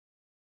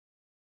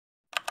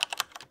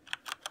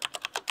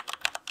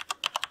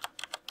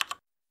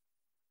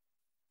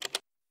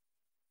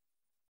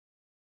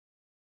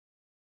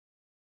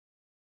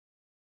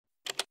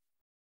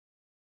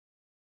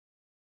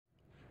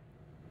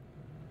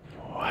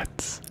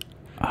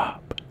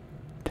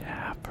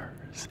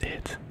guys,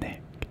 it's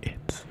Nick,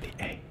 it's the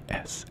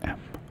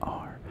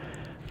ASMR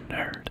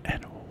Nerd,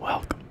 and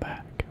welcome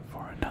back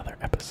for another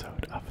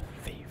episode of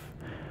Thief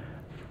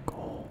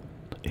Gold.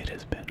 It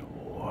has been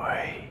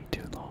way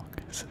too long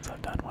since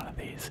I've done one of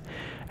these,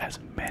 as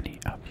many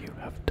of you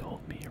have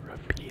told me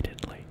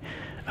repeatedly.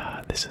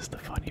 This is the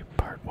funny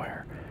part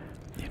where,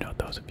 you know,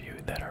 those of you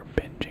that are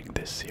binging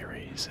this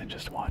series and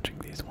just watching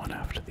these one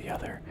after the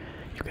other,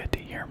 you get to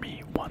hear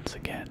me once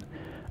again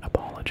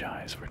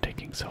apologize for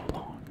taking so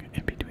long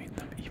in between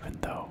them, even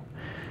though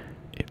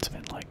it's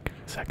been like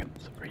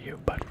seconds for you.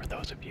 But for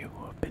those of you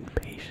who have been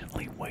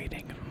patiently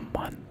waiting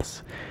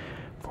months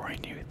for a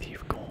new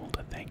Thief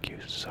Gold, thank you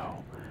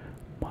so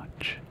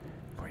much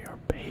for your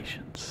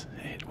patience.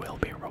 It will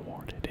be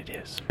rewarded. It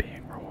is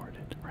being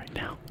rewarded right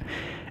now.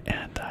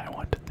 And I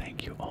want to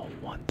thank you all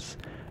once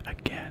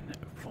again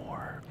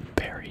for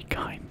very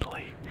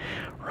kindly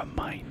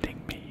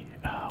reminding me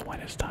when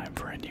it's time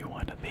for a new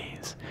one of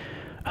these.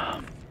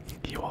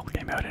 You all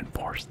came out in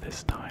force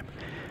this time.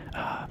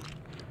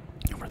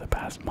 For the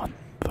past month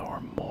or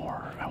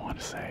more, I want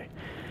to say,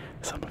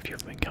 some of you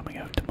have been coming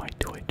out to my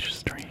Twitch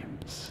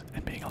streams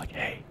and being like,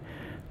 hey,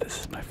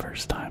 this is my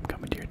first time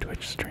coming to your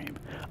Twitch stream.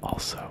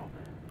 Also,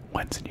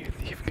 when's New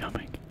Thief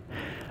coming?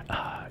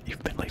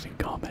 You've been leaving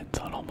comments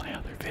on all my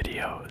other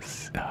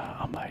videos,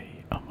 on my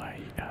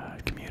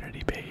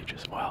community page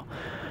as well,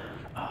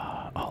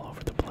 all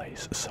over the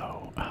place.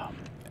 So,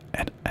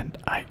 and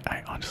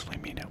I honestly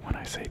mean it when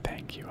I say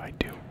thank you. I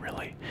do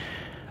really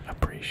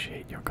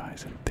appreciate your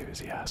guys'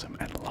 enthusiasm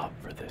and love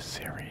for this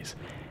series,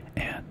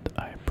 and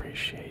I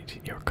appreciate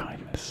your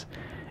kindness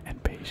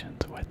and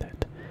patience with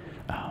it.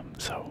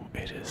 So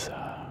it is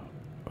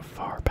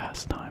far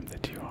past time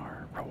that you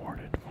are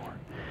rewarded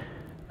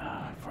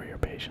for your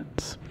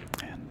patience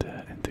and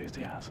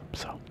enthusiasm.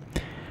 So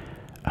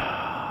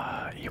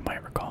you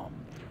might recall,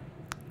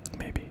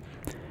 maybe,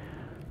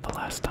 the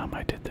last time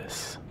I did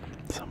this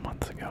some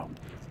months ago,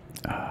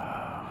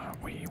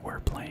 we were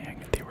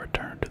playing the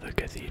Return to the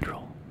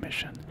Cathedral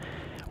mission,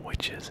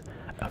 which is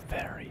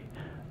very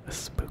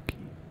spooky,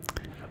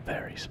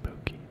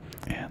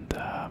 and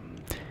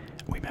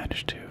we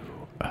managed to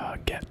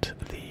get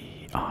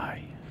the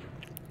eye,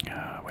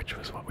 which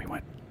was what we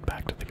went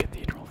back to the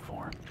Cathedral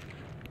for,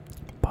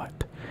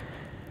 but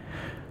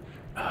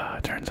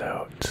turns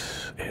out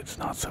it's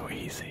not so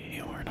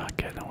easy. We're not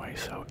getting away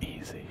so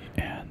easy,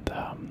 and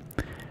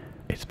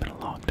it's been a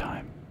long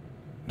time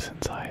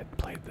since I had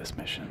played this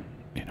mission,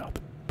 you know,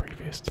 the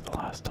previous to the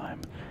last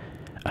time,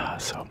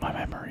 so my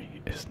memory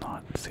is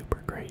not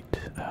super great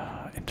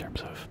in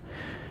terms of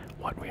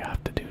what we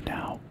have to do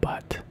now,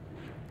 but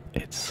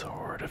it's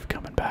sort of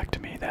coming back to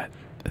me that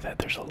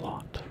there's a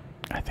lot.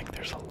 I think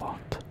there's a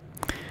lot.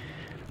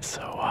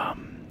 So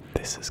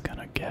this is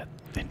gonna get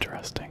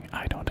interesting.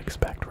 I don't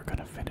expect we're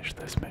gonna finish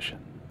this mission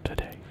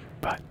today,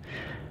 but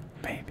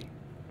maybe,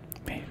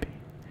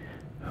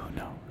 who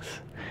knows?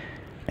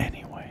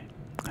 Anyway,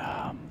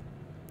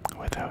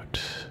 without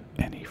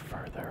any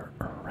further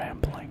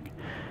rambling,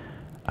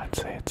 I'd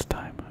say it's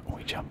time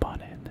we jump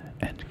on in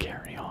and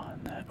carry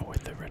on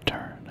with the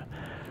return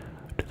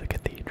to the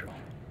Cathedral.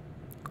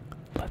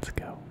 Let's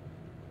go.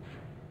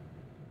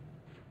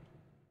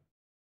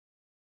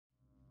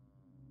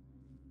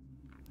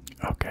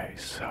 Okay,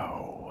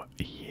 so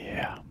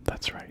yeah,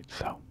 that's right.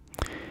 So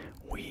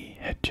we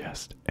had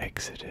just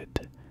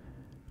exited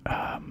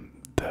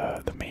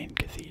the main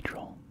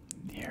cathedral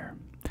here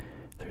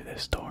through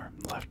this door,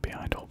 left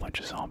behind a whole bunch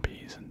of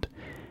zombies and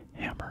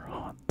hammer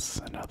haunts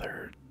and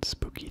other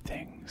spooky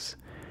things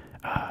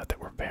that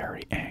were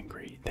very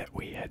angry that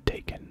we had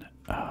taken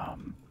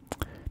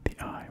the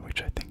eye,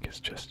 which I think is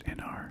just in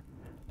our,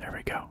 there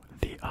we go,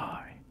 the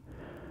eye,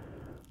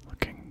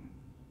 looking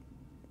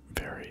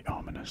very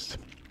ominous.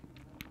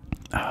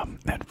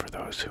 And for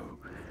those who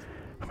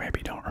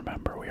maybe don't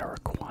remember, we are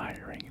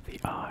acquiring the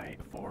eye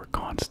for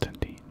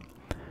Constantine.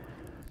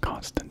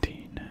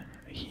 Constantine,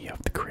 he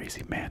of the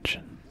crazy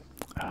mansion,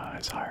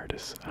 has hired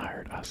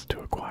us to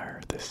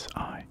acquire this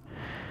eye,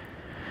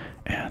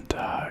 and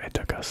it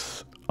took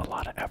us a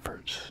lot of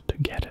effort to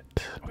get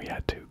it. We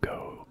had to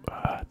go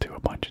to a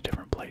bunch of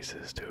different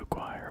places to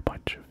acquire a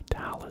bunch of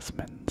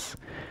talismans,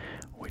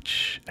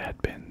 which had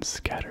been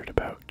scattered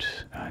about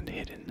and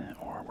hidden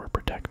or were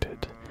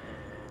protected,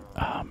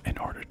 in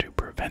order to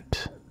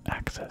prevent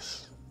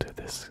access to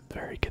this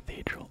very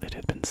cathedral. It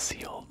had been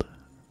sealed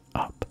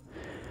up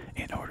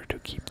in order to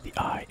keep the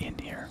eye in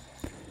here,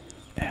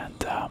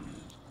 and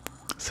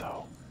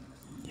so,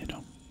 you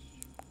know,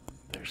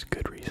 there's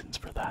good reasons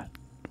for that,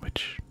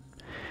 which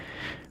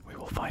we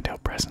will find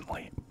out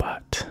presently.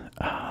 But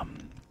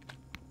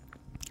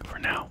for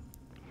now,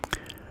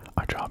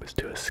 our job is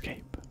to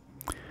escape.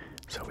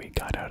 So we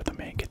got out of the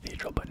main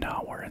cathedral, but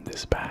now we're in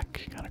this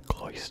back kind of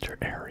cloister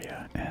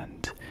area,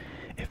 and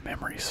if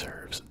memory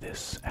serves,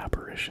 this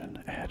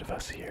apparition ahead of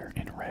us here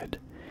in red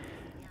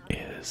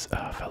is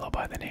a fellow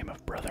by the name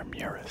of Brother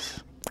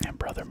Murus, and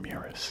Brother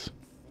Murus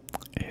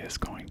is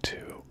going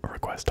to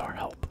request our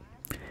help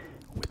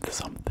with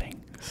some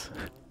things,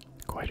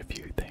 quite a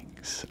few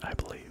things, I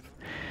believe.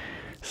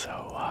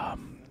 So,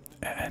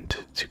 and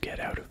to get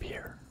out of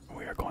here,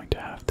 we are going to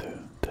have to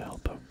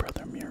help out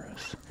Brother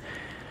Murus.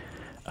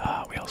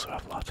 We also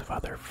have lots of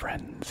other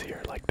friends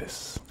here, like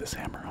this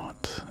hammer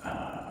haunt,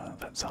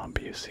 that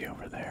zombie you see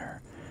over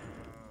there.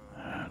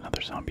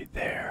 Another zombie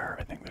there.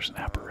 I think there's an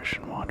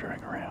apparition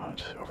wandering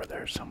around over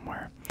there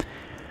somewhere.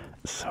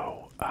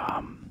 So,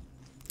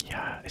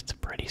 yeah, it's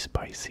pretty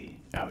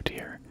spicy out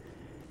here.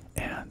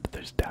 And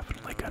there's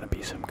definitely going to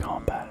be some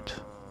combat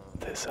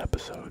this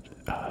episode.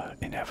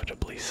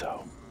 Inevitably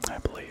so, I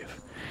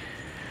believe.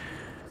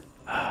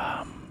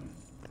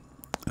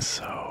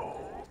 So,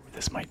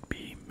 this might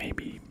be,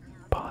 maybe,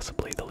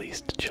 possibly the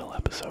least chill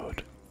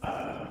episode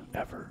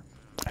ever.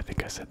 I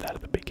think I said that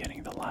at the beginning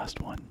of the last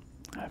one.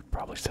 I've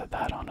probably said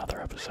that on other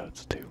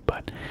episodes too,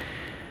 but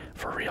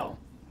for real,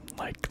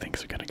 like,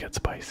 things are gonna get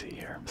spicy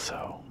here,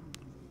 so,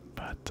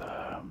 but,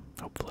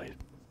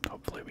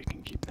 hopefully we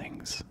can keep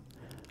things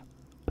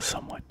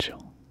somewhat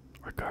chill,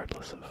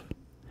 regardless of,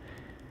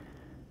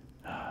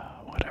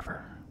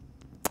 whatever,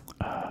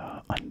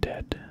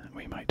 undead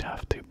we might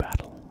have to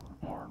battle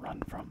or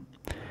run from.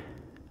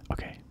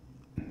 Okay,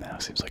 now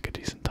seems like a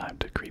decent time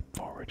to creep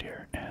forward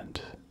here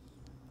and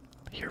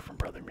hear from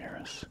Brother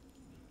Murus.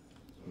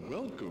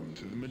 Welcome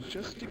to the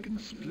majestic and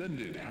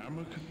splendid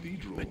Hammer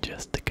Cathedral.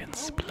 Majestic and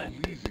splendid.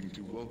 How pleasing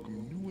to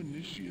welcome new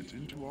initiates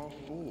into our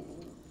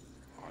fold.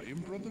 I am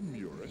Brother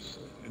Murus,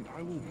 and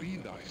I will be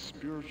thy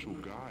spiritual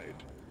guide.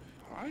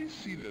 I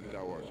see that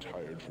thou art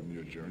tired from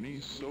your journey,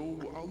 so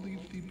I'll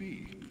leave thee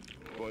be.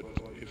 But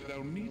if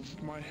thou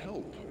needst my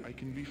help, I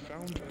can be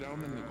found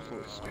down in the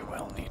cloister. We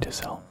will need his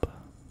help.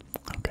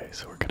 Okay,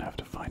 so we're gonna have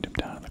to find him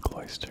down in the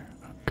cloister.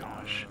 Oh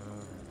gosh.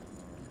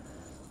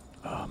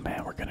 Oh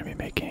man, we're gonna be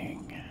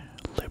making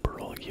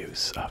liberal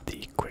use of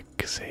the quick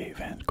save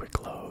and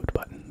quick load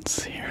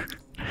buttons here,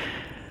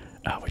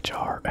 which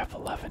are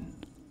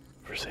F11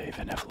 for save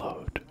and F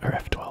load, or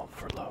F12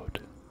 for load.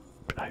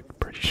 I'm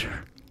pretty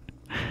sure.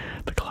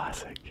 The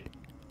classic.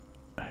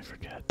 I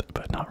forget,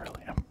 but not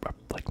really. I'm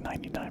like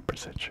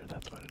 99% sure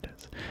that's what it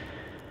is.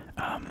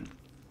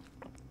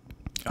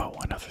 Oh,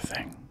 one other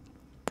thing,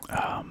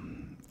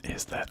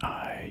 is that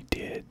I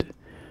did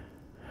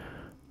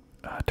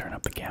turn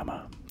up the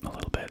gamma a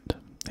little bit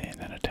in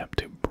an attempt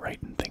to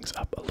brighten things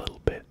up a little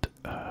bit.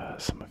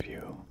 Some of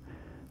you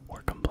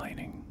were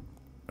complaining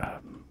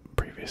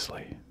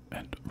previously,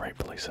 and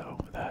rightfully so,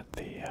 that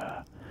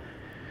the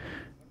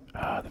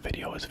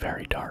video was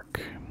very dark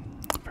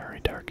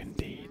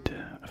indeed.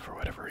 For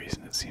whatever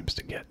reason, it seems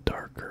to get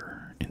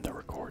darker in the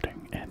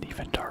recording, and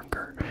even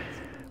darker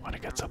when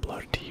it gets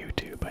uploaded to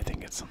YouTube. I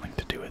think it's something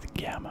to do with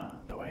gamma,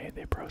 the way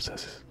they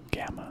process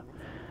gamma.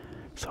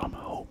 So I'm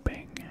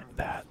hoping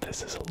that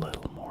this is a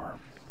little more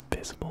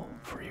visible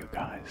for you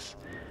guys.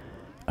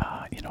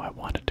 You know, I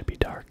want it to be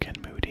dark and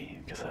moody,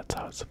 because that's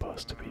how it's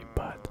supposed to be,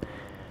 but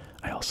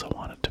I also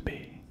want it to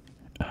be,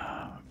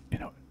 you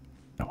know,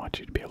 I want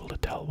you to be able to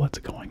tell what's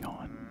going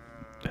on,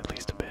 at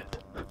least a bit.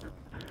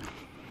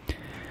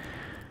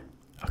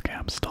 Okay,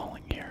 I'm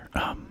stalling here.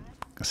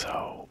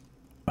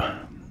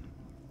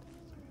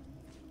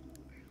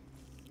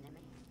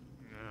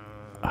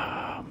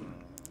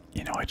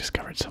 You know, I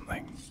discovered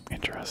something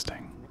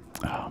interesting.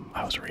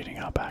 I was reading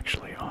up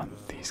actually on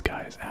these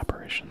guys'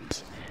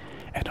 apparitions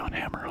and on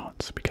hammer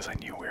haunts, because I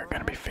knew we were going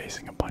to be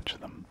facing a bunch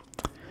of them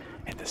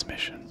in this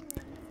mission.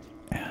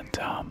 And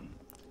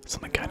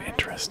something kind of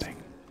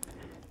interesting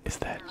is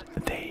that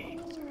they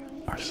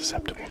are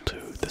susceptible to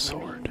the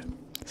sword.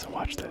 So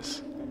watch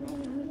this.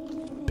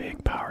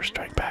 Big power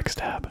strike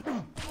backstab.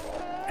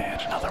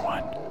 And another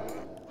one.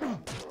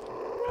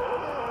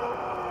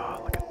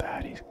 Oh, look at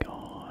that, he's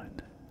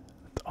gone.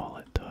 That's all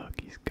it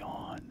took, he's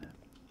gone.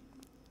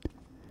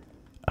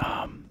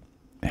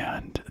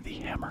 And the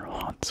hammer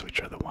haunts,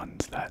 which are the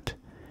ones that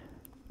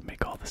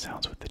make all the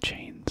sounds with the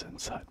chains and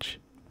such,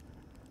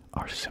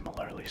 are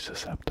similarly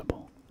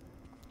susceptible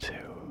to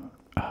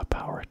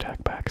power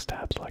attack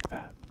backstabs like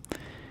that.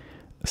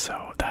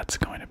 So that's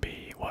going to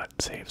be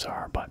what saves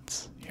our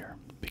butts here,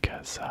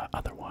 because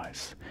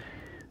otherwise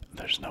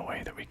there's no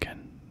way that we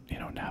can, you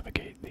know,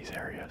 navigate these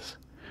areas.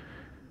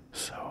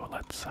 So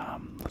let's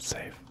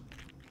save.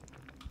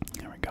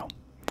 There we go.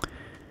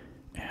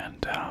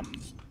 And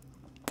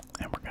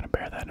we're gonna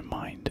bear that in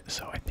mind.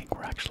 So I think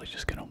we're actually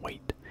just gonna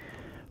wait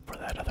for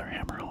that other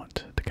hammer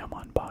haunt to come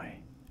on by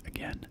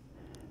again,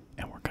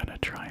 and we're gonna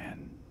try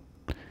and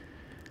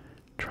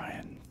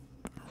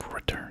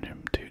return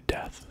him to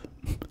death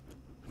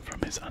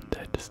from his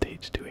undead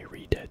state to a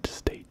re-dead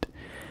state.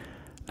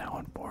 Now,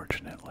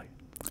 unfortunately,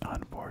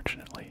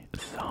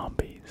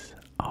 zombies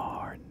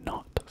are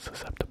not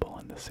susceptible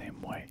in the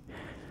same way.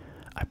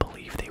 I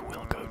believe they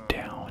will go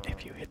down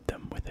if you hit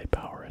them with a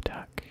power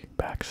attack,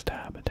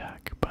 backstab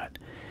attack, but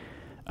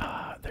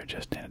they're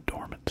just in a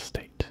dormant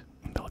state.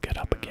 They'll get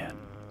up again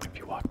if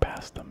you walk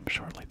past them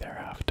shortly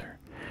thereafter.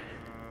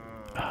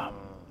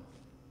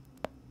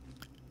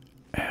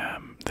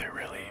 The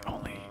really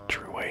only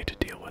true way to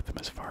deal with them,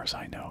 as far as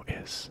I know,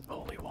 is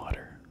holy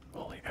water,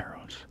 holy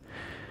arrows,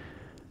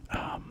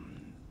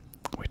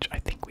 which I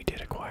think we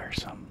did acquire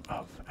some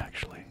of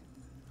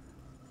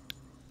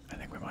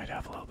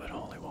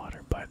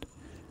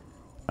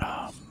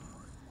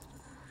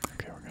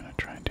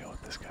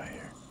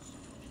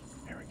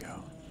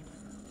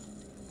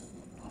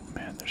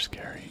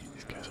scary.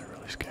 These guys are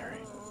really scary.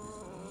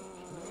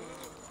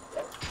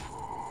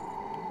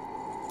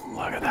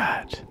 Look at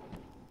that.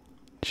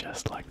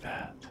 Just like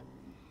that.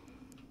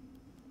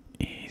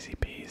 Easy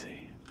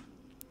peasy.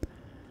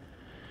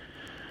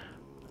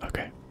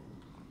 Okay.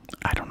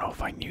 I don't know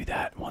if I knew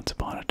that once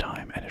upon a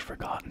time and had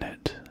forgotten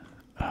it,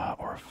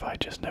 or if I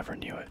just never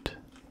knew it.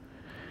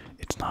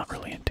 It's not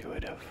really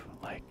intuitive,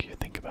 like you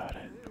think about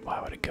it. Why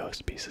would a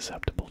ghost be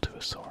susceptible to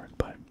a sword?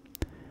 But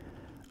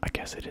I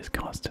guess it is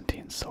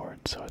Constantine's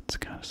sword, so it's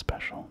kind of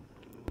special.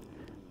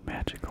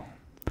 Magical.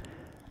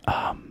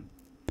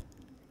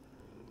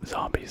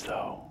 Zombies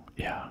though,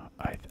 yeah,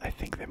 I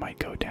think they might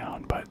go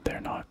down, but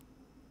they're not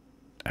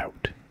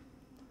out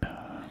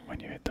when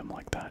you hit them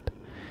like that.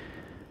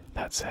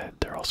 That said,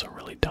 they're also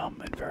really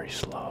dumb and very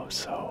slow,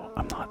 so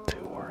I'm not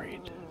too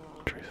worried,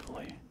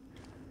 truthfully.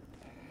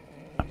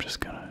 I'm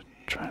just gonna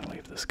try and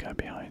leave this guy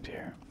behind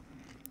here.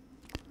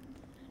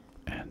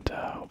 And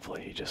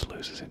hopefully he just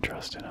loses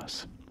interest in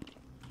us.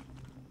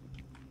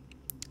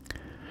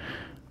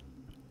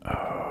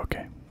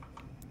 Okay.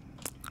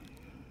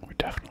 We're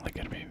definitely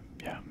gonna be,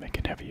 yeah,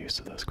 making heavy use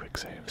of those quick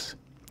saves.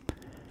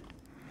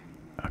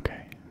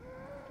 Okay.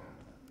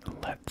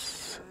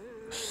 Let's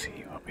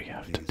see what we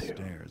have to do. These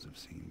stairs have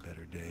seen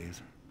better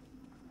days.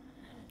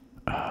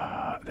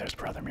 There's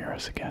Brother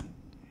Murus again.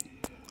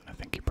 I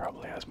think he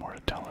probably has more to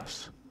tell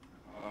us.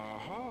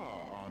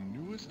 Aha, our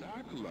newest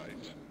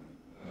acolyte.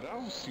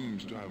 Thou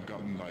seems to have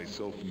gotten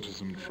thyself into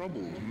some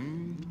trouble,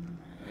 hmm?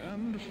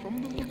 And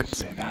from the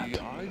looks of thee,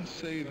 I'd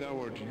say thou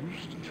art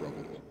used to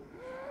trouble.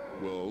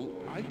 Well,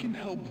 I can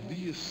help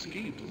thee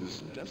escape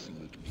this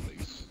desolate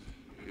place,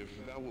 if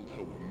thou wilt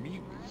help me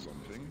with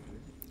something.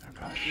 Oh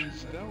gosh.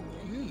 Since thou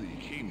clearly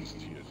camest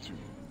here to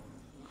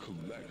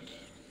collect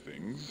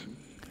things,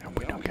 I hope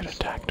we don't get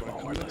attacked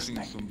while we're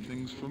listening. Some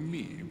things from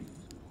me.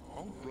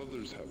 All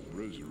brothers have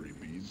rosary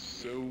beads,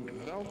 so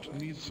thou'lt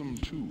need some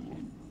too.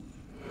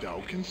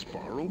 Thou canst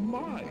borrow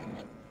mine.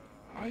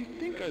 I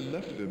think I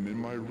left them in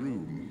my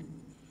room.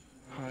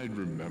 I'd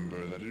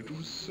remember that it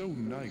was so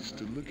nice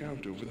to look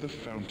out over the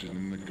fountain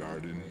in the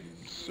garden.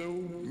 So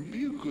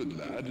be a good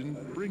lad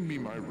and bring me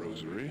my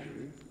rosary.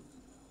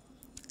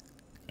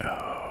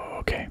 Oh,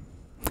 okay.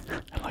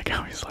 I like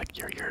how he's like,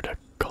 you're here to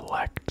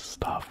collect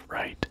stuff,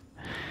 right?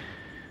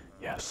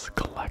 Yes,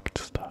 collect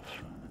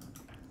stuff.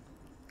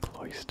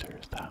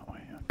 Cloisters that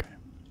way, okay.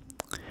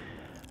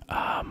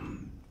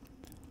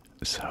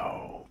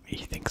 So he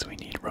thinks we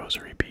need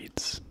rosary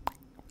beads,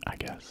 I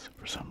guess,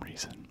 for some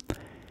reason.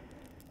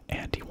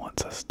 And he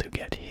wants us to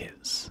get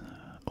his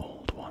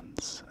old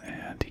ones.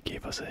 And he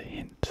gave us a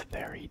hint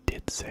there. He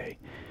did say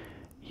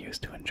he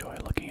used to enjoy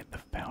looking at the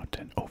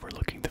fountain,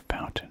 overlooking the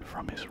fountain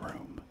from his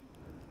room.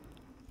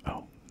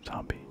 Oh,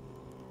 zombie.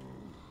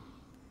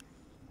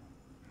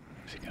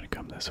 Is he gonna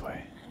come this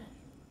way?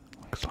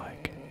 Looks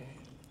like.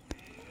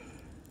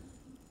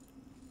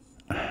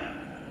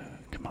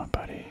 Come on,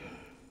 buddy.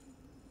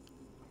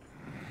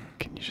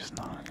 Can you just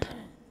not?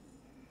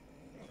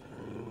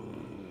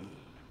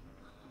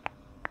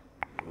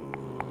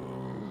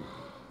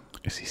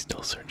 Is he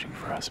still searching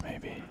for us,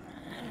 maybe?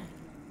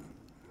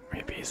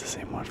 Maybe he's the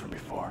same one from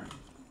before.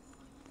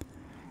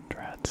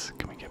 Drats,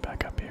 can we get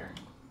back up here?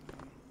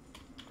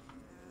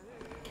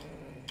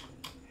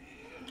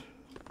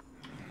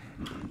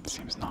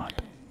 Seems not.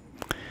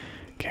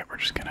 Okay, we're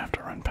just gonna have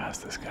to run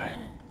past this guy.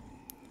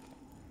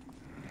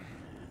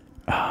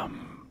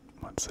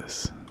 What's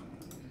this?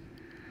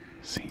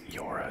 St.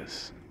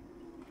 Yora's.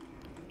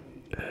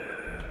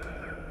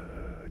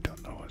 I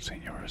don't know what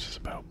St. Yora's is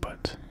about,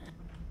 but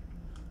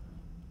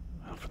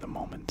well, for the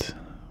moment,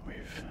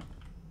 we've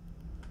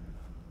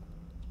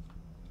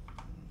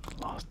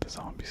lost the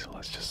zombie, so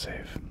let's just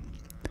save.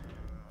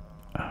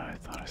 I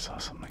thought I saw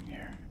something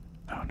here.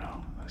 Oh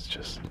no, that's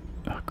just...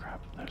 oh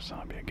crap, there's a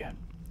zombie again.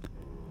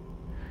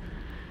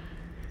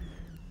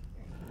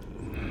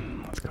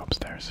 Let's go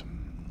upstairs.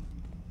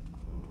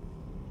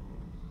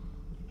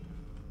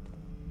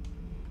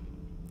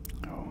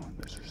 Oh,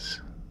 this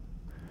is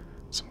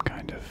some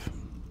kind of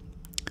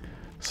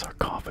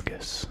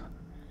sarcophagus.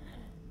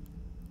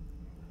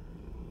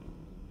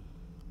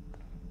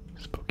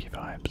 Spooky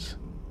vibes.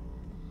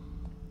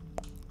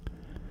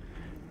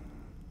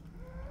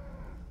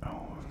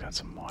 Oh, we've got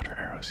some water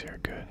arrows here,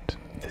 good.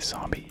 This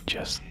zombie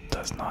just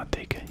does not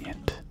take a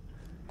hint.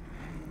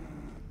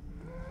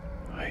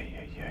 Hey,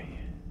 hey, hey.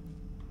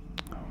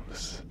 Oh,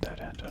 this is a dead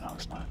end. Oh, no,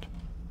 it's not.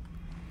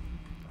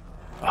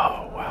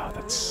 Oh, wow,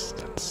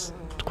 that's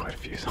quite a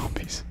few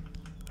zombies.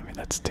 I mean,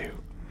 that's two.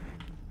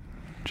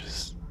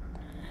 Just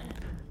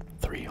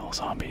 3 whole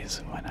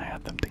zombies when I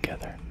had them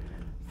together.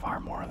 Far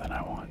more than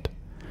I want.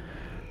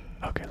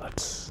 Okay,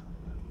 let's...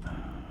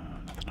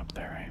 nothing up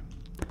there,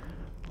 eh?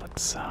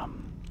 Let's,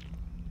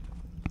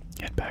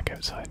 get back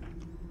outside.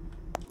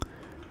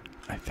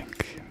 I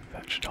think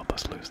that should help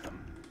us lose them.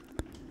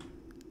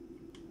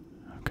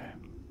 Okay.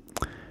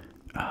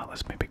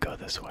 Let's maybe go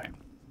this way.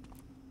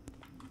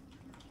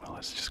 Well,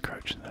 let's just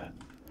crouch in the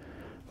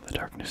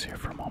darkness here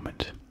for a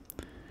moment.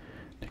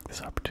 Take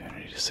this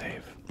opportunity to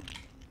save.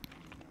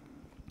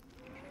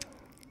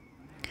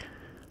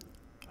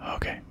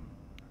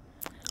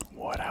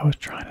 I was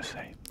trying to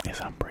say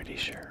is I'm pretty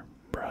sure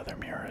Brother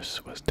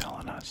Murus was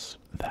telling us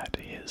that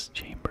his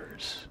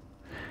chambers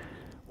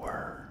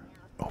were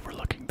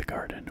overlooking the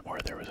garden or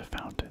there was a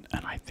fountain,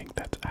 and I think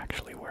that's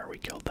actually where we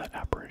killed that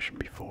apparition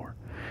before.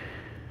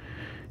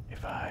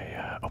 If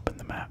I open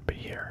the map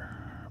here,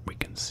 we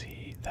can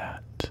see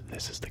that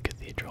this is the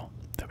cathedral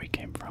that we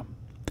came from.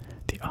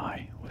 The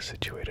eye was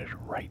situated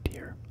right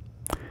here.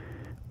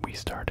 We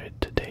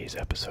started today's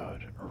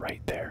episode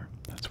right there.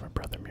 That's where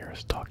Brother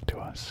Murus talked to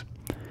us.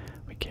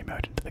 We came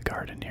out into the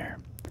garden here.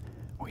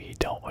 We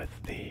dealt with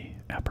the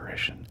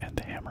apparition and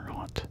the hammer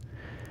haunt.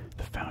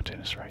 The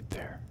fountain is right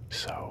there.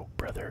 So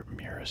Brother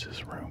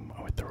Murus's room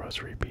with the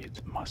rosary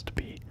beads must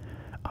be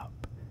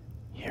up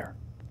here.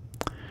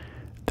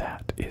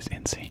 That is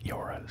in St.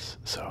 Yora's.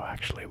 So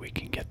actually we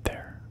can get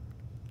there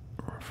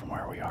from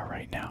where we are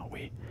right now.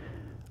 We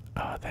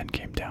then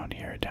came down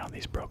here, down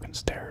these broken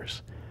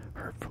stairs,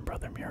 heard from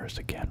Brother Murus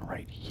again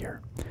right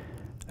here.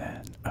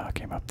 Then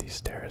came up these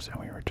stairs and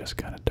we were just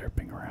kind of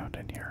derping around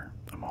in here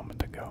a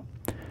moment ago.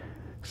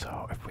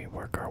 So if we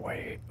work our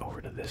way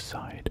over to this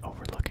side,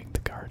 overlooking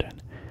the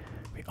garden,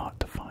 we ought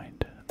to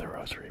find the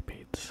rosary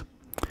beads.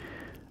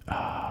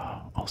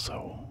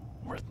 Also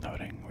worth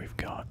noting, we've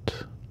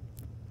got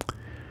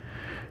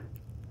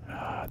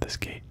this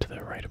gate to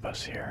the right of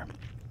us here.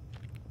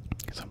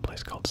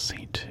 Someplace called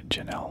St.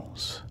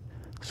 Janelle's,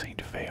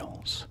 St.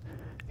 Vale's,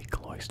 the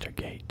Cloister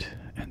Gate,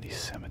 and the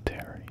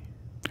cemetery.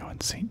 Oh,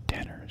 and St.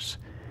 Denner's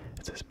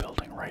is this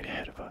building right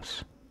ahead of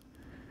us.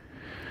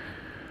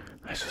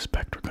 I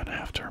suspect we're going to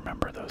have to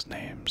remember those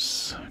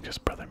names, because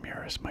Brother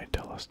Murus might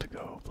tell us to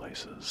go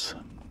places.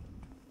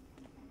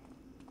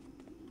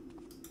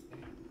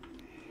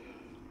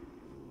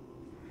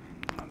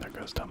 Oh, there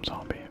goes dumb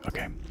zombie.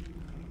 Okay.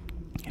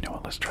 You know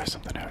what, let's try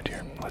something out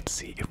here. Let's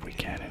see if we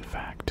can, in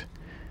fact,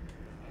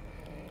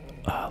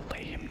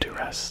 lay him to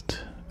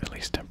rest, at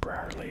least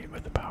temporarily,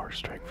 with a power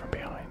strike from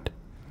behind.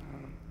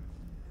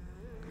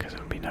 Because it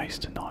would be nice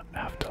to not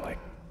have to, like,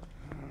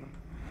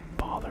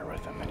 bother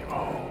with him anymore.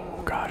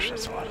 Oh gosh,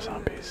 that's a lot of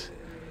zombies.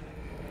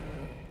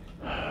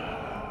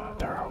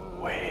 There are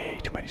way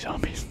too many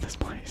zombies in this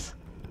place.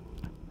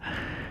 I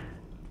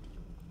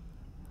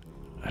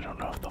don't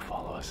know if they'll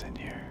follow us in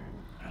here.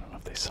 I don't know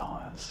if they saw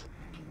us.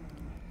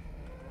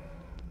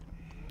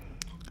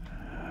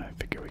 I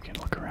figure we can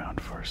look around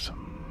for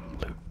some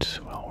loot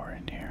while we're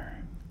in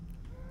here.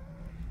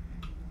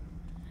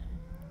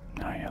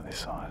 Oh yeah, they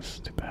saw us.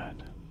 Too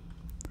bad.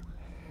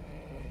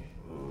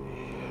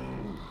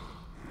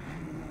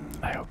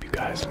 I hope you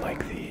guys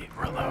like the,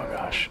 oh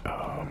gosh,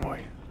 oh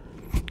boy,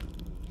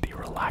 the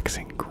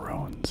relaxing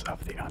groans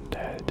of the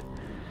undead,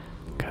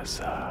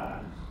 because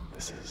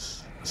this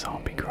is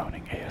zombie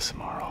groaning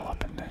ASMR all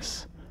up in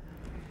this.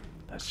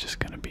 That's just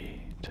gonna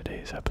be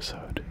today's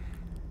episode.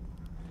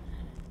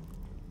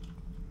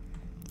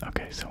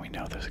 Okay, so we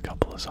know there's a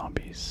couple of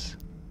zombies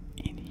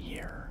in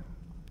here.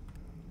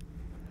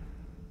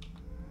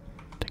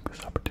 Take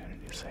this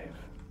opportunity to save.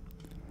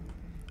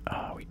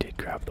 We did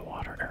grab the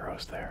water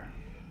arrows there.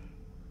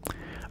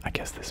 I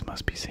guess this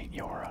must be St.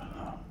 Yora,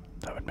 huh?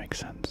 That would make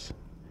sense.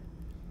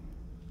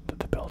 That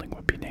the building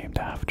would be named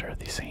after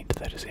the saint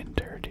that is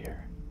interred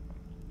here.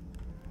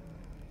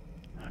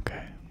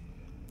 Okay.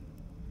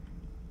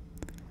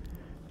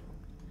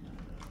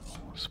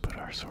 Let's put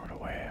our sword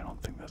away. I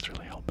don't think that's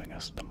really helping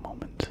us at the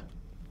moment.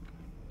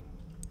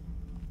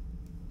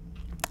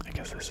 I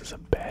guess this is a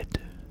bed.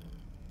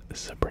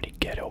 This is a pretty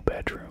ghetto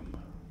bedroom.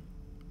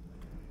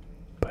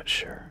 But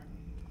sure.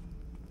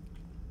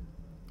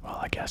 Well,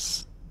 I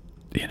guess,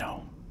 you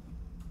know,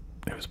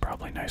 it was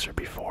probably nicer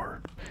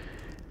before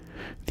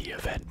the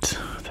event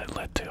that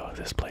led to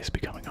this place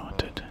becoming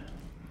haunted.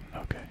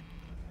 Okay.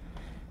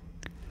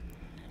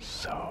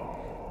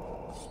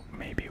 So,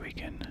 maybe we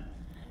can...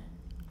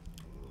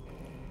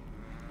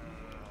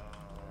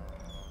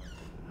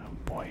 Oh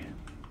boy.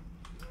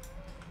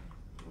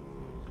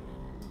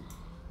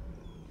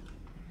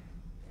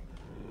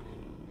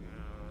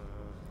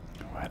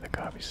 Why there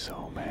gotta be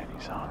so many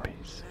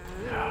zombies?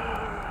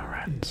 Ah,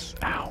 rats.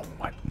 Ow,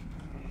 what?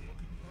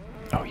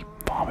 Oh, he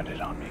vomited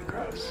on me,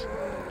 gross.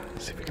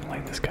 Let's see if we can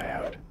light this guy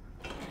out.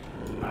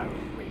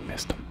 We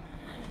missed him.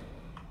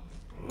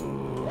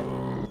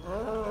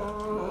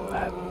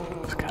 That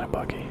was kind of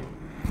buggy.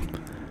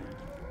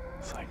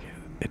 It's like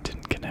it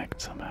didn't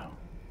connect somehow.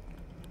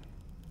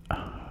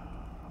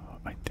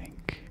 I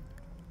think...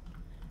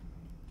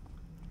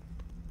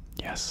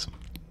 Yes.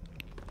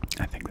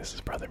 I think this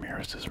is Brother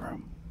Murus'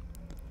 room.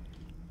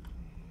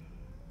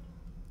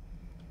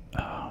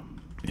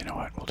 You know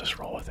what? We'll just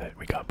roll with it.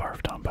 We got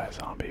barfed on by a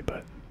zombie,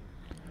 but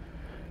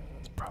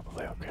it's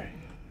probably okay.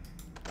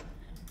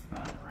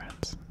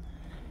 Rats.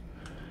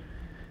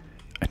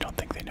 I don't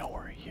think they know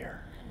we're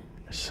here,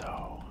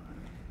 so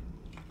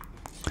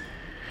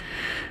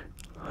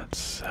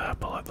let's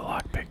pull out the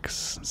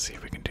lockpicks and see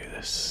if we can do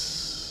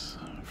this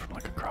from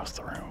like across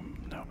the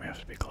room. No, we have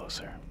to be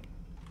closer.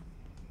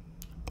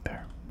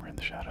 There, we're in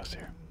the shadows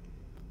here.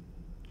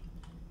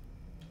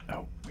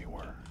 Oh, we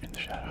were in the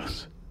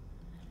shadows.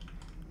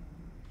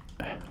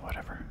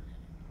 Whatever.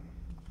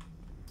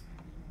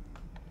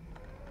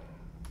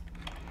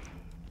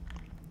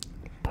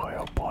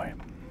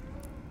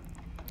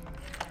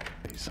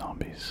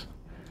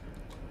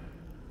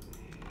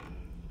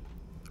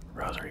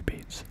 Rosary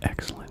beads.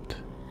 Excellent.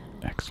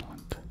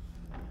 Excellent.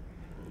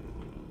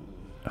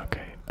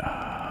 Okay,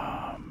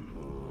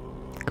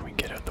 can we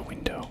get out the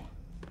window?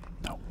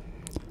 No.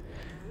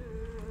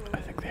 I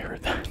think they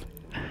heard that.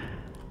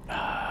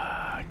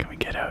 Can we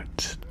get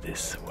out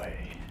this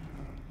way?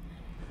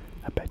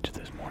 I bet you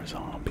there's more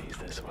zombies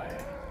this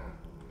way.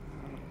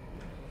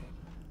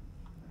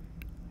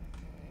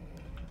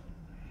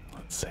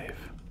 Let's save.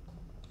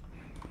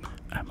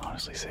 I'm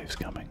honestly save's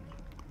coming.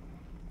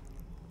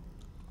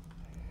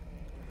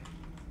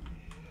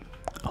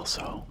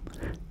 Also,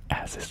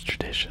 as is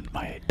tradition,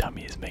 my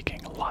tummy is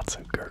making lots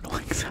of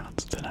gurgling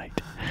sounds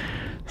tonight.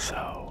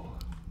 So,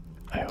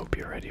 I hope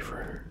you're ready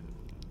for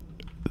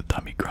the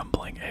tummy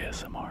grumbling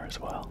ASMR as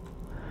well.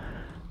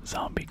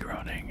 Zombie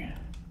groaning,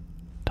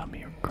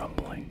 tummy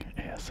grumbling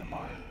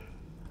ASMR.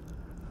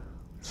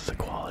 This is the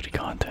quality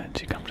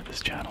content you come to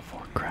this channel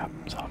for. Crap,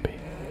 zombie.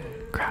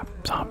 Crap,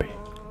 zombie.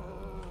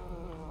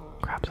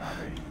 Crap,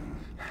 zombie.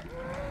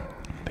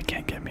 They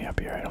can't get me up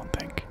here, I don't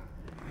think.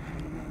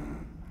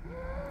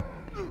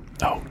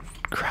 Oh,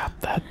 crap,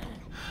 that.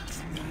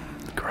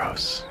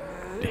 Gross.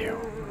 Ew.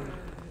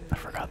 I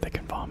forgot they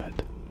can vomit.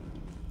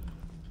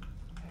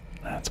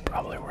 That's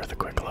probably worth a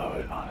quick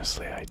load.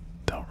 Honestly, I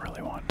don't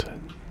really want to.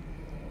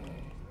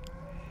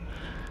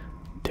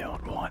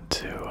 Don't want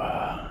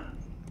to,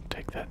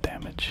 take that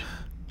damage.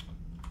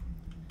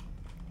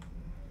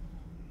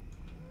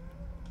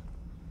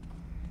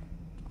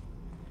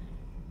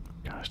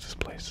 Gosh, this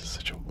place is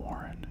such a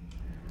warren.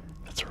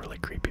 That's a really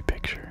creepy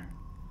picture.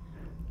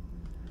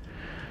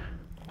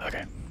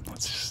 Okay,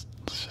 let's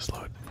just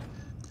load.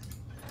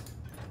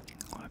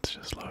 Let's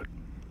just load.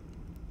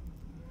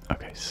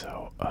 Okay,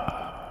 so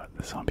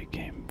the zombie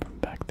came from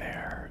back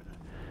there.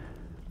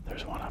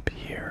 There's one up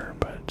here,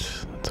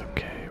 but that's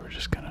okay. We're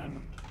just gonna.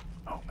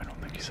 Oh, I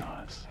don't think he saw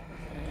us.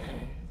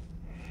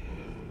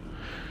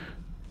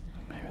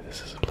 Maybe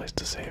this is a place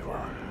to save. We're,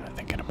 I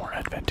think, in a more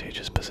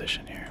advantageous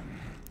position here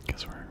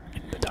because we're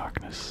in the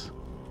darkness.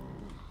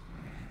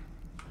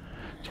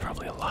 There's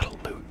probably a lot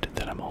of loot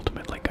that I'm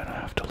ultimately gonna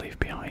have to leave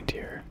behind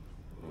here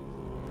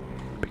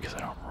because I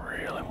don't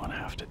really want to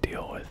have to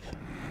deal with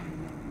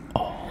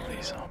all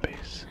these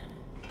zombies.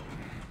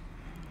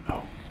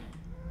 Oh.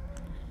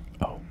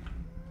 Oh.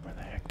 Where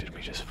the heck did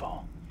we just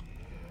fall?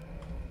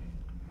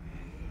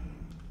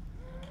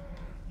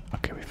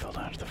 Okay, we fell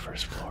down to the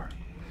first floor.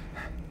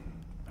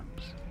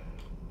 Oops.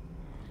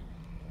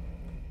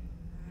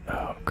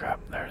 Oh crap,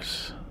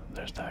 there's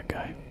that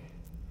guy.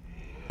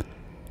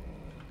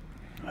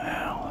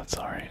 Well, that's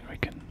alright, we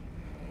can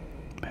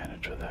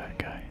manage with that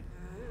guy.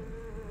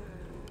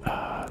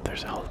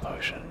 There's a health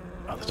potion.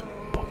 Oh, there's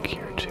a book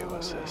here too,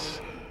 what's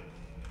this?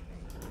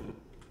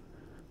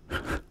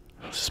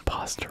 I'll just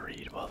pause to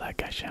read while that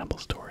guy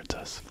shambles towards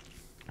us.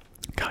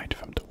 Kind of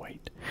him to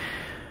wait.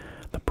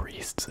 The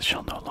priests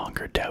shall no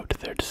longer doubt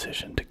their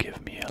decision to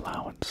give me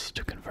allowance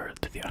to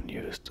convert the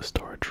unused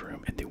storage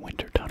room in the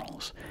winter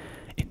tunnels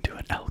into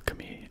an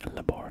alchemy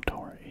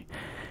laboratory.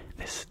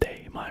 This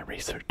day my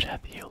research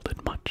hath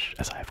yielded much,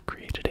 as I have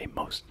created a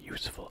most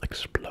useful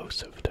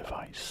explosive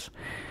device.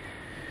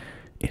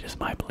 It is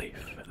my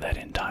belief that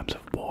in times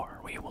of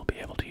war we will be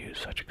able to use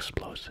such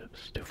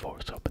explosives to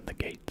force open the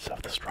gates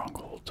of the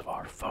strongholds of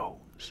our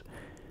foes.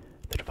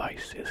 The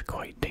device is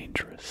quite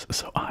dangerous,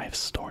 so I've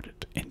stored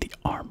it in the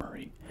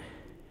armory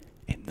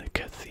in the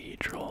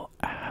Cathedral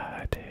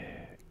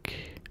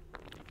attic.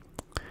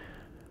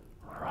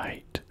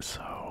 Right,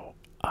 so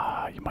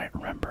you might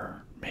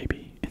remember,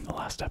 maybe in the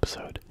last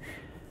episode,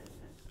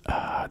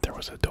 there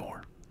was a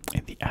door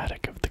in the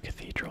attic of the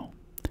Cathedral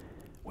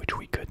which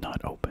we could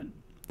not open.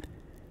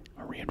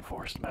 A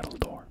reinforced metal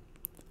door.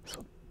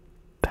 So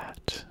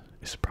that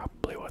is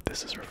probably what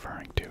this is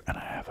referring to, and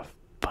I have a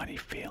funny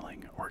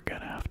feeling we're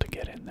gonna have to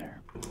get in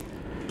there.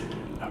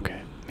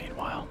 Okay,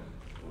 meanwhile.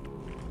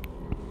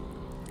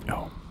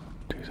 Oh,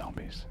 2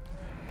 zombies.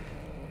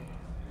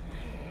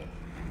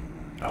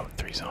 Oh,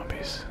 3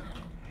 zombies.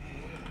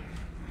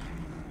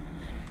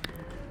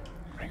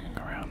 Ringing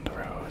around the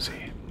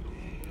rosy.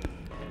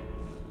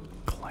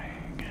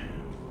 Clang.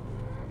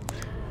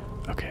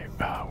 Okay,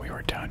 we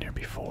were down here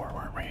before,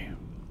 weren't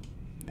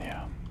we?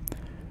 Yeah.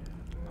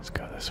 Let's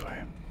go this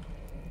way.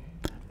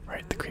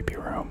 Right, the creepy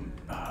room.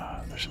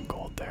 There's some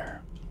gold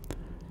there.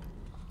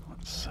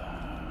 Let's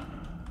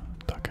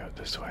duck out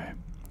this way.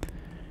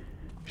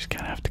 We just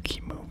kind of have to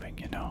keep moving,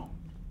 you know,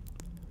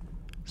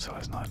 so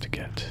as not to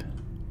get.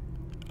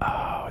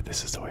 Oh,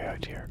 this is the way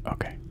out here.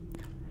 Okay.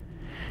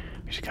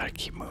 We just gotta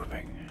keep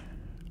moving,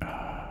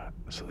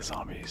 so the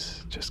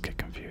zombies just get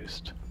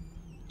confused.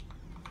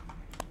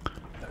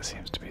 That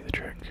seems to be the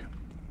trick.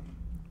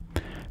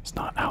 It's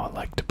not how I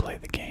like to play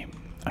the game.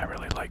 I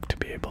really like to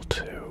be able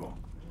to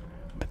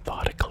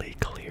methodically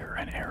clear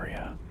an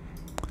area.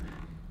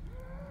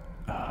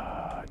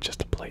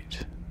 Just a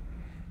plate.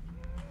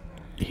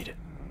 Eat it.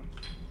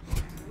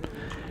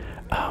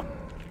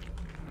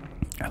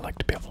 I like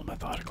to be able to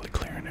methodically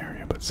clear an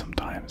area, but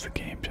sometimes the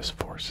game just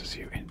forces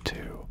you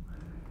into,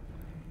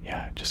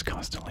 yeah, just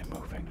constantly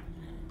moving.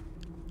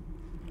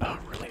 Oh,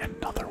 really?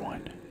 Another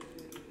one?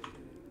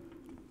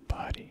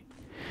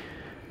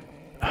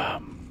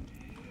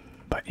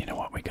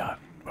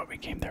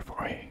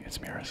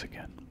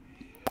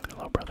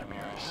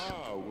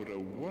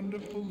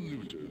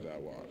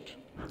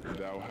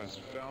 Thou hast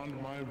found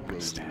my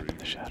Stand rosary. in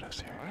the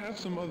shadows here. I have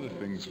some other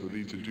things for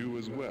thee to do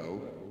as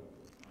well.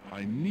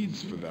 I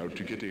needs for thou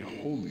to get a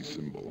holy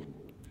symbol.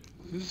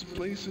 This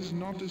place is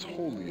not as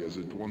holy as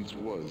it once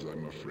was,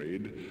 I'm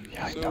afraid.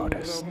 Yeah, I so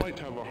noticed. thou might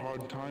have a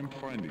hard time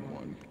finding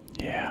one.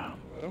 Yeah.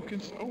 Thou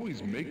canst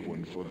always make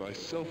one for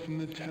thyself in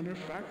the Tanner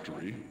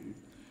factory.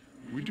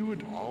 We do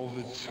it all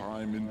the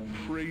time and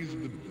praise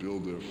the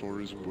builder for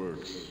his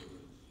works.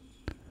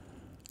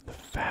 The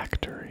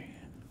factory.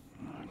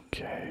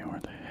 Okay, where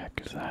the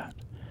heck is that?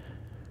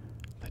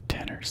 The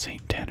Tanner,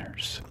 St.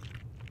 Tanner's.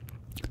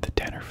 The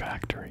Tanner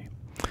factory.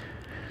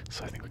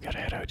 So I think we gotta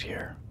head out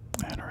here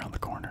and around the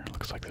corner.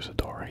 Looks like there's a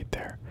door right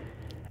there.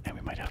 And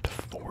we might have to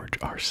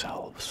forge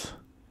ourselves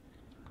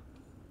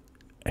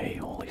a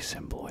holy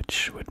symbol,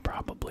 which would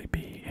probably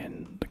be,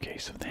 in the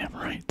case of the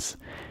Hammerites,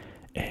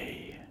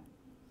 a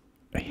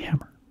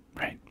hammer,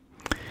 right?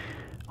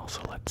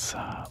 Also, let's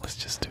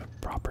just do a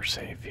proper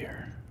save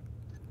here.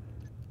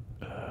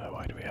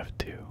 Why do we have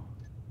two?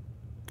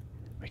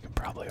 We can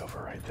probably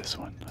override this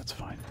one. That's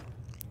fine.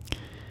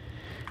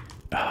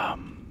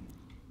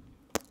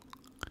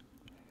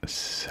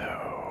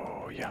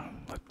 So yeah,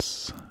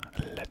 let's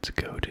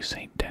go to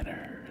St.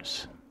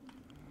 Tanner's.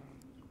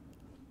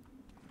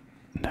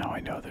 Now I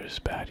know there's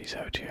baddies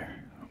out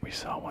here. We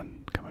saw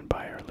one coming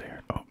by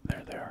earlier. Oh,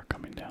 there they are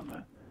coming down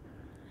the.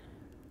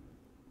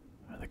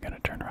 Are they gonna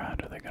turn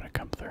around? Are they gonna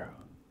come through?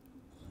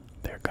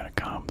 They're gonna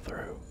come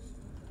through.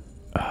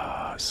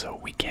 So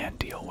we can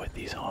deal with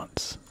these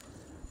haunts,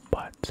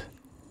 but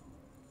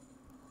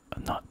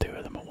not two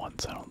of them at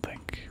once, I don't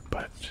think.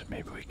 But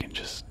maybe we can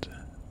just.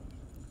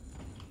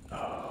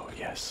 Oh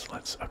yes,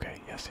 let's.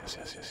 Okay, yes.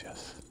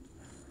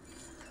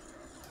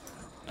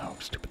 No,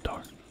 stupid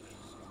door.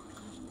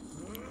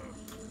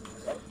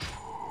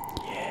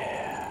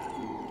 Yeah,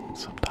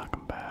 that's what I'm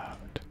talking about.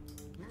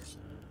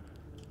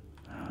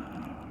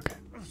 Okay.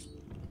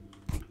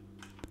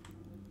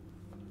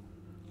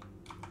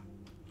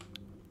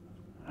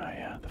 Oh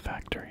yeah, the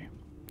factory.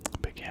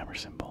 Big hammer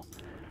symbol.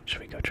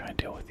 Should we go try and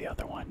deal with the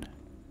other one?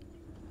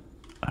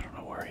 I don't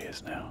know where he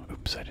is now.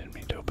 Oops, I didn't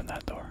mean to open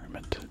that door. I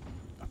meant to.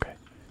 Okay.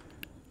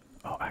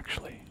 Oh,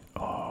 actually.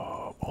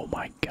 Oh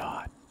my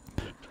god.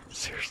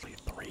 Seriously,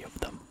 3 of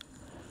them.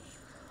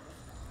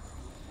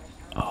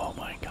 Oh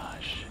my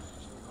gosh.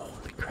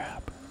 Holy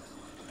crap.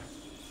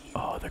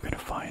 Oh, they're gonna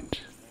find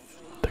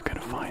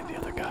the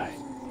other guy.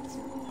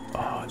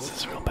 Oh, this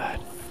is real bad.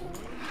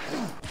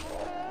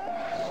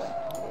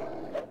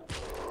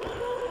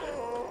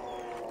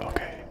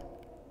 Okay.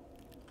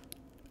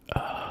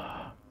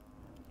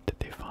 Did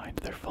they find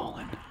their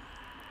fallen?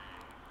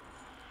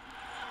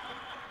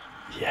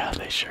 Yeah,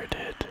 they sure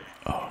did.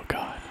 Oh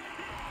god.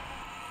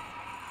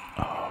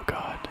 Oh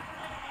god.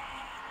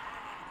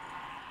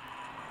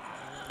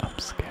 I'm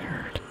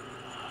scared.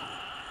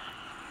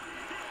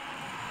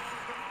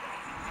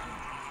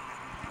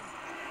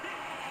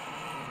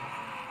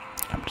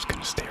 I'm just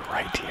gonna stay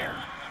right here.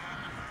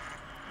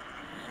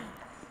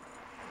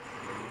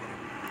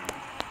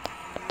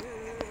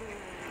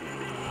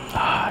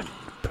 Ah,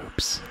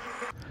 poops.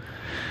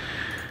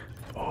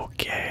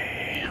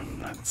 Okay,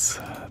 let's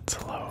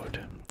load.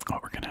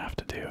 What we're gonna have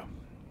to do.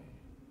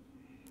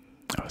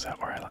 Oh, is that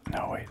where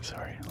no, wait,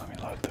 sorry. Let me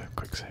load the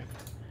quick save.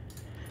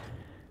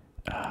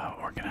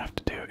 What we're gonna have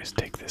to do is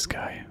take this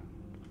guy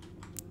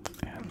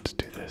and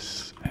do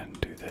this and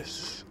do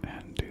this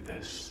and do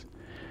this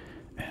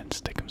and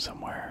stick him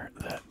somewhere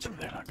that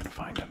they're not gonna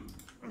find him.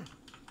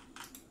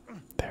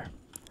 There.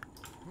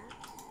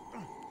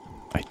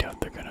 I doubt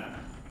they're gonna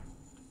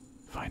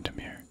find him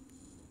here.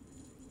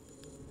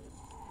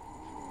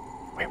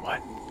 Wait,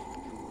 what?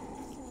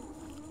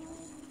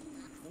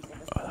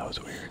 Oh, that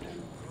was weird.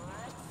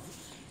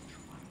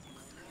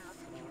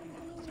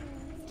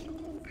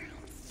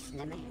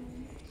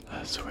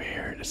 That's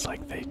weird. It's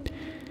like they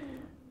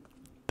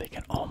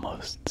can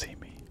almost see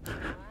me,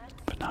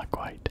 but not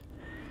quite.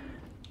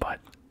 But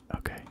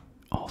okay,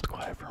 hold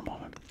quiet for a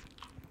moment.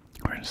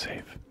 We're gonna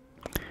save.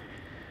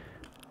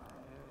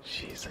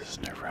 Jeez, this is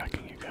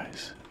nerve-wracking, you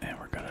guys. And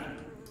we're gonna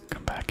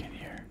come back in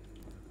here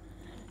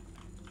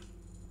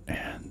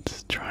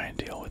and try and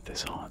deal with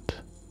this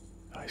haunt.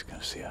 Oh, he's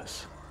gonna see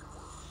us.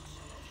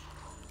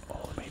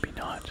 Oh, maybe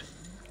not.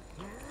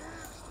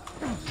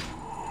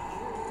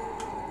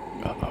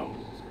 Uh-oh.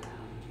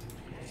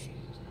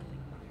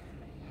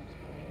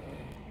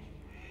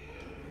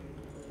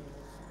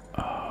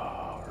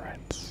 Oh,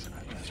 rats.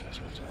 Rats.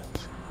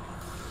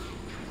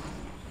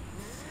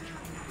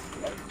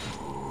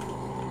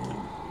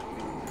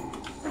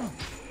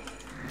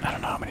 I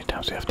don't know how many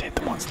times we have to hit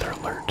them once they're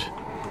alert.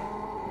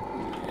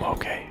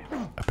 Okay,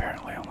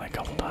 apparently only a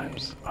couple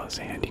times. Oh, there's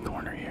a handy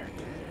corner here.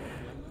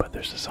 But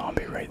there's a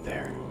zombie right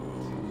there.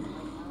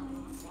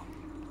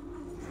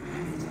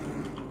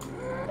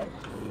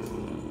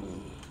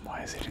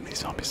 Why is hitting these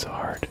zombies so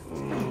hard?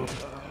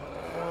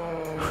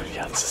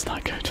 Yeah, this is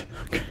not good.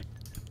 Okay.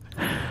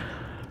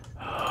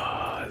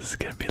 Oh, this is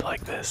gonna be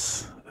like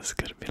this. This is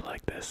gonna be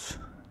like this.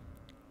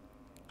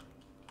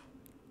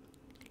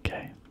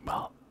 Okay,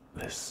 well,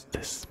 this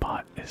this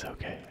spot is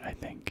okay, I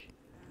think.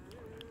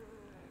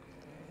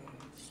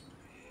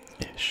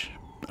 Ish.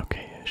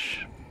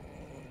 Okay-ish.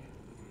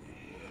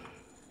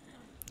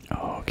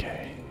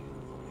 Okay.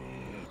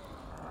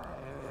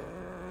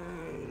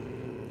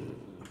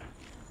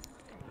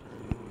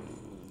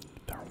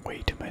 There are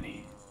way too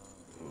many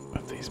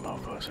of these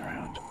mofos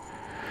around.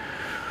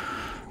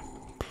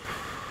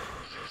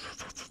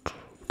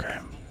 Okay.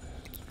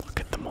 Look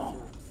at them all.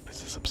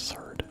 This is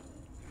absurd.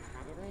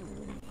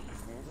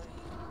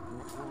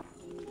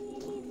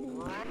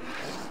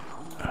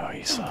 Oh,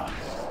 he saw.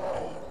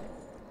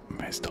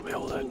 May still be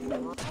able to.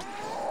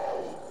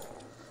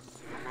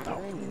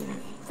 No.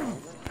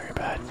 Very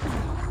bad.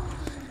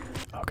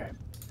 Okay.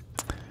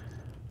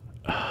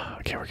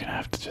 Okay, we're gonna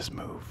have to just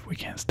move. We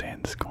can't stay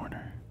in this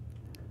corner.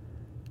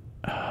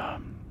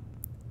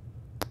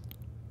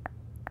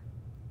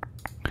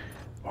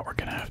 What we're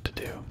gonna have to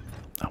do.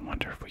 I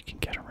wonder if we can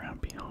get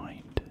around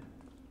behind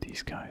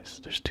these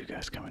guys. There's two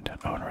guys coming down.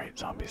 Oh, right,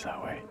 zombies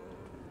that way.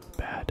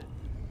 Bad.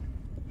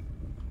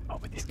 Oh,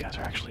 but these guys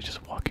are actually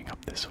just walking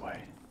up this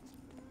way.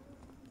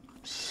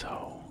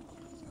 So,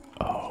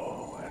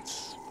 oh,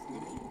 that's,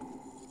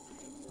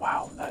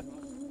 wow, that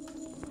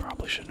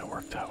probably shouldn't have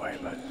worked that way,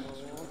 but,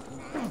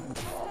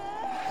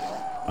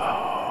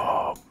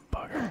 oh,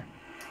 bugger.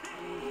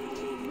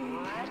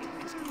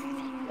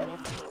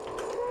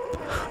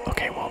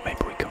 Okay, well, maybe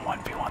we can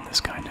 1v1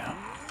 this guy now.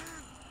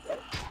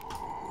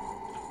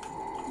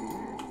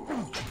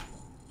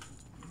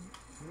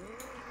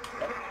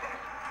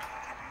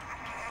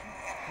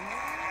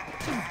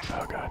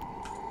 Oh, God.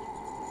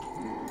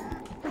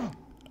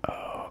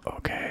 Oh,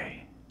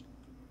 okay.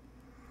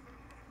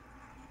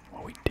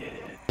 Well, we did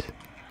it.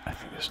 I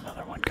think there's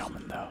another one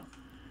coming, though.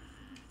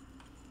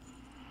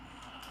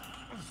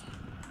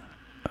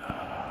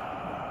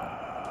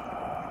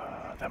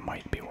 That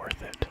might be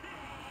worth it.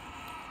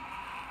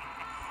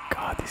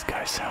 God, these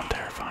guys sound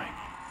terrifying.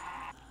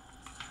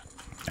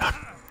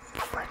 Ah,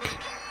 frick.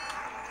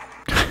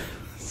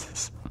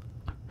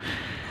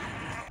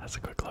 That's a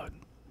quick load.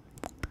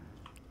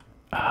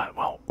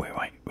 Well,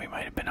 we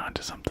might have been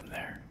onto something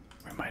there.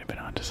 We might have been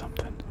onto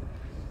something.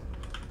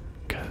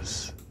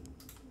 Cause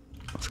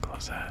let's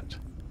close that.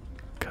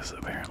 Cause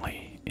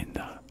apparently in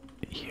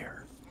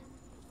here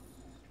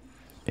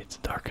it's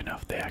dark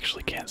enough they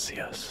actually can't see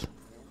us.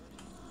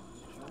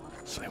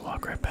 So they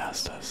walk right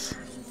past us.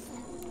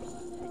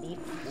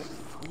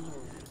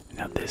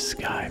 Now this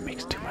guy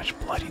makes too much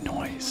bloody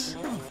noise.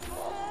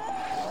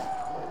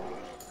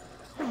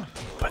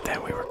 But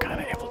then we were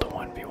kinda able to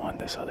 1v1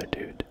 this other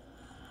dude.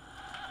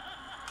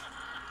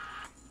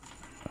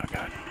 Oh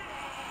God.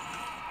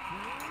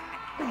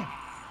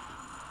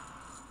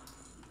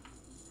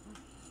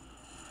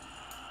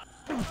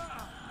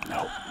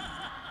 Nope.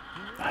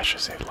 I should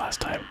have saved last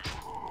time.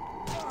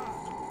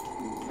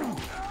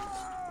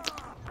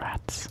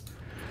 Rats.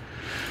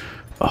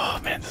 Oh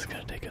man, this is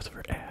gonna take us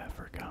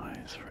forever,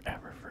 guys.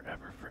 Forever,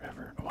 forever,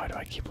 forever. Why do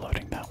I keep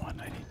loading that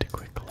one? I need to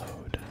quick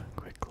load.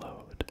 Quick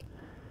load.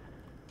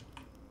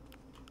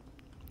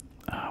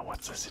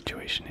 What's the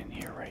situation in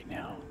here right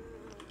now?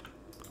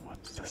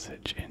 What's the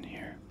sitch in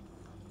here?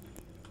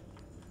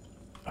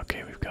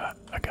 Okay, we've got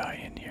a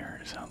guy in here,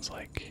 it sounds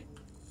like.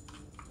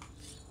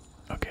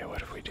 Okay,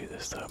 what if we do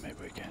this though? Maybe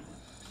we can.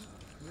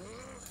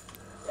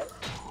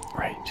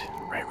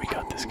 Right, we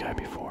got this guy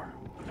before.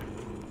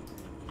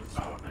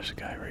 Oh, there's a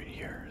guy right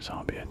here, a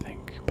zombie I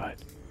think, but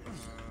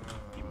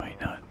he might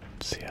not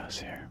see us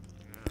here.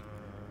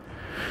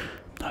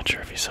 Not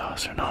sure if he saw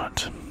us or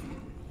not.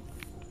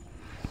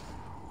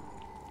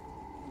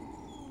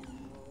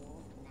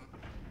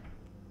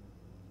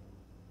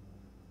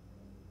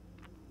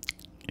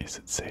 Is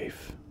it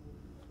safe?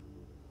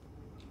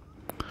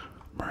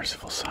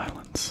 Merciful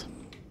silence.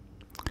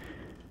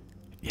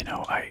 You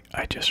know, I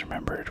just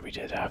remembered we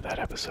did have that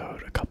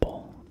episode a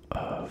couple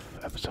of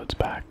episodes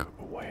back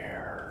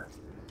where...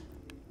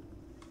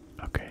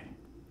 Okay.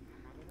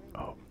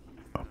 Oh,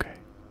 okay.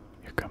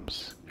 Here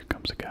comes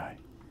a guy.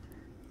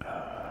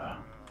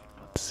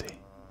 Let's see.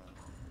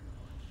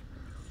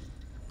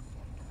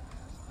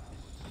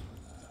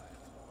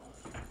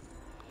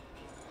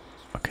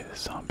 Okay,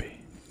 this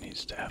zombie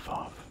needs to F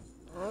off.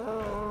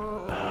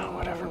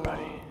 Whatever,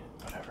 buddy.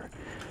 Whatever.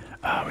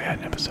 We had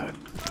an episode.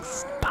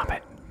 Stop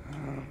it.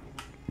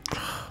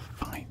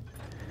 Fine.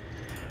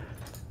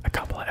 A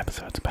couple of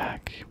episodes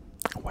back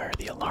where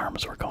the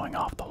alarms were going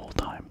off the whole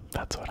time.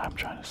 That's what I'm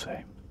trying to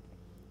say.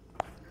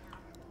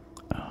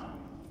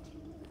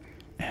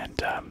 And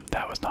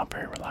that was not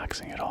very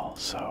relaxing at all.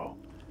 So,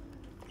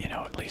 you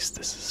know, at least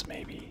this is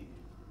maybe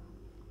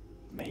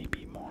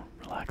more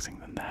relaxing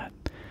than that.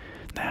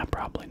 Nah,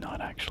 probably not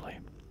actually.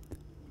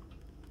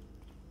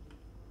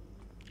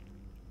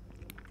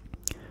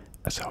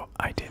 So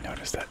I did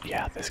notice that,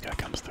 yeah, this guy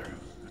comes through.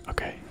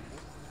 Okay,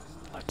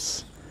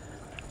 let's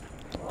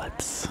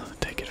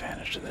take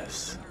advantage of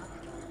this.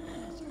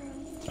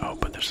 Oh,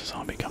 but there's a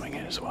zombie coming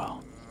in as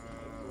well.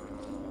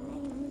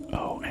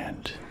 Oh,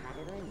 and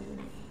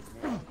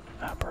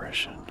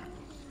apparition.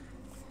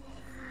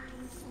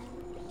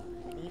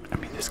 I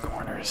mean, this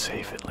corner is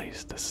safe at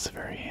least. This is a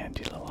very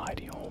handy little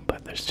hidey hole,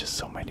 but there's just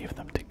so many of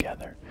them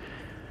together.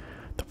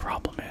 The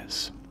problem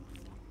is,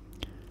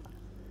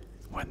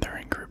 when they're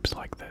in groups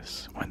like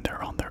this, when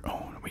they're on their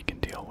own, we can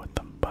deal with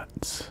them,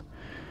 but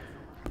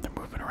when they're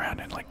moving around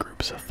in like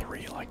groups of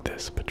 3 like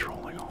this,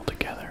 patrolling all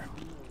together,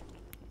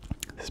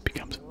 this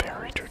becomes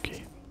very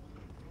tricky.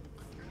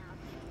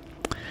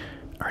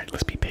 Alright,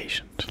 let's be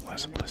patient.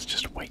 Let's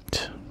just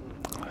wait.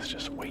 Let's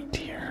just wait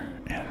here,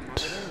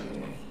 and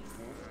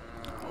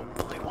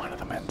hopefully one of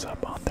them ends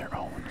up on their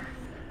own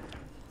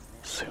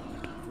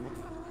soon.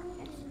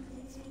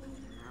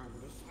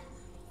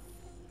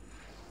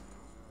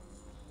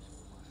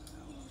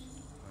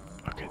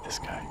 Okay, this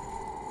guy.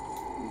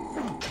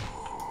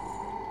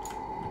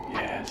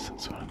 Yes,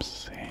 that's what I'm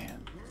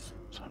saying.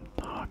 That's what I'm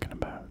talking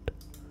about.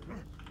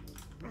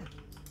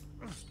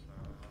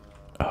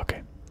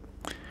 Okay.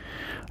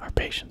 Our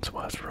patience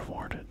was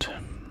rewarded.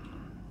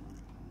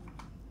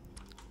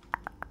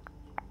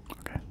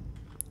 Okay.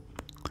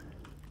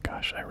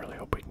 Gosh, I really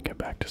hope we can get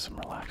back to some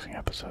relaxing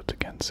episodes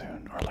again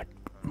soon. Or like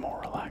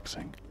more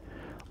relaxing.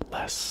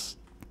 Less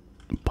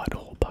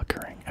butthole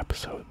puckering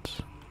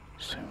episodes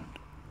soon.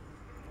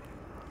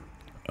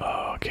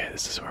 Oh, okay,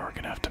 this is where we're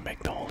gonna have to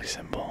make the holy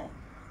symbol.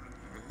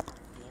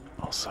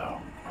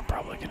 Also, we're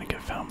probably gonna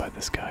get found by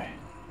this guy.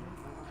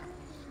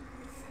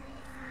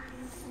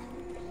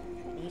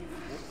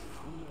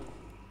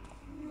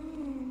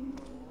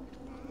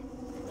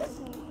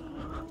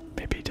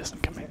 Maybe he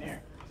doesn't come in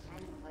here.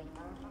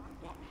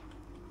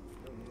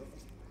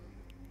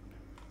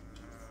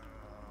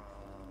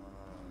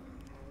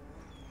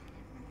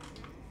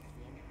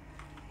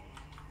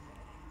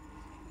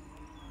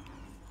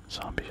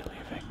 Zombie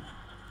leaving.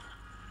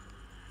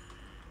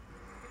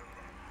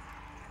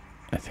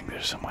 I think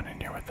there's someone in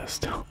here with us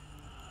still.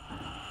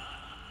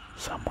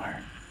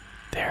 Somewhere.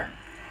 There.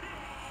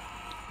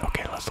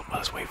 Okay,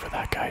 let's wait for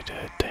that guy to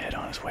head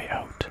on his way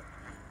out.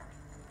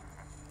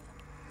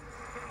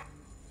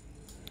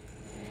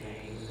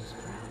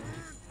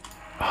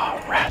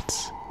 Oh,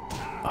 rats.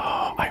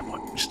 Oh, I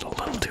went just a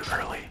little too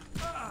early.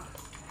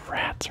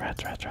 Rats.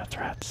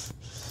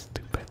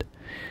 Stupid.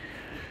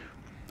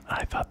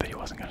 I thought that he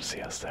wasn't going to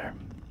see us there.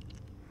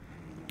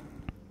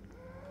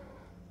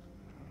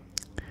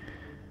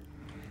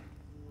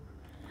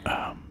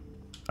 Oh.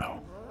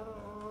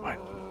 What?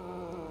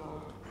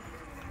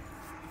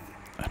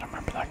 I don't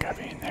remember that guy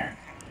being there.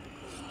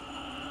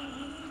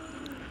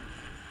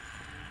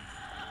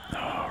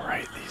 Oh,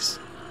 right, these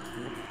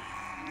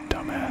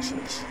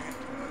dumbasses.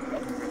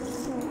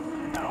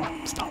 No,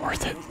 it's not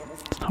worth it.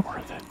 It's not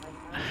worth it.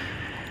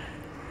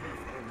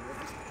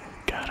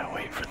 Gotta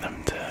wait for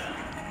them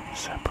to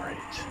separate.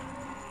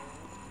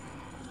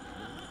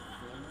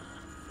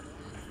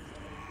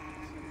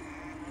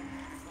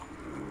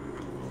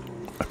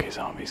 Okay,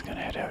 zombie's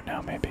gonna head out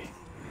now, maybe.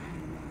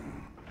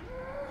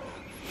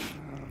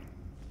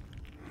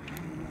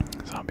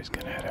 Zombie's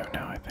gonna head out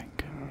now, I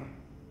think.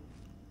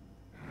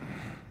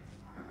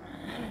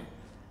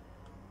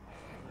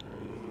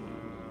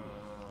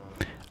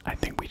 I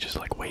think we just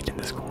like wait in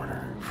this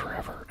corner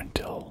forever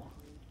until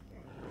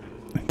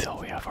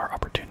we have our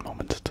opportune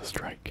moments to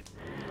strike.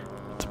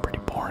 It's a pretty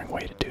boring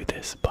way to do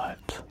this,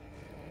 but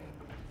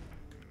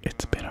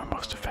it's been our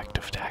most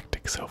effective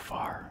tactic so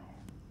far.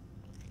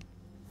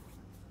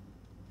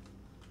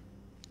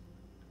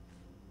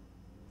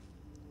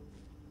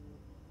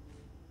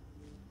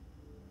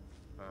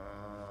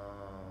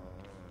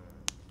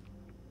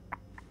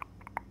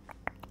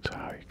 So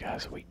how are you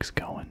guys' weeks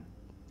going?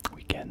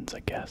 Weekends, I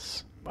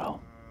guess.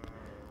 Well,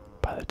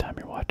 by the time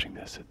you're watching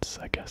this, it's,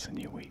 I guess, a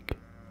new week.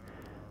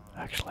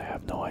 Actually, I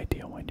have no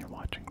idea when you're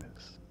watching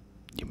this.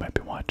 You might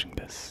be watching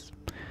this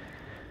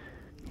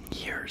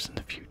years in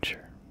the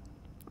future.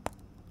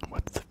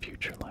 What's the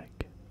future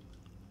like?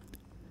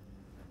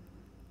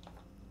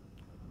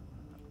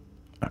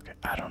 Okay,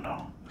 I don't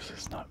know. This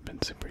has not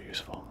been super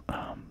useful.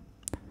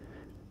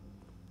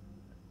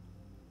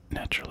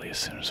 Naturally, as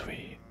soon as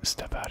we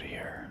step out of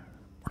here,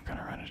 we're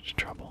gonna run into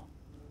trouble.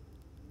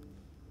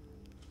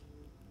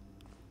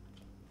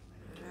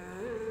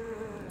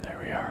 There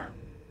we are.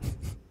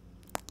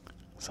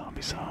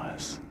 Zombie saw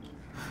us.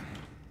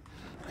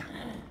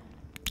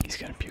 He's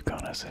gonna puke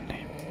on us, isn't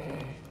he?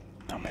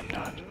 No, maybe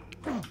not.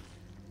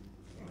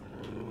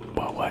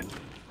 Whoa, what?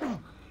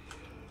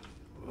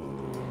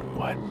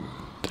 What?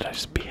 Did I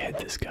just behead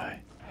this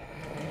guy?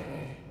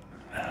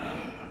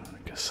 I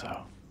guess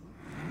so.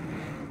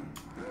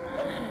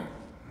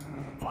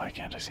 Why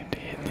can't I seem to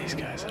hit these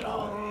guys at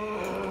all?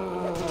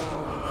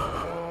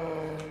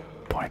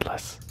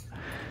 Pointless.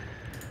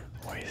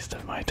 Waste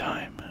of my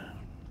time.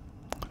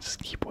 Just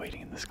keep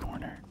waiting in this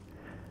corner.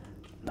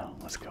 No,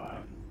 let's go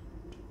out.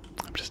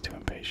 I'm just too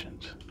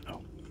impatient.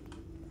 Oh.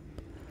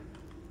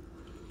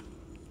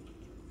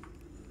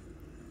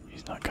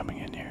 He's not coming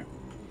in here.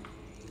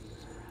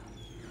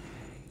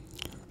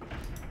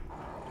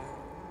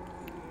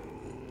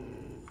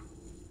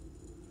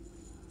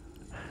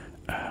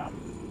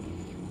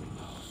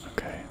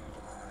 Okay.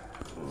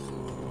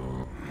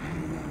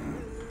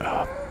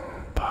 Oh,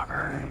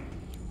 bugger.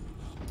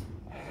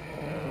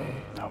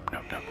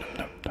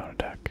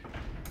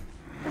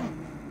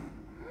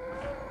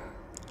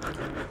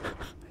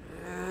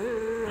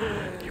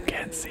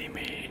 can't see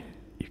me.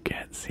 You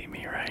can't see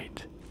me,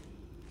 right?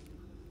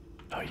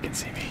 Oh, you can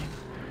see me.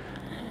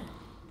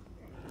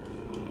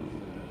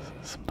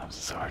 Sometimes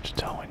it's so hard to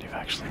tell when you've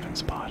actually been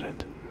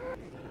spotted.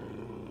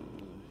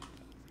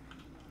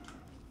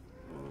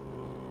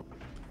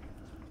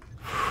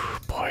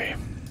 Boy,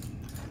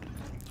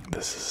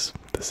 this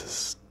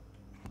is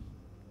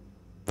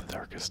the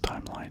darkest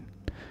timeline.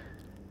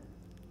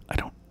 I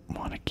don't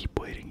want to keep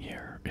waiting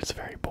here. It's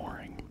very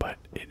boring, but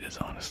it is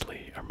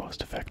honestly our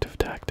most effective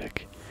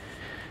tactic.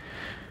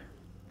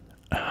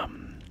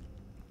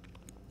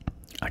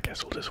 I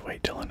guess we'll just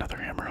wait till another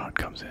hammer hunt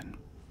comes in.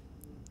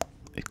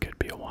 It could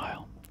be a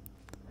while.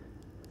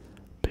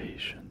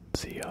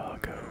 Patience,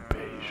 Iago,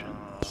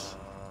 patience.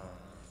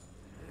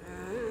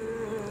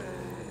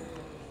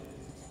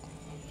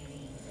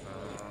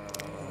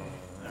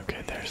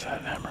 Okay, there's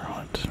that hammer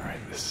hunt. Right,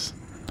 this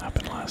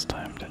happened last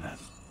time, didn't it?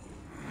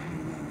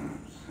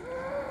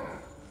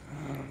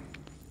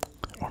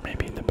 Or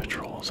maybe the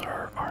patrols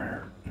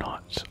are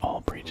not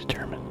all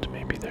predetermined.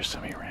 Maybe they're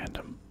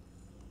semi-random.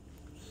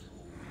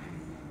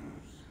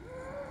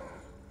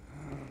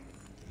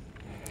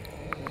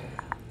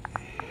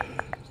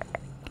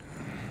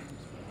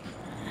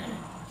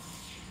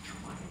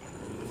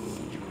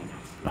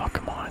 Oh,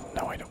 come on.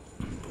 No, I don't.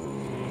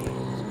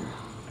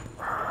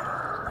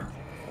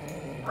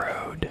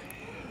 Rude.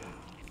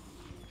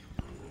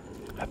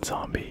 That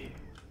zombie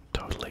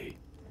totally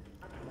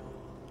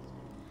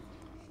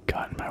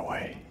got in my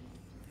way.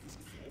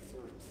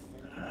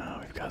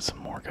 We've got some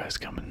more guys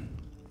coming.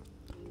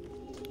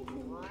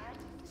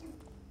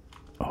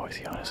 Oh, is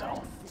he on his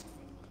own?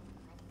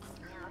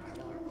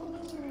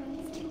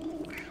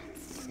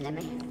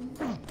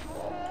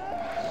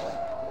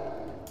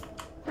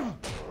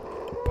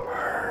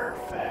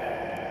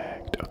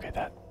 Perfect. Okay,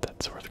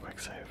 that's worth a quick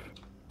save.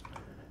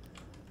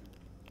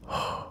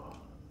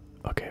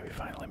 Okay, we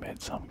finally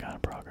made some kind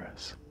of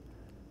progress.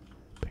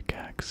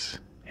 Pickaxe,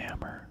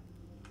 hammer.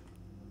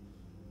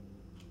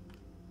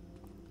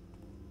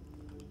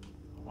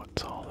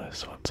 What's all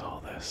this? What's all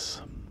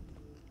this?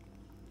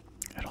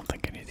 I don't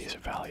think any of these are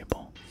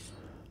valuable.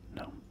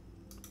 No.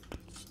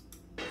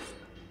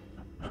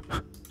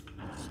 I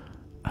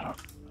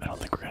don't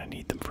think we're gonna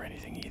need them for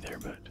anything either,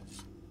 but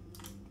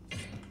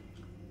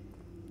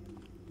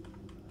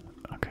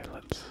okay,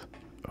 let's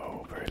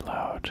oh, very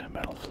loud.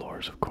 Metal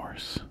floors, of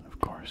course. Of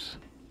course.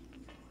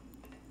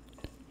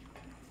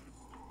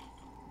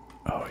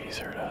 Oh, he's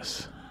heard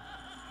us.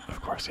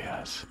 Of course he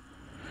has.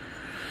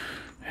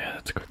 Yeah,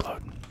 that's a quick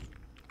load.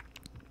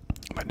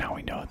 But now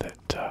we know that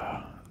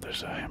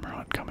there's a hammer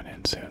hunt coming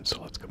in soon,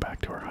 so let's go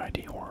back to our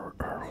hidey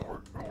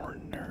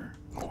corner.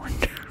 What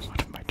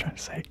am I trying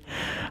to say?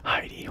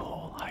 Hidey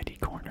hole, hidey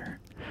corner.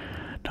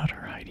 Not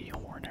our hidey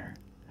horner.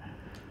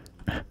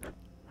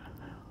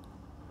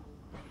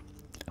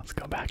 Let's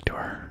go back to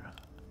our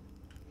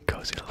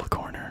cozy little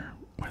corner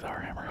with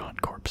our hammer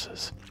hunt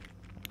corpses.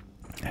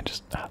 And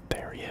just,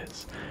 there he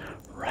is.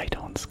 Right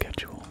on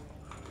schedule.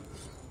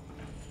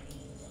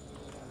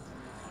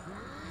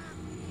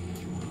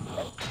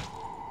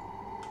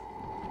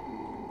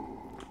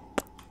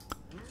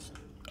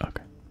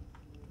 Okay.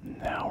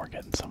 Now we're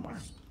getting somewhere.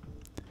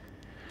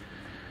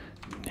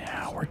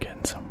 Now we're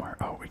getting somewhere.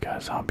 Oh, we got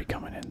a zombie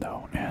coming in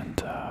though, and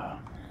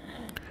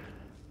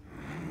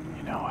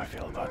you know how I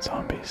feel about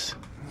zombies.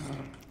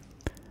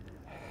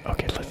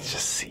 Okay, let's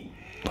just see.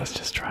 Let's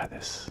just try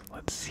this.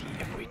 Let's see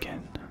if we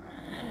can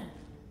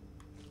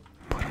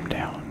put him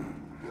down.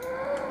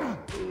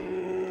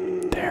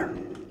 There.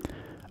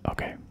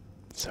 Okay.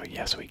 So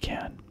yes, we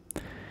can.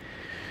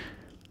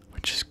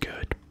 Which is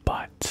good,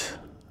 but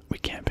we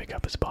can't pick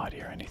up his body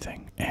or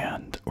anything,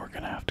 and we're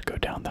gonna have to go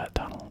down that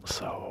tunnel,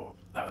 so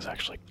that was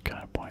actually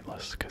kind of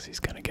pointless, because he's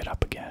gonna get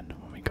up again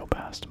when we go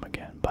past him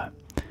again, but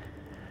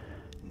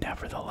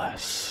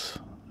nevertheless,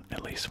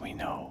 at least we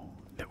know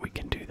that we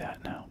can do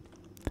that now.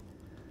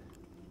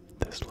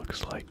 This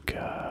looks like,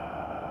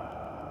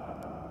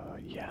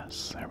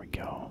 yes, there we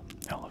go,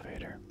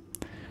 elevator.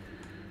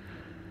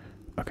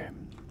 Okay.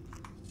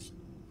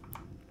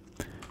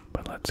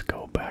 But let's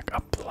go back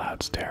up the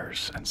loud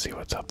stairs and see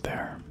what's up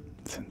there,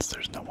 since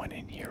there's no one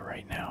in here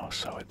right now,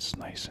 so it's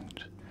nice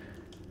and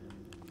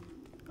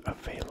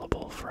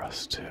available for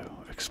us to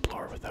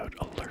explore without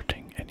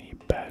alerting any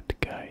bad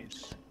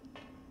guys.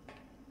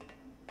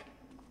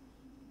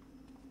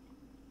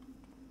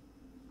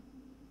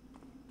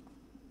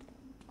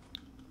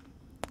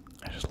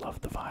 I just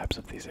love the vibes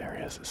of these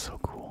areas, it's so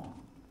cool.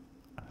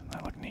 Doesn't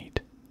that look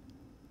neat?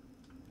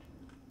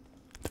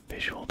 The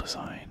visual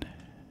design,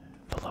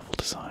 the level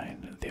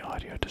design, the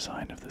audio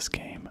design of this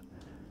game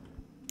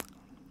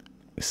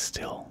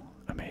still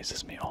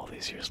amazes me all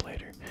these years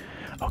later.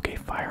 Okay,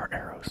 fire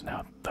arrows.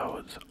 Now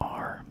those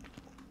are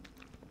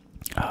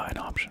an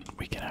option.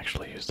 We can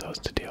actually use those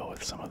to deal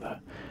with some of the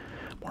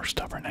more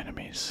stubborn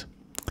enemies.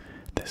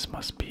 This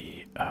must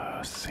be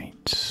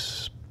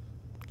Saint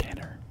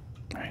Tanner,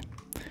 right?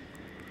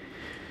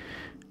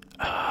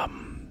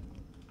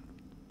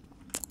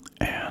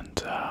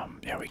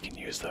 Yeah, we can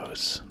use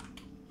those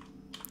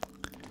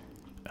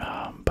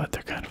But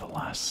they're kind of a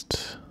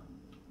last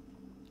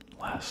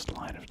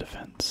line of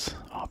defense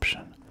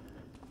option.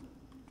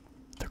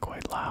 They're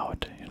quite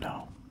loud, you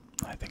know.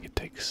 I think it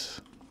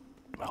takes,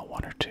 well,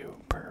 one or two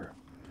per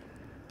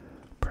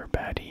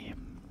baddie.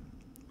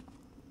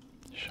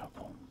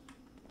 Shovel.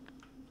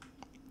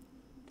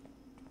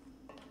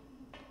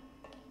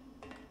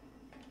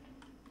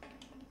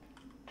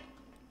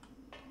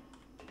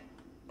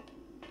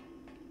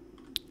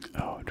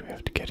 Oh, do we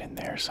have to get in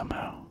there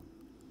somehow?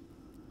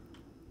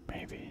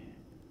 Maybe.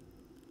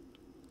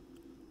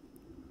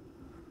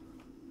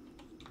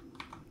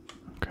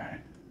 Okay.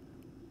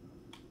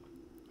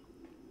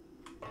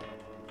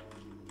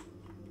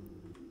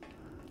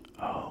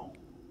 Oh.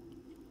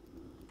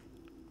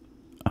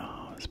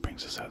 Oh, this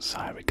brings us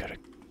outside. We could have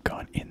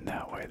gone in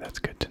that way. That's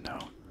good to know.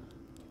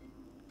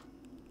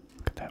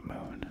 Look at that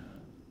moon.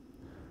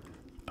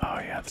 Oh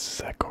yeah, this is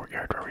that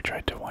courtyard where we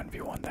tried to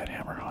 1v1 that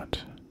hammer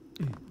hunt.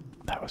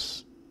 That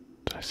was...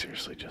 Did I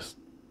seriously just...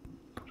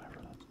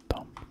 Whatever, that's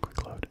dumb.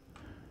 Quick load.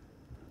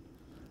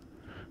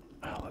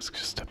 Let's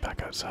just step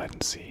back outside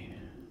and see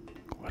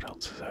what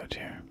else is out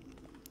here.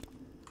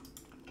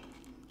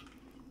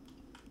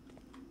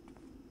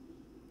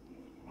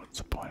 What's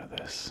the point of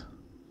this?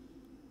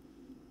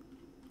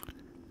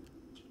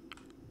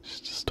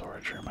 Just a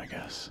storage room, I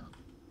guess.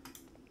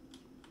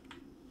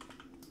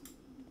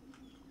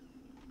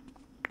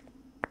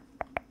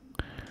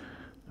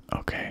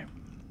 Okay,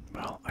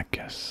 well, I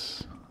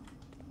guess...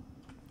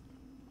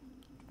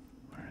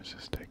 Where does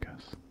this take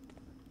us?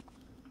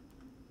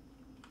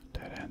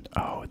 Dead end.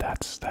 Oh,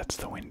 that's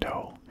the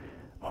window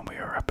when we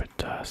were up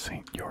at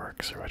St.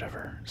 York's or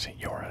whatever, St.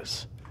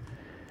 Yora's.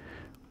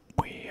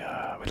 We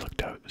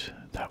looked out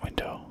that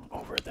window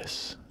over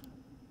this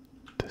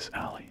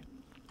alley.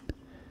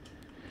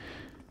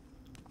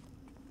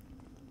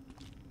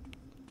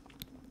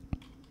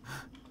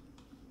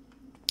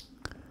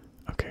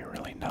 Okay,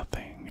 really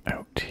nothing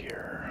out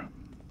here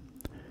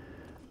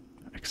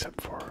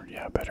except for,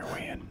 yeah, a better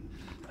way in,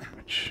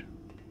 which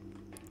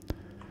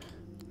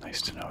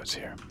nice to know it's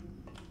here.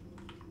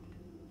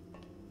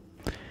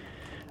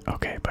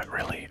 Okay, but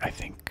really, I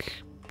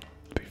think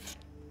we've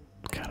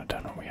kind of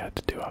done what we had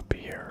to do up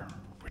here,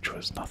 which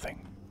was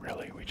nothing,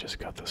 really. We just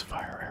got those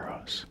fire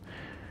arrows.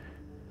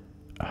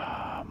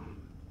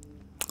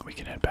 We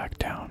can head back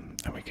down,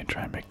 and we can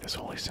try and make this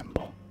holy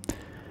symbol,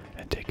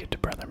 and take it to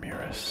Brother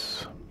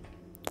Murus.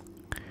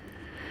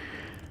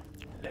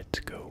 Let's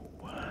go.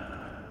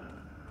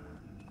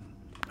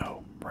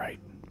 Oh, right,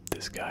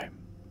 this guy.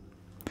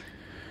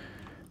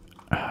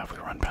 If we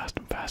run past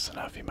him fast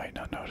enough, he might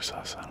not notice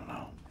us, I don't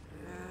know.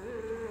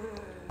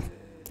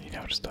 He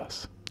noticed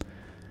us.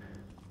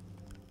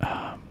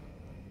 But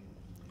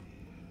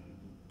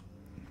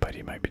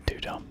he might be too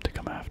dumb to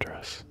come after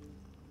us.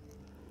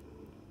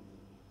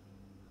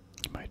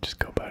 He might just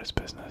go about his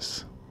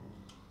business.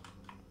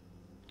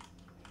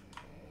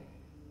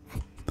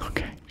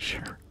 Okay,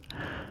 sure.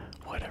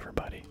 Whatever,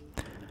 buddy.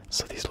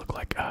 So these look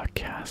like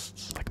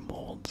casts, like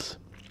molds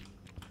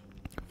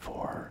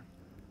for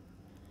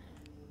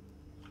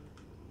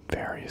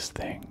various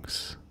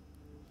things.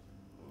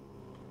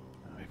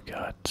 We've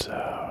got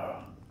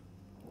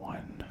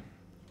 1,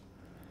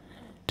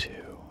 2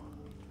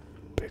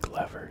 big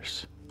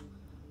levers.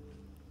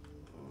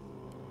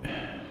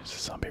 Is the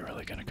zombie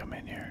really gonna come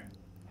in here?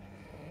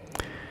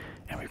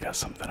 And we've got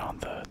something on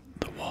the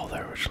wall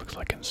there which looks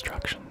like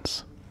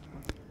instructions.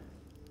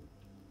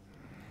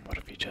 What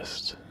if he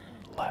just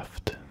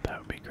left? That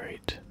would be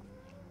great.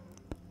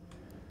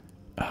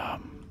 We're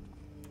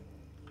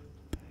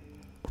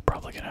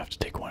probably gonna have to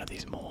take one of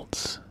these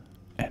molds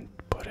and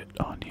put it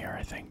on here,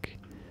 I think,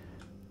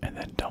 and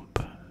then dump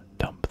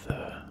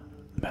the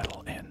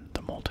metal in,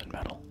 the molten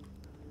metal.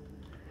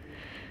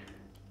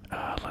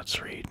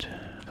 Let's read.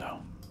 So,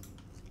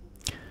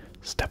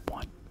 step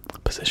 1.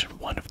 Position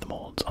one of the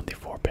molds on the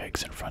 4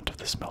 pegs in front of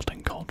the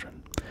smelting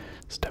cauldron.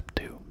 Step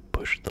 2.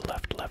 Push the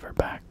left lever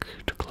back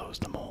to close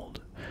the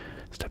mold.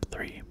 Step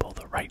 3. Pull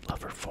the right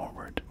lever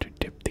forward to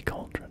dip the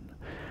cauldron.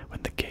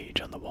 When the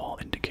gauge on the wall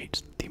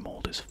indicates the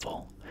mold is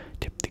full,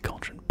 tip the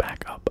cauldron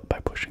back up by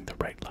pushing the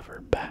right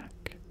lever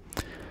back.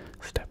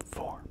 Step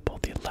 4. Pull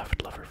the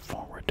left lever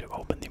forward to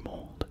open the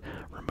mold.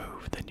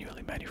 Remove the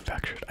newly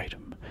manufactured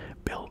item.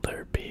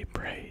 Builder be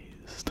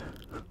praised.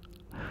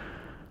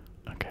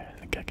 Okay, I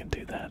think I can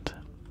do that.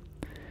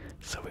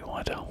 So we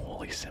want a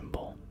holy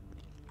symbol.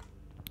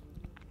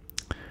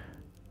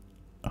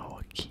 Oh,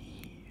 a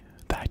key.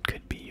 That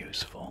could be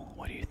useful.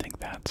 What do you think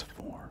that's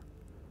for?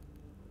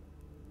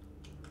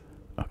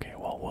 Okay,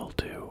 well, we'll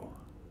do.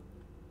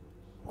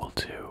 What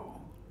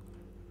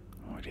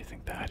do you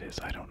think that is?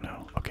 I don't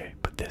know. Okay,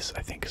 but this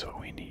I think is what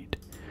we need.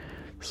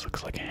 This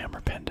looks like a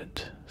hammer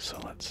pendant, so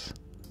let's...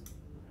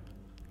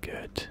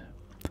 Good.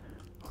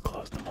 We'll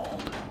close the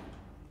mold.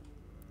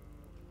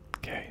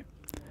 Okay.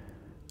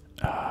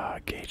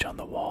 Gauge on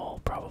the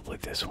wall, probably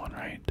this one,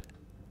 right?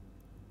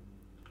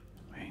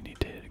 We need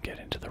to get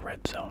into the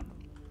red zone.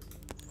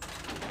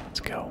 Let's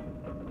go.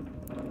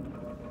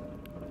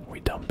 We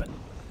dumping.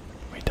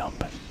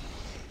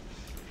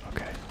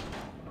 Okay.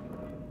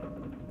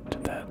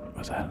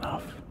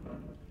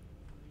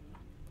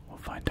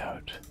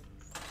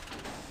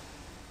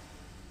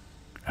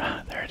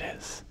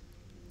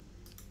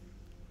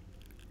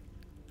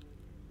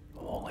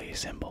 A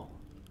symbol.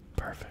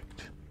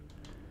 Perfect.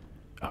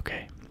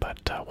 Okay, but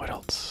what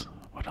else?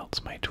 What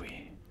else might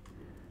we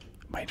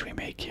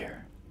make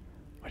here?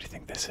 What do you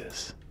think this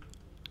is?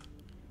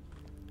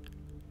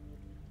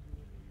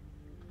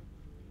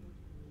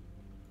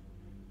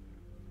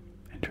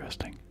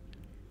 Interesting.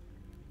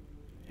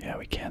 Yeah,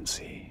 we can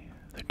see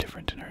they're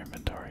different in our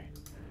inventory.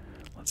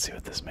 Let's see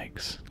what this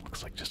makes.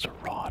 Looks like just a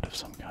rod of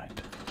some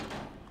kind.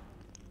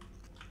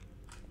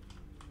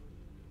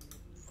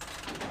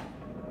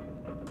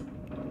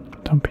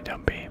 Dumpy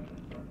dumpy.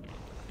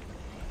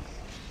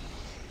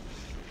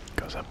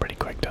 Goes up pretty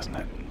quick, doesn't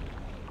it?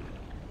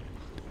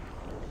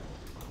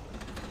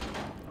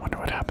 Wonder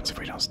what happens if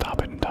we don't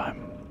stop it in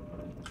time.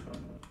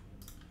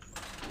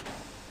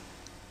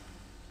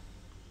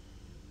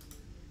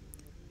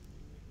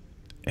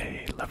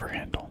 A lever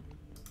handle.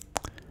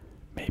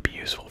 May be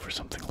useful for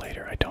something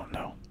later, I don't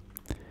know.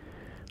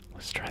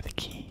 Let's try the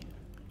key.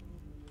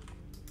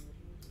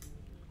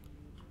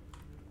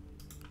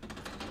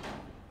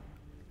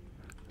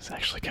 It's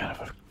actually kind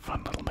of a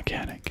fun little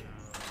mechanic.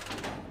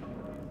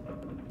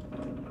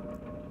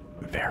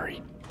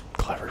 Very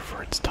clever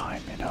for its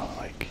time, you know,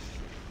 like.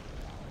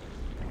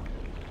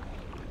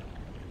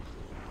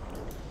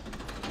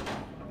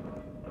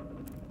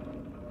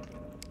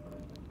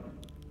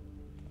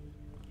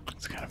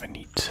 It's kind of a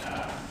neat,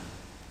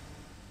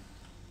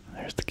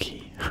 there's the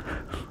key.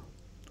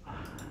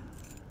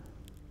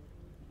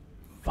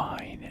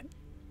 Fine.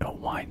 A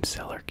wine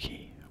cellar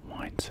key.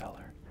 Wine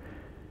cellar.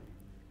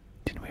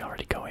 Didn't we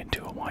already go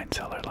into a wine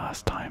cellar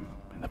last time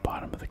in the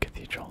bottom of the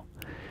cathedral?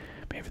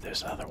 Maybe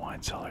there's another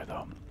wine cellar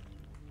though.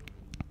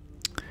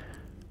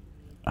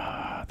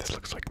 This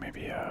looks like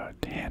maybe a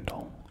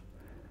handle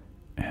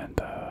and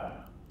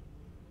a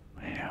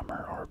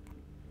hammer or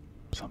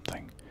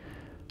something.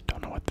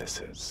 Don't know what this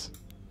is.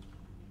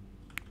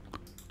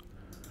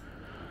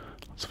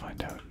 Let's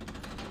find out.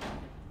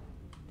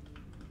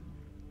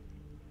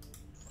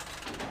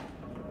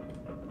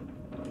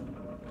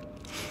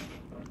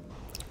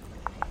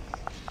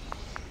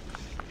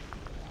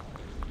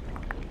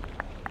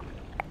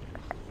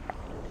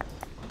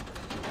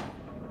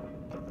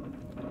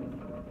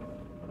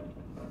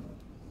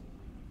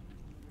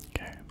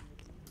 Okay.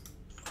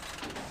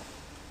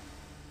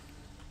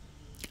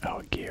 Oh,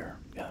 a gear.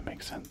 Yeah, that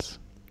makes sense.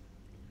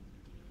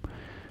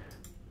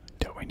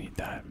 Don't we need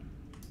that?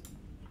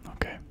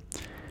 Okay.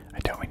 I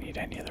doubt we need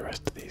any of the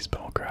rest of these,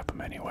 but we'll grab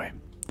them anyway.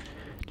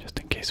 Just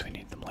in case we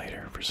need them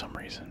later for some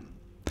reason.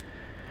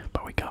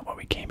 But we got what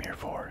we came here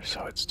for,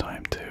 so it's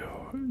time to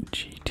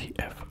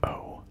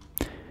GTFO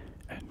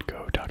and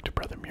go talk to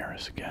Brother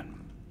Murus again.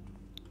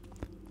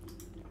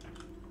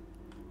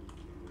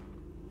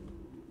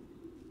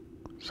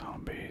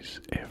 Zombies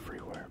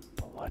everywhere.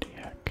 Bloody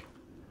heck.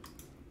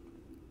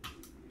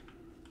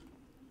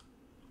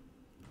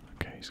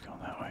 Okay, he's going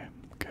that way.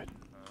 Good.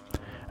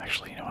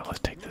 Actually, you know what? Let's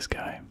take this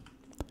guy.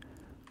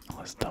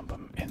 Let's dump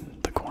him in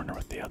the corner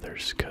with the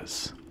others,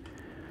 because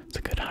it's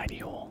a good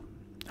hidey hole,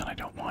 and I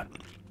don't want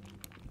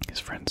his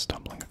friends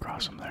stumbling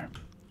across him there.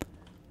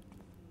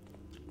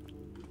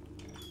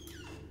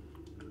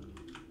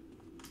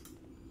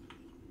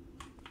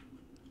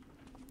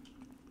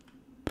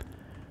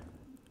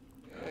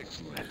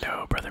 Excellent.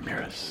 Hello, Brother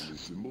Murus. The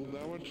symbol,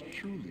 thou art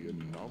truly a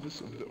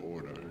novice of the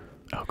order.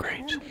 Oh,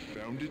 great.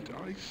 Found it.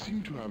 I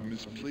seem to have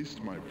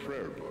misplaced my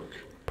prayer book.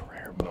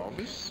 Prayer book.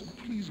 Novice,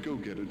 please go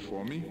get it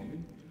for me.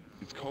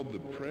 It's called the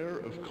Prayer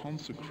of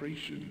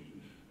Consecration.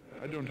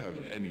 I don't have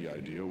any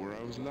idea where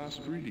I was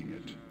last reading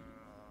it.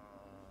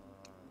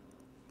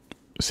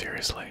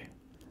 Seriously?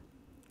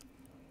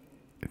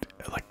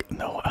 Like,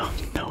 no,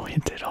 no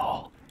hint at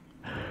all.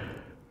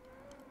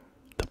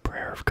 The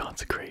Prayer of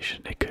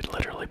Consecration. It could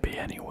literally be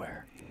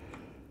anywhere.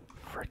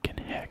 Frickin'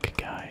 heck,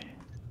 guy.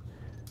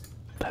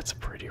 That's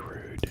pretty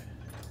rude.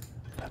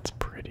 That's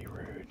pretty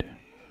rude.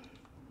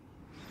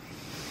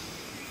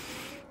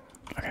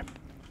 Okay.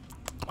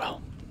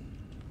 Well.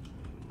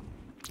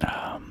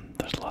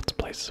 There's lots of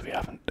places we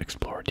haven't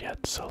explored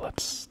yet, so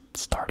let's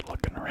start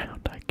looking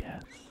around, I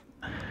guess.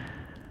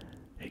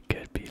 It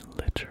could be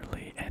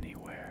literally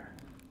anywhere.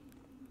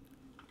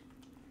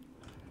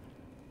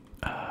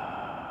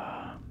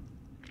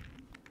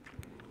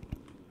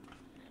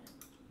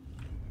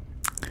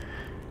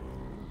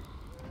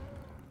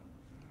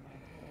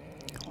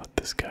 Let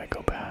this guy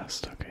go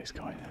past. Okay, he's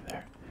going in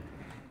there.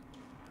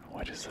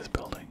 What is this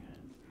building?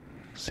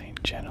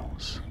 St.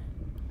 General's.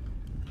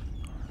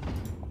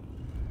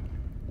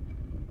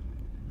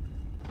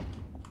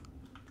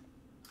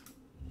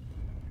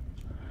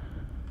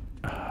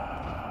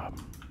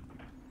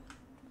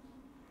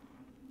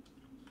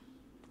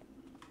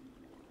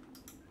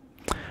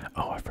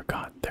 Oh, I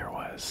forgot there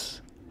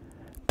was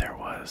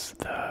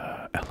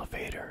the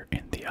elevator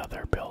in the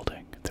other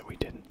building that we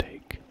didn't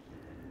take.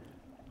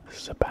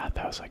 This is a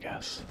bathhouse, I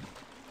guess.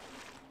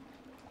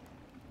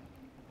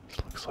 This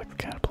looks like the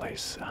kind of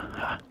place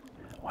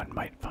one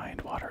might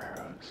find water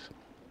arrows.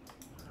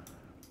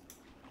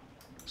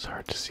 It's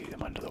hard to see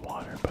them under the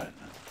water, but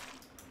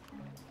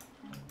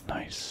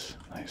nice,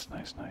 nice,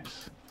 nice,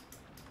 nice.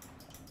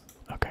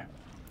 Okay.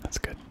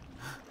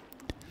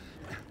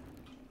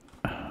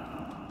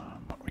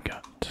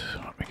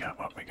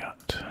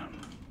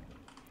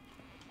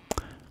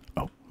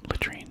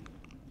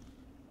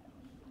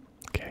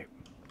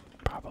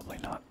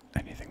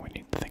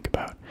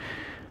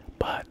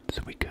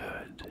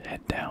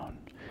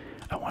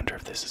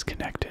 this is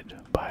connected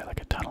by like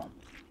a tunnel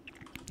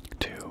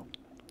to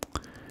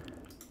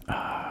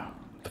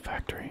the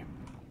factory.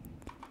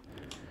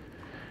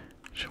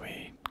 Should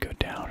we go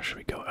down or should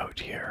we go out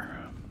here?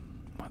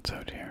 What's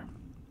out here?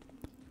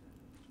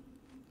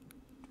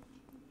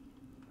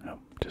 Oh,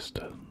 just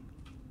a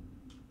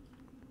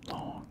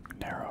long,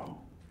 narrow.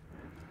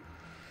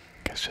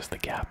 I guess just the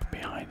gap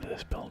behind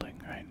this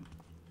building, right?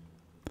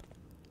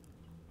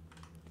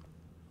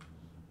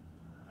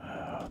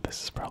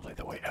 This is probably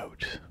the way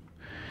out.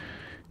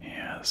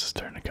 Yeah, this is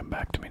starting to come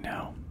back to me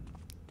now.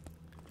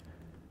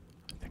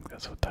 I think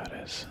that's what that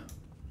is.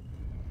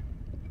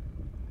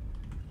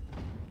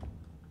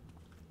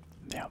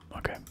 Yeah,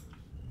 okay.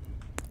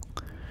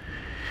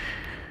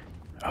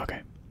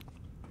 Okay.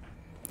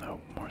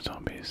 Oh, more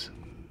zombies.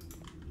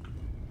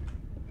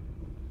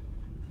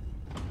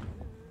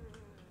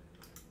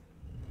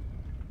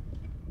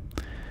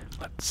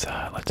 Let's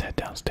head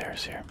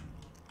downstairs here.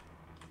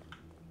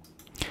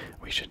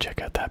 We should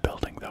check out that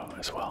building though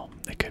as well.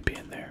 It could be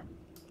in there.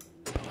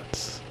 But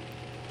let's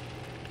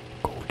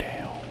go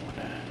down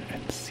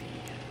and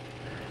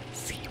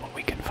see what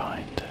we can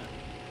find.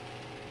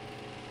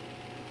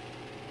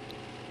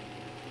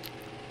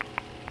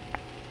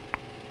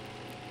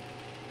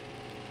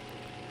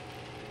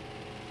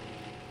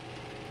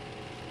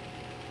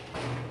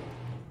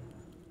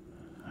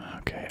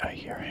 Okay, I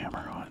hear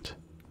Hammerhaunt.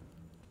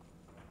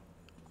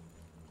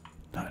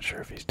 Not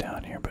sure if he's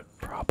down here, but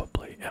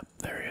probably. Yep,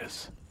 there he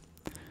is.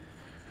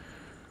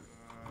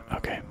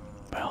 Okay,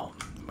 well,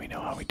 we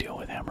know how we deal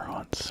with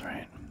Hammerhaunts,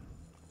 right?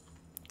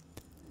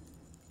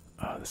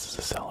 This is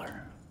a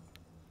cellar.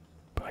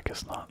 But I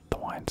guess not the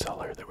wine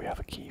cellar that we have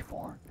a key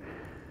for.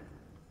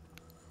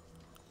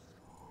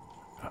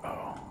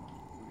 Uh-oh.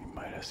 He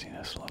might have seen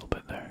us a little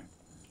bit there.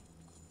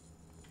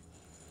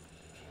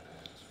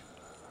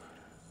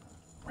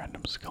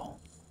 Random skull.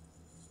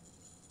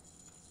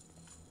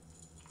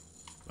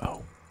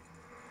 Oh.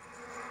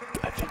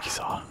 I think he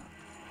saw.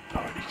 Oh,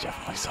 he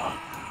definitely saw.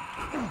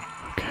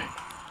 Okay.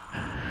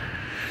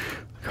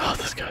 God,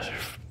 those guys are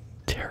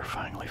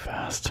terrifyingly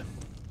fast.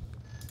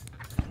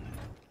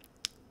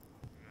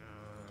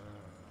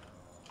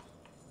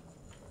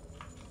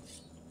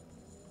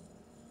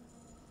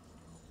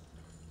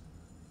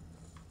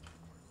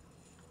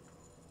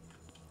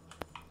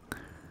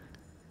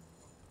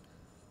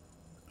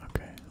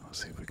 Okay,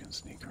 let's see if we can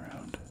sneak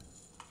around.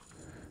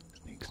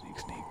 Sneak, sneak,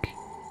 sneak.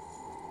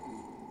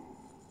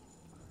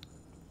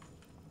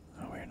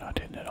 Oh, we're not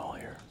hitting it all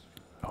here.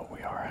 Oh,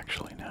 we are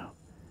actually now.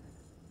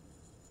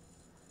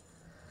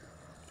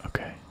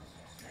 Okay,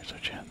 here's our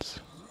chance.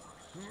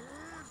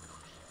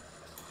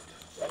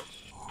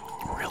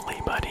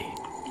 Really, buddy?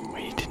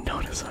 Wait, you didn't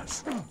notice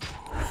us.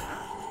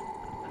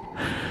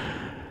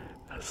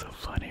 That's so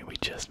funny. We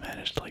just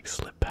managed to like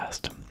slip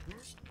past him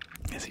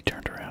as he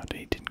turned around and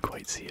he didn't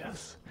quite see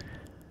us.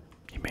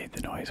 He made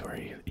the noise where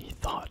he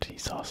thought he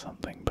saw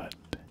something, but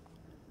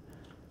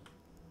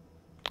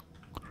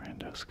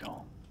rando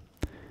skull.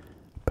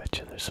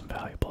 Betcha there's some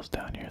valuables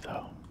down here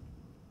though.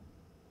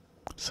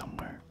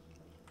 Somewhere.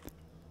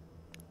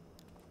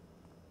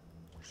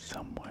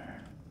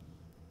 Somewhere.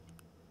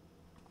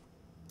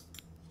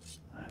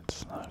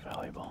 That's not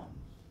valuable.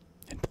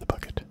 Into the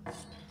bucket.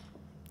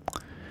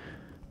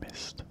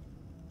 Missed.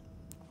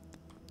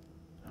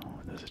 Oh,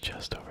 there's a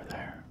chest over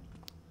there.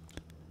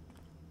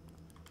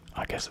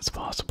 I guess it's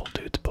possible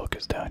dude's book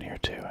is down here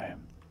too, eh?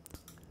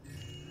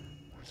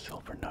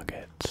 Silver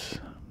nuggets.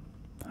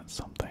 That's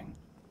something.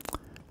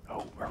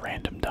 Oh, a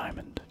random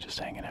diamond just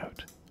hanging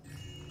out.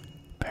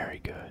 Very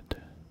good.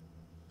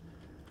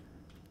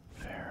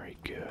 Very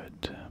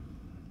good.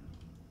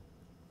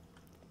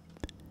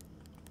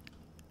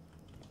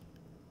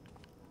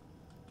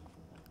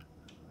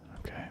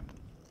 Okay.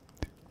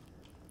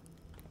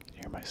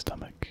 Hear my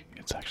stomach.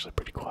 It's actually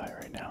pretty quiet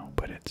right now,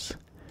 but it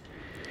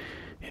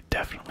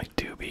definitely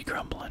do be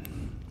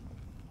grumbling.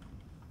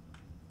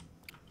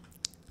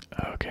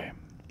 Okay.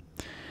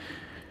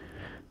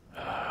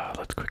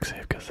 Let's quick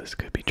save because this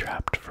could be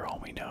trapped for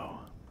all we know.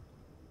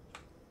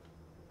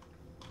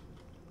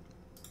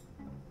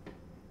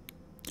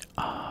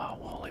 Ah,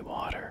 holy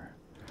water.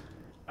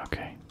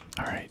 Okay,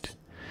 alright.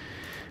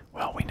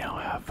 Well, we now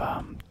have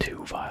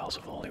 2 vials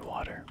of holy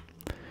water.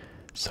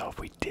 So if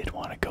we did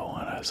want to go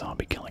on a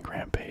zombie killing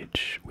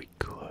rampage, we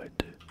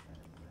could.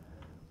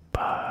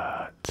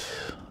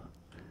 But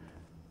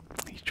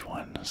each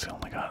one has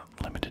only got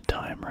limited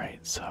time, right?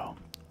 So,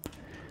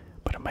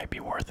 but it might be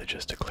worth it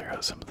just to clear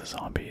out some of the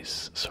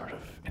zombies sort of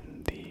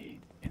in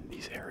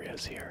these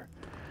areas here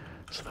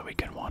so that we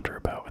can wander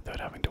about without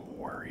having to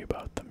worry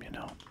about them, you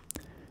know.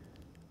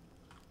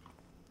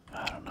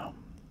 I don't know.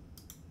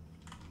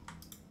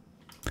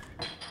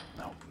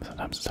 No,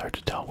 sometimes it's hard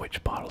to tell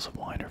which bottles of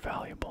wine are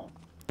valuable.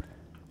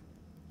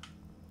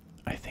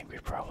 I think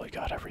we've probably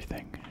got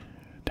everything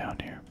down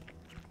here.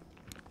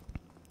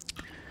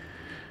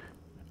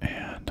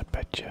 And I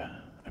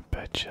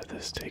betcha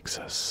this takes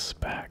us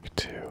back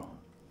to...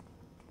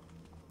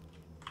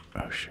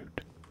 Oh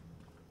shoot.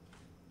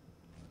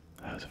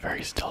 That was a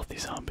very stealthy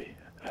zombie.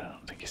 I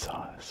don't think he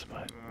saw us,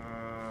 but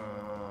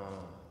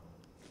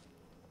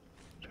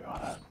do we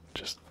want to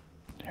just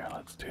here?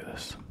 Let's do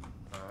this.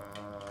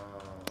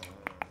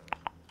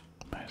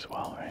 Might as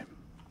well, right?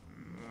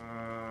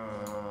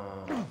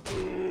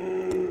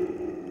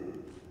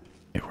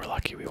 If we're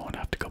lucky, we won't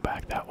have to go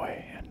back that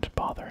way and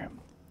bother him.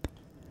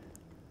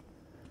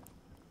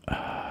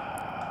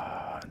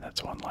 And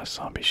that's one less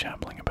zombie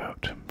shambling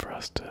about for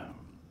us to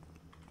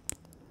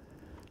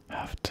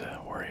have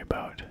to worry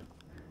about.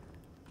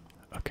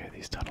 Okay,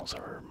 these tunnels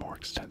are more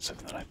extensive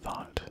than I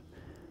thought.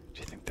 Do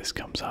you think this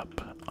comes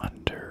up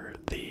under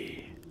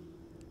the,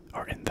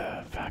 or in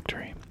the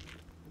factory?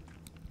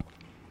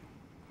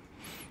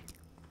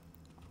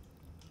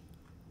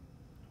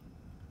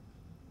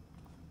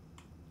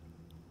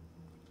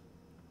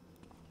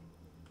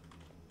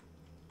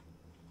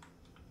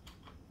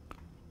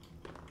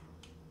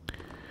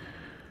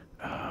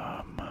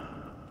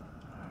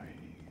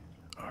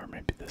 Or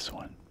maybe this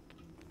one.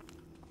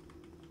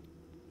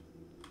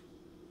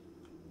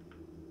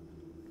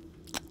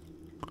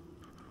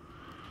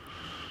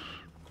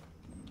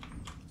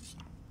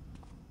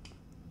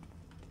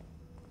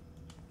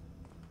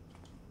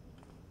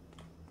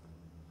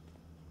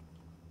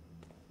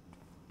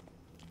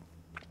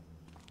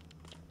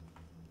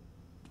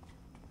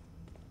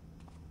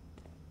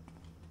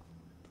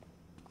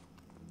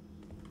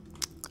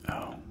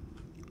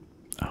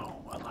 Oh,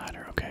 a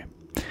ladder, okay.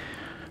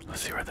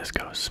 Let's see where this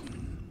goes.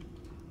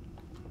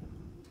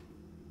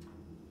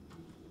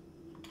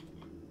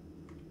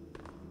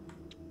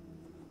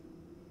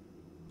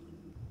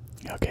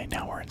 Okay,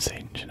 now we're in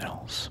St.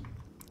 Janelle's.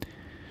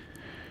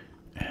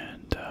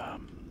 And,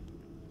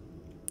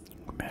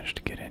 we managed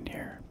to get in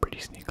here pretty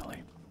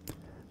sneakily.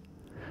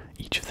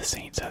 Each of the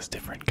saints has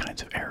different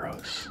kinds of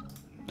arrows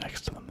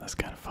next to them. That's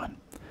kind of fun.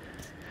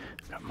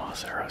 We've got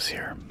moss arrows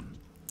here.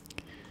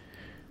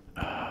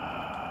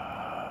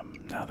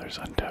 Now there's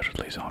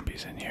undoubtedly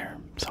zombies in here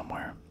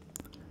somewhere.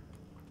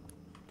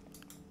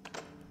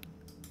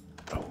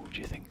 Oh,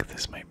 do you think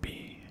this might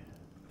be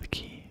the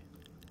key?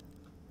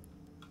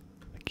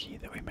 The key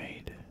that we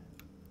made?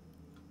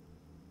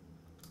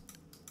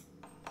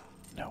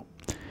 No.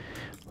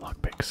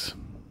 Lockpicks.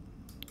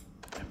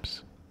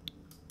 Oops.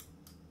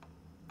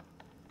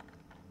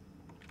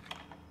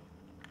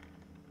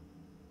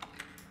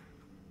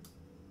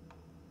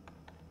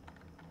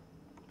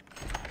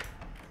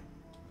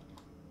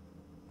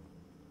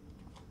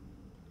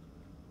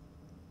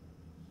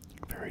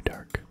 Very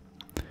dark.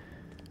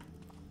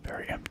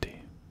 Very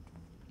empty.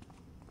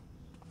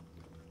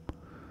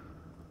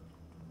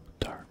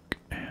 Dark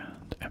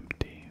and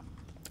empty.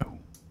 Oh,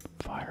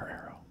 fire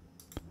arrow.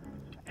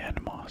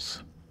 And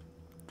moss.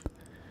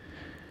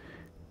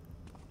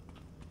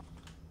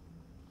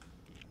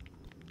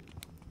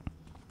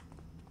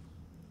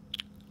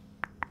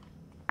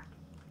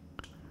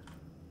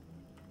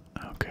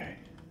 Okay.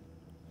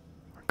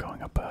 We're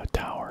going up a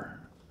tower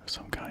of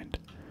some kind.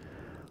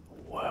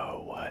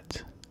 Whoa,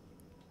 what?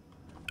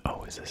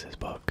 Oh, is this his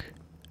book?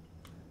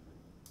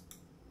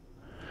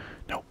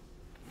 Nope.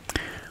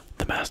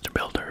 The master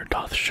builder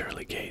doth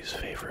surely gaze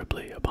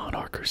favorably upon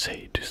our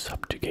crusade to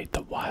subjugate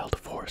the wild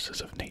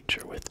forces of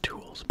nature with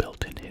tools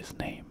built in his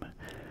name.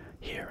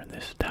 Here in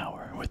this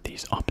tower, with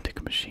these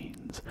optic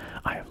machines,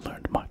 I have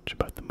learned much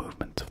about the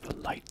movements of the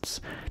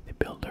lights the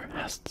builder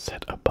has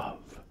set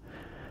above.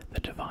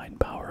 The divine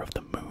power of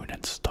the moon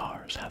and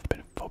stars hath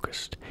been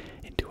focused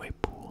into a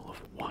pool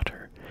of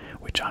water,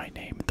 which I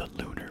name the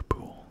lunar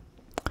pool.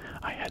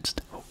 I had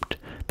hoped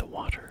the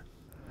water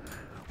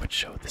would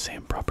show the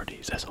same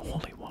properties as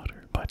holy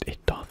water, but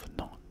it doth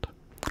not.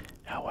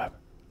 However,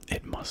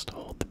 it must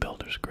hold the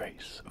builder's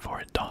grace, for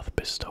it doth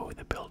bestow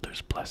the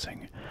builder's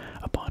blessing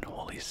upon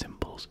holy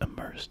symbols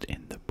immersed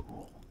in the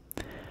pool.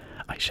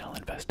 I shall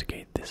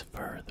investigate this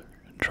further,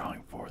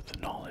 drawing forth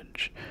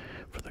knowledge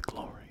for the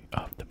glory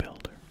of the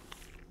builder.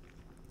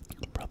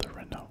 Brother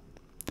Renault.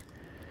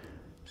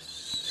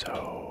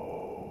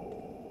 So,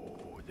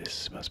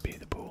 this must be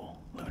the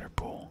pool, lunar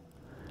pool.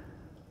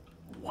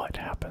 What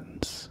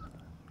happens?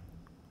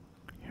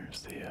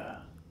 Here's the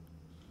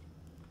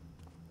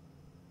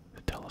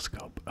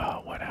telescope.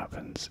 What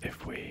happens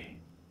if we...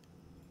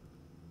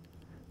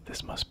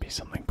 This must be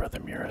something Brother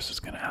Murus is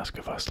going to ask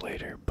of us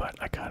later, but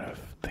I kind of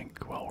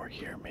think while we're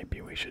here,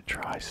 maybe we should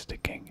try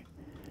sticking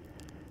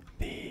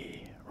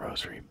the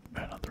rosary,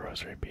 not the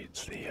rosary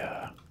beads,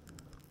 the,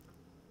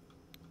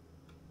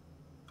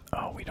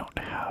 oh, we don't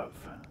have...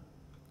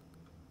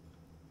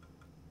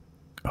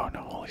 Oh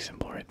no, holy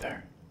symbol right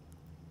there.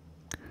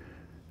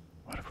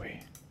 What if we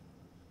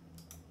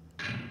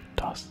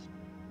toss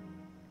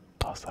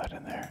that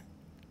in there?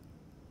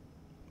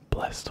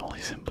 Blessed holy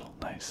symbol,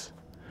 nice.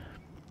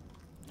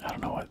 I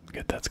don't know what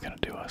good that's gonna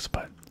do us,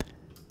 but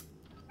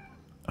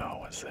oh,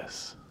 what's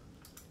this?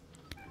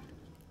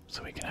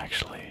 So we can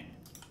actually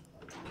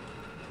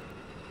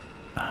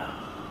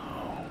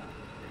I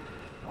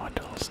want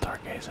to do a little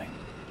stargazing.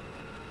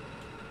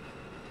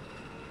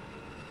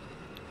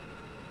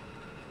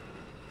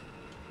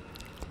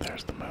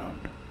 There's the moon.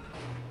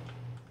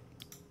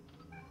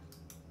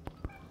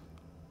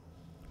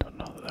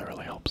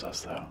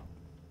 helps us though.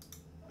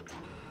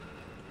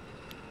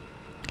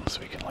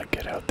 So we can like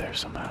get out there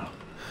somehow.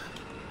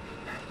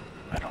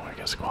 I don't want to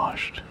get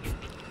squashed.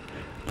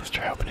 Let's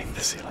try opening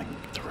the ceiling,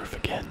 the roof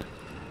again.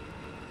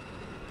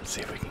 Let's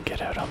see if we can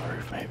get out on the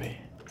roof maybe.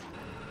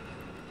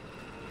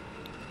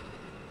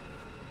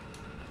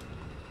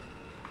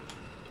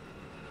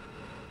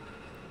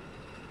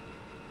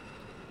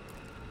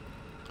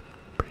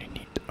 Pretty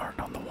neat art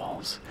on the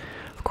walls.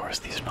 Of course,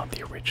 these are not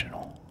the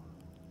original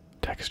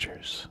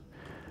textures.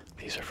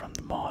 These are from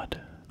the mod,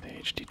 the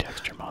HD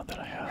texture mod that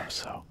I have,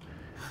 so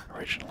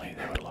originally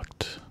they would have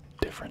looked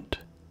different.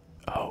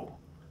 Oh,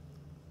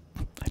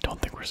 I don't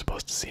think we're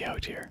supposed to see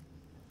out here.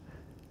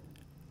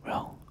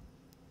 Well,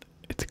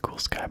 it's a cool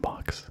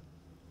skybox.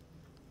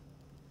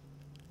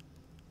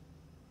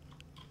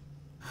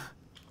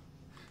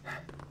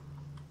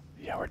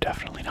 Yeah, we're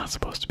definitely not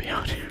supposed to be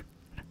out here.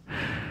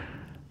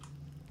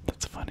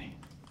 That's funny.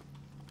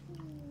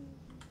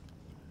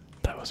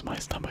 That was my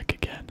stomach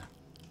again.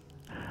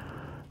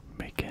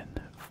 Making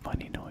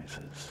funny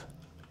noises.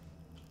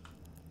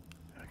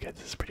 Okay,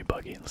 this is pretty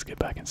buggy. Let's get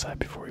back inside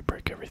before we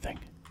break everything.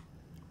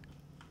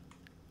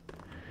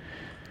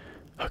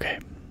 Okay.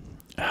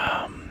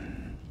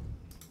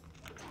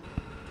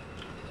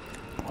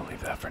 We'll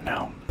leave that for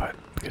now, but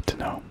good to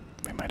know.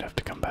 We might have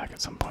to come back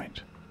at some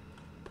point.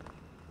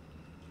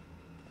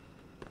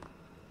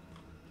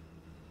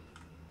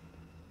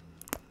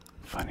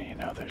 Funny, you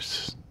know,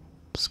 there's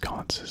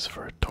sconces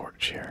for a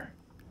torch here.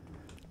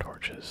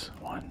 Torches.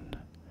 1,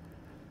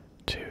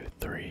 2,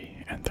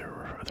 3, and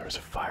there was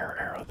a fire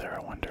arrow there.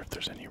 I wonder if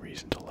there's any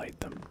reason to light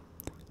them.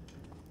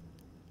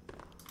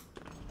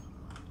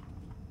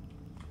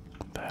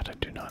 That I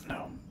do not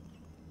know.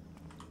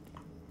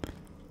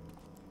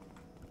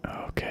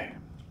 Okay.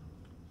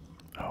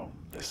 Oh,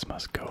 this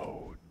must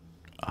go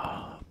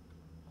up.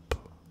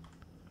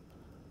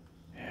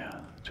 Yeah,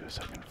 to a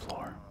second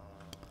floor.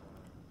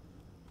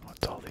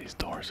 What's all these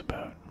doors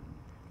about?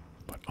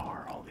 What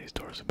are all these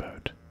doors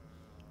about?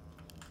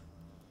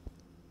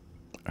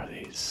 Are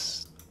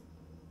these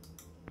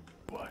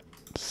what,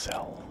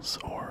 cells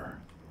or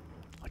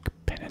like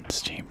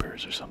penance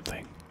chambers or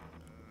something?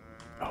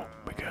 Oh,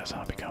 we got a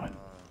zombie coming.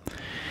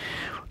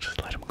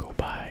 Just let him go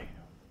by.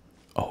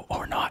 Oh,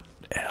 or not.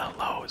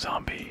 Hello,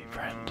 zombie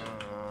friend.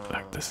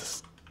 Like, this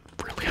is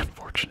really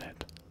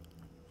unfortunate.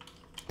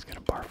 He's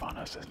gonna barf on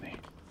us, isn't he?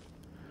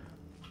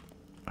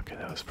 Okay,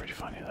 that was pretty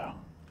funny though.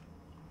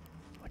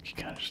 Like, he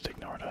kinda just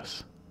ignored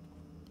us.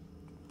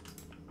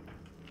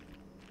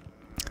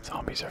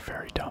 Zombies are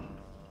very dumb.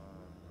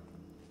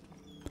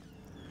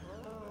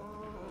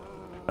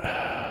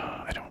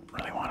 I don't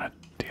really want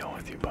to deal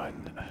with you, bud.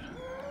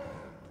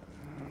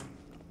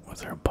 Was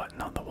there a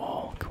button on the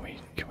wall?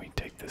 Can we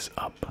take this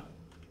up?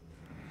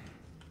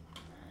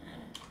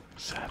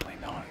 Sadly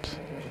not.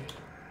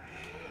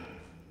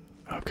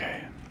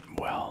 Okay,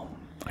 well,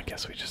 I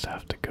guess we just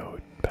have to go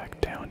back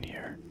down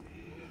here.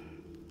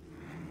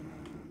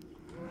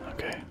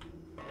 Okay.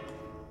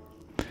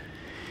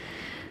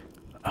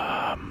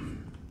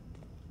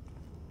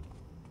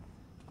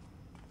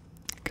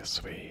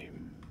 Guess we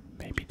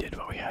maybe did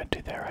what we had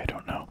to there, I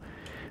don't know.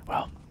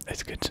 Well,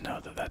 it's good to know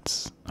that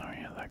that's, oh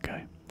yeah, that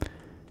guy.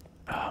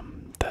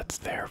 That's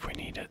there if we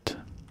need it.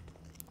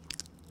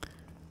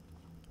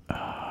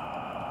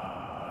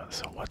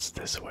 So what's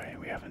this way?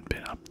 We haven't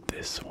been up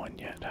this one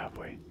yet, have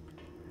we? I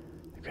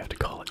think we have to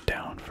call it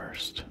down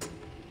first.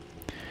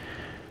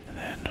 And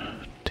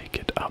then take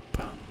it up.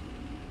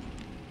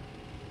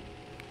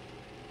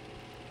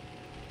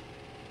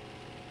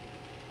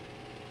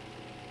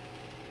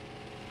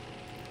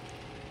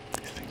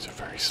 These things are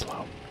very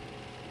slow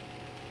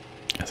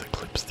as it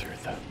clips through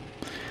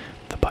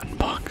the button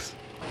box.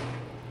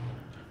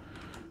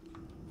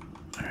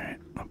 Alright,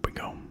 up we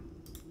go.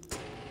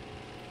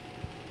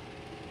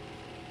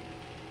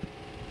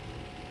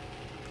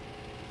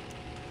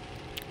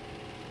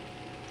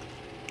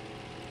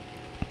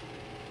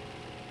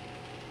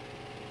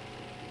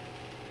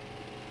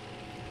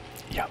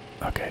 Yep,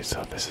 okay,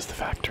 so this is the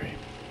factory.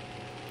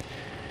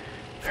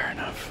 Fair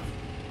enough.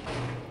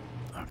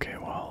 Okay,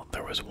 well,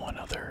 there was one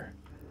other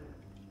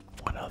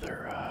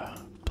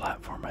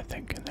platform, I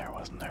think, in there,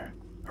 wasn't there?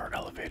 Or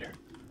elevator.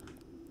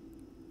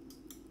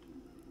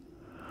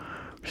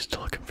 We're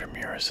still looking for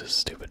Murus'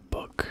 stupid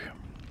book.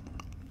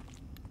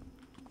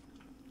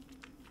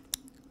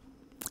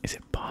 Is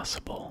it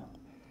possible?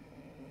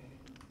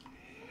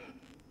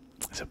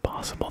 Is it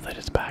possible that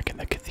it's back in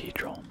the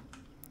cathedral?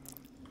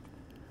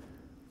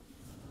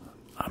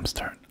 I'm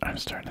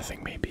starting to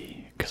think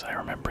maybe, because I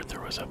remember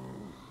there was a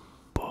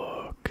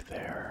book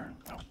there.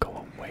 Oh,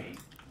 go away.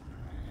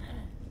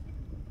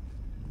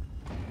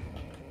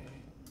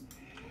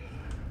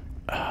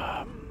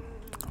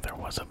 There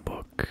was a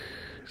book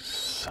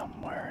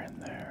somewhere in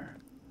there.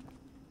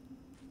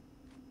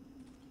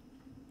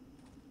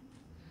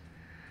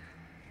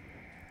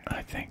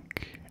 I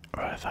think,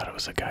 or I thought it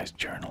was a guy's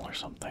journal or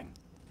something.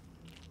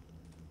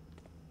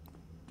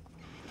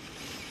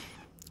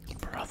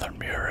 Brother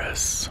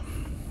Murus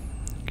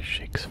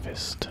shakes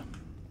fist.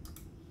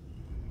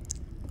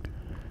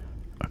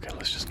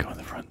 let's just go in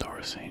the front door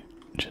of St.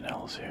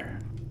 Janelle's here.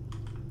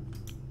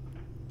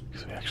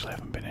 Because we actually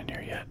haven't been in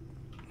here yet.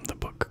 The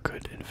book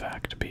could, in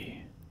fact,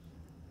 be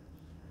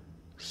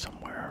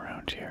somewhere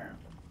around here.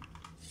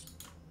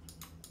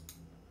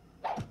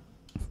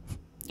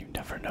 You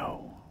never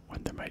know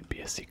when there might be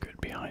a secret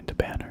behind a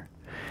banner.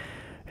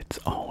 It's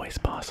always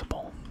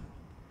possible.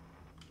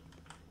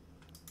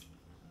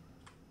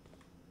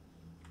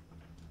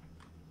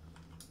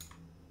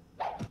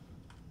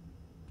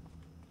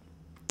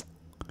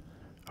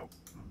 Oh,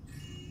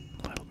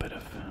 a little bit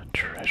of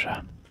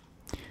treasure.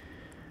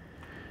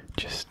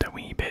 Just a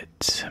wee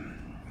bit.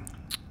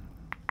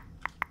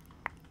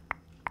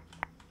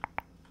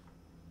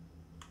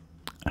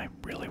 I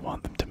really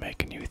want them to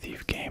make a new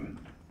Thief game,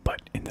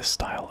 but in the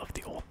style of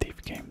the old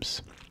Thief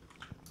games.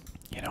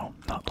 You know,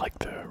 not like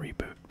the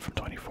reboot from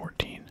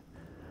 2014.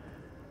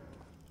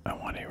 I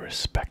want a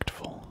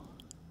respectful.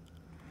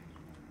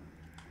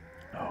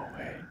 Oh,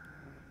 wait.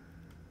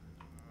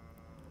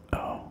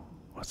 Oh,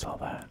 what's all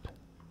that?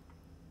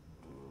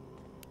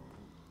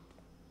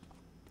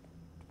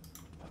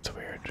 That's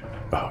weird.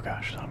 Oh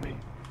gosh, zombie.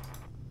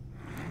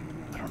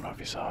 I don't know if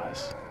you saw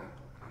us.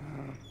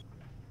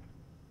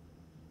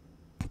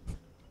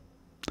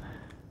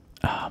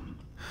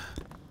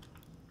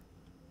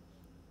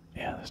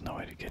 Yeah, there's no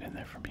way to get in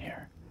there from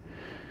here.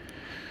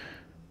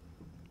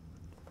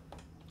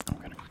 I'm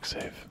gonna quick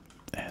save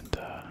and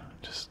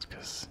just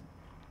because.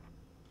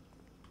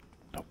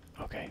 Nope.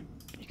 Okay,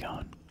 you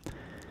gone.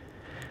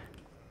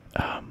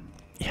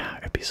 Yeah,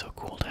 it'd be so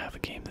cool to have a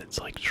game that's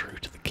like true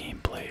to the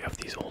gameplay of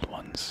these old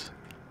ones.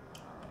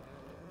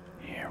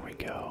 Here we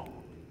go.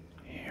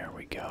 Here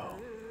we go.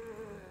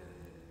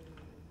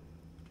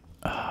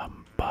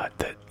 But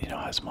that, you know,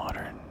 has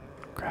modern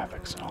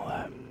graphics and all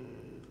that.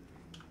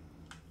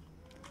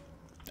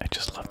 I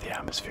just love the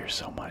atmosphere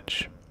so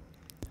much.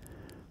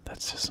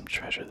 That's just some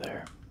treasure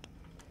there.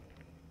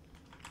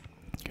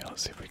 Okay,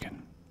 let's see if we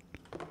can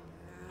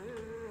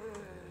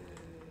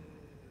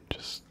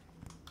just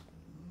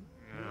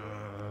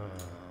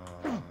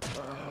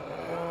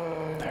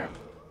there.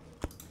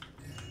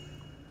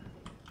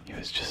 He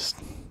was just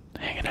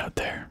hanging out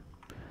there.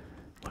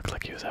 Looked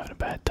like he was having a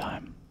bad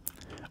time.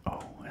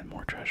 Oh, and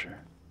more treasure.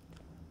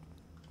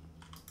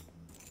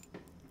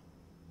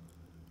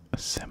 A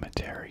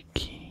cemetery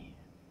key.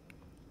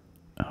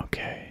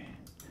 Okay.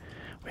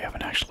 We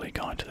haven't actually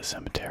gone to the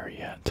cemetery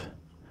yet.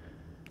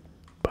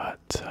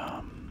 But,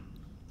 I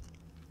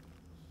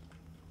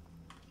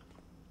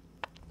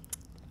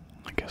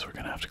guess we're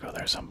gonna have to go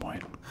there at some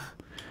point.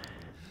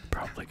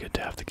 Probably good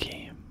to have the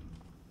key.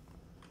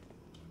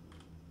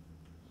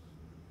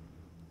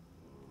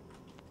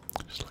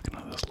 Just looking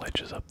at those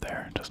ledges up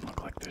there, it doesn't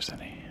look like there's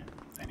any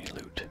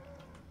loot.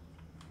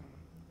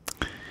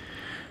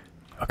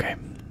 Okay.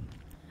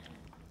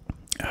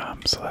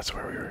 So that's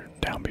where we were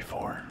down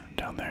before,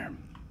 down there.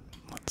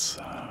 Let's,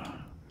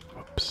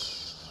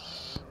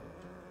 whoops.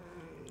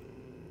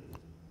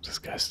 This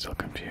guy's still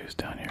confused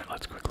down here.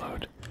 Let's quick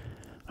load.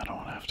 I don't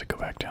want to have to go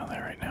back down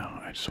there right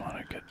now. I just want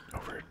to get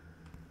over.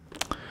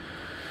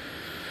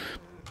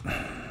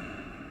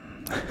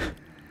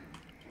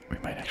 We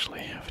might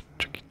actually have a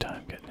tricky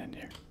time getting in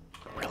here.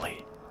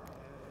 Really?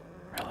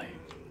 Really?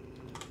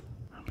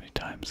 How many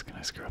times can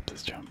I screw up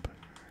this jump?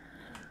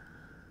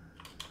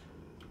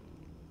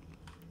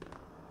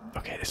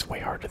 Okay, it's way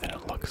harder than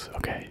it looks.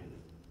 Okay.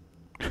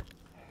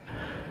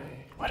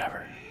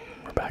 Whatever.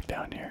 We're back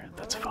down here.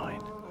 That's fine.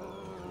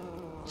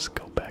 Let's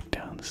go back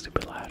down the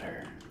stupid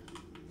ladder.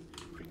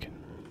 If we can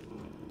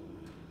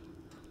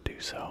do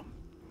so.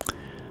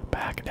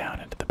 Back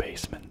down into the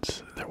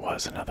basement. There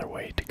was another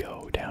way to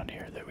go down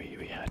here that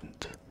we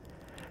hadn't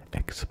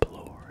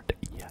explored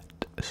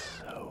yet.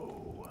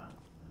 So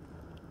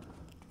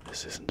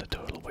this isn't a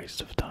total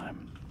waste of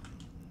time.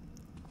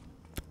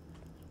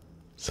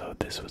 So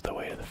this was the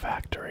way to the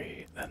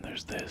factory. Then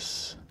there's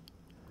this.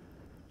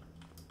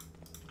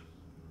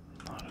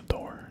 Not a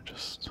door,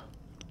 just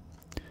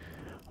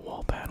a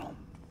wall panel.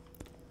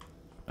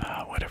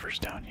 Whatever's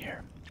down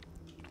here.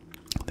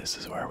 This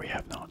is where we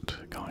have not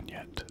gone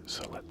yet.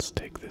 So let's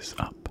take this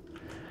up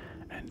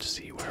and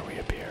see where we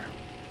appear.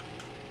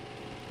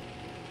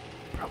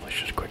 Probably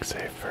should quick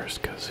save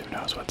first, because who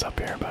knows what's up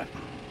here, but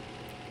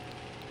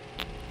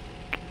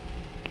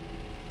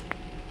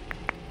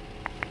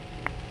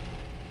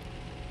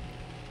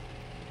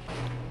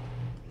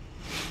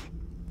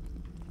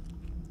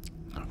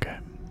okay.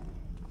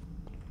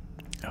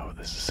 Oh,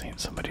 this is Saint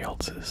somebody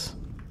else's.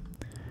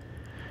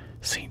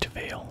 Saint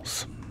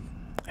Vales.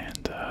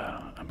 And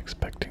I'm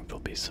expecting there'll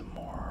be some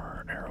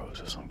more arrows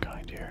of some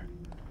kind here.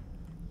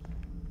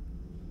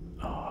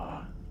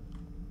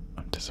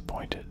 I'm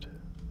disappointed.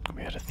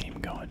 We had a theme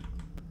going.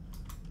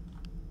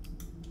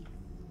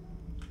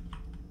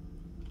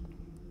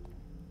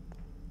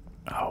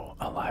 Oh,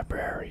 a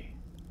library.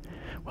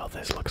 Well,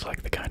 this looks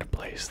like the kind of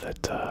place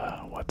that,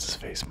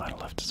 what's-his-face might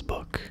have left his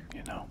book,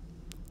 you know?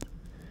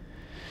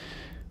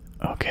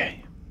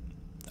 Okay.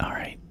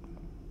 Alright.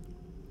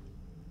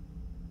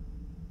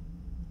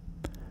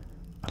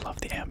 I love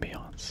the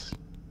ambiance.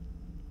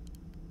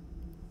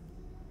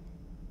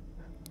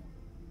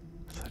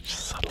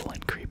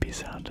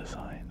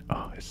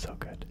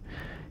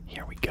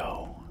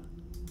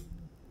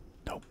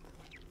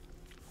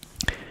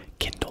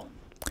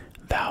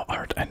 Thou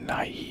art a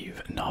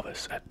naive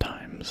novice at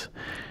times.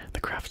 The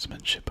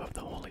craftsmanship of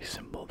the holy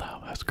symbol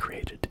thou hast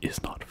created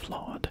is not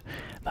flawed.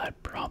 Thy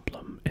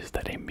problem is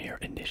that a mere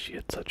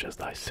initiate such as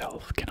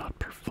thyself cannot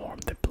perform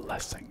the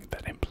blessing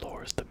that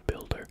implores the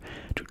builder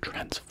to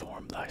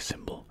transform thy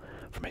symbol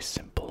from a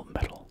simple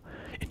metal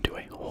into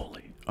a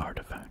holy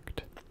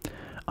artifact.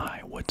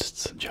 I would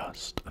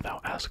suggest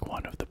thou ask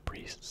one of the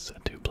priests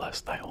to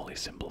bless thy holy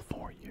symbol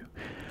for you,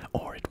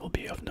 or it will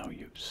be of no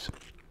use.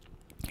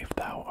 If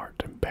thou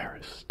art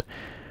embarrassed,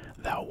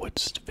 thou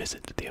wouldst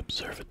visit the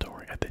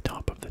observatory at the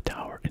top of the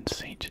tower in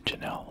St.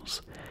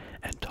 Janelle's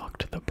and talk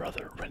to the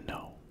Brother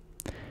Renaud.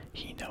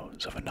 He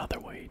knows of another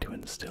way to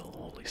instill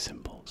holy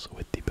symbols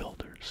with the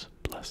builder's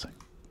blessing,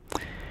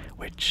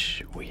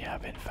 which we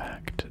have in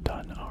fact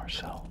done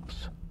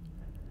ourselves.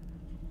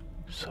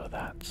 So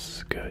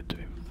that's good.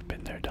 We've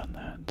been there, done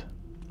that.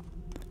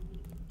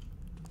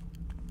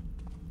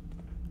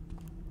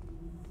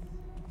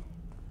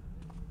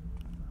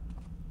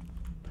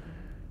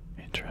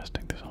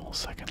 Interesting, there's a whole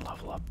second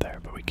level up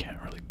there, but we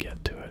can't really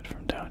get to it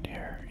from down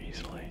here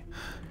easily.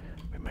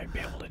 We might be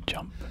able to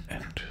jump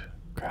and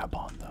grab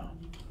on though.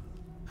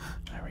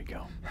 There we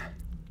go.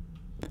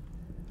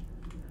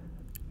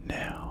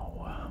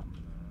 Now,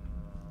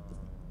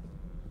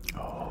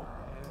 oh,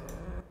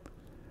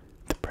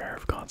 the prayer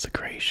of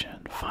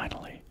consecration,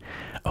 finally.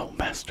 O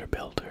Master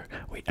Builder,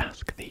 we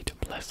ask thee to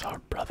bless our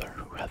brother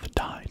who hath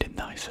died in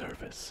thy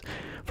service.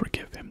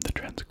 Forgive him the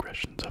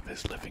transgressions of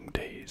his living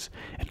days,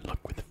 and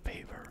look with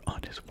favor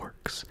on his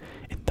works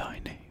in thy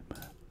name.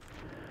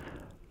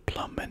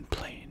 Plumb and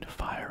plane,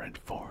 fire and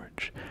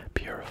forge,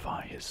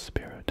 purify his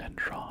spirit and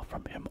draw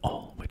from him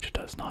all which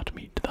does not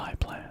meet thy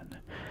plan.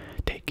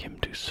 Take him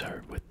to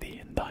serve with thee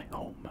in thy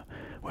home,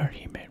 where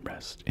he may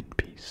rest in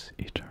peace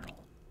eternal.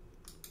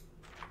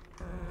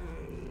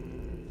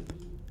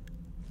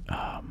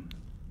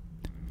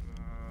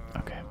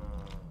 Okay.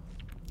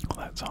 Well,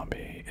 that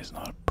zombie is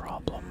not a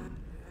problem.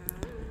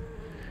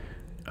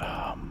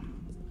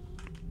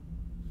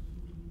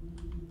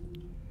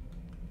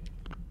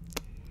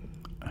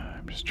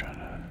 I'm just trying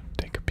to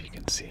take a peek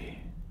and see.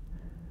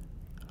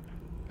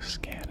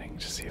 Scanning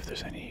to see if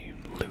there's any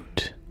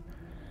loot,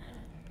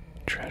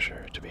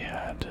 treasure to be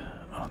had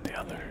on the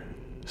other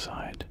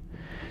side.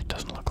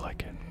 Doesn't look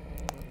like it.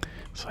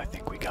 So I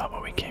think we got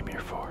what we came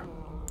here for.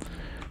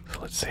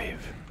 So let's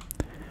save.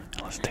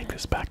 And let's take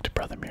this back to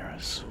Brother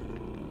Murus.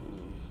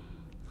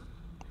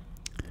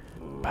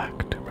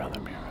 Back to Brother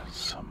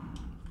Murus.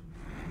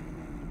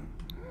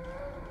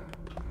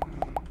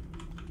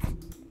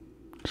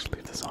 Just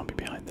leave the zombie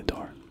behind the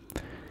door.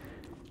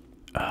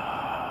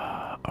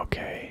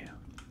 Okay.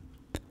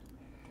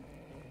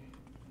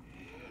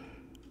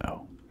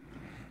 Oh.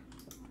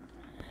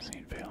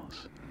 Scene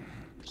fails.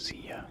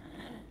 See ya.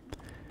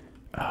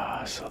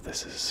 So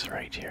this is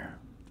right here.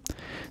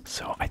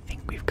 So I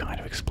think we've kind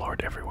of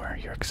explored everywhere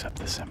here except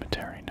the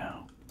cemetery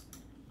now.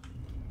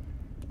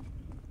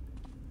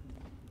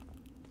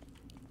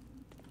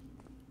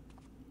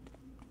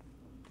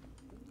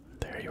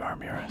 There you are,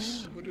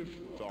 Murus. Who would have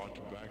thought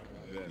back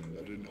then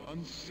that an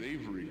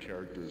unsavory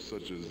character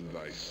such as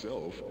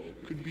thyself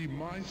could be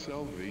my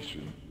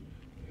salvation?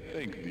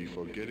 Thank thee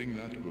for getting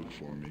that book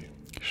for me.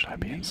 Should I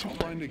be Need to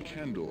insulted? find a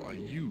candle I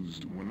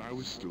used when I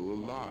was still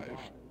alive.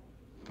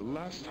 The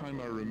last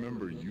time I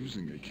remember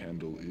using a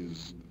candle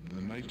is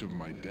the night of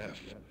my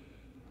death.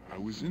 I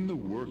was in the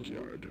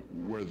workyard,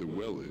 where the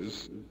well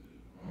is.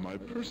 My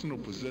personal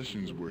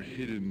possessions were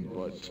hidden,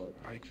 but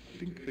I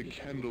think the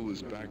candle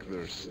is back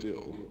there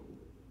still.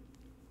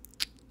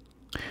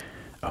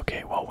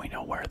 Okay, well, we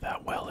know where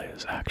that well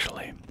is,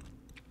 actually.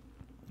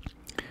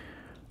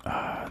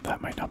 That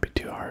might not be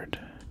too hard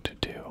to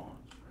do.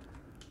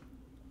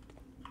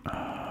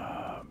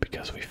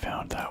 Because we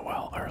found that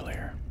well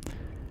earlier.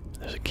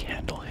 There's a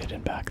candle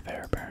hidden back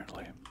there,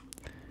 apparently.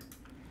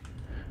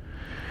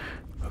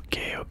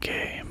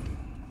 Okay.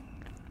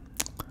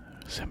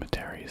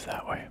 Cemetery is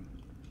that way.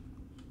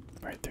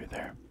 Right through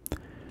there.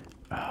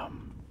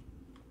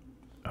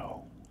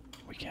 Oh,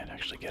 we can't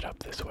actually get up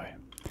this way.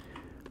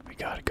 We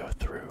gotta go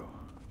through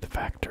the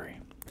factory.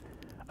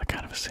 I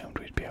kind of assumed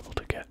we'd be able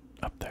to get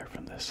up there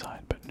from this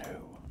side, but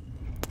no.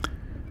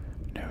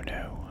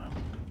 No.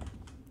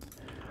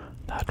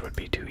 That would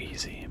be too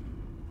easy.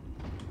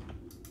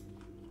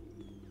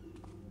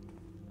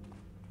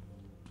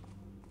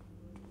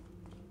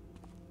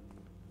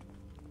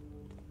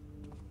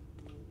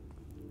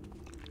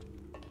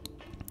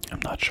 I'm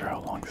not sure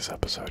how long this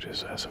episode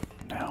is as of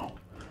now,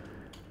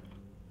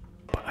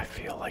 but I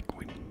feel like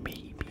we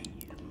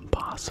maybe,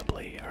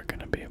 possibly, are going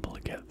to be able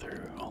to get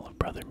through all of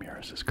Brother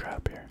Murus'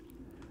 crap here.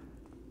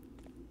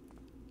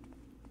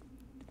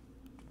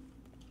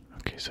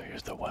 Okay, so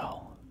here's the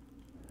well.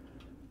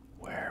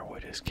 Where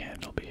would his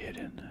candle be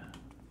hidden?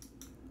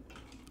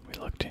 We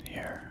looked in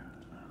here.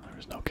 There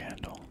was no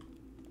candle.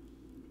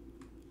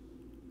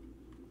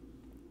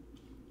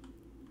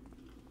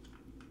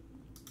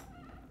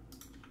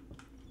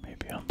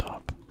 Maybe on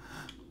top.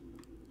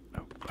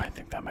 Oh, I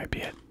think that might be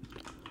it.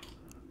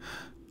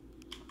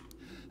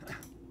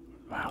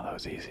 Wow, that that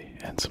was easy.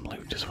 And some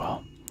loot as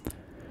well.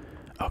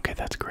 Okay,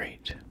 that's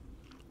great.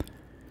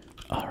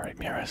 Alright,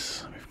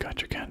 Murus, we've got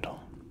your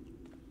candle.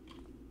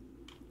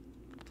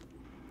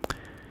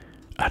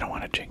 I don't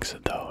want to jinx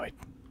it though.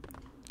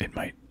 It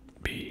might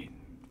be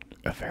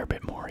a fair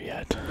bit more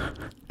yet.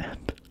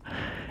 And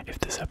if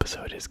this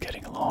episode is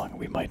getting long,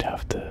 we might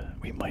have to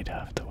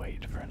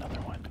wait for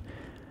another one.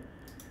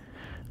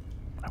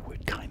 I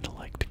would kind of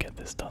like to get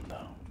this done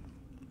though.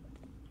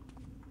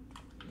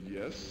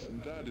 Yes,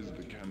 and that is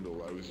the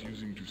candle I was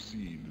using to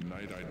see the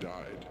night I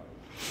died.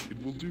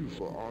 It will do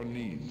for our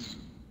needs.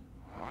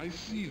 I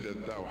see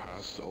that thou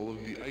hast all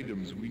of the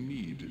items we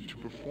need to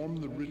perform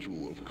the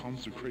ritual of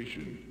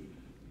consecration.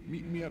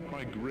 Meet me at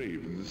my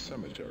grave in the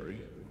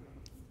cemetery.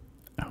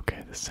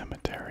 Okay, the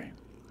cemetery.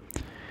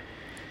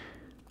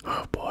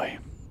 Oh boy.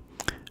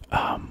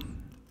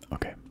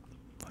 Okay,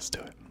 let's do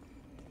it.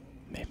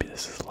 Maybe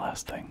this is the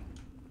last thing.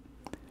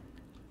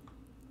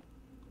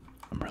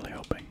 I'm really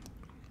hoping.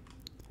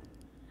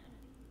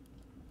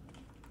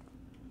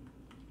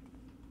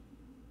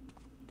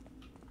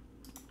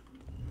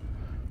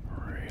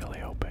 Really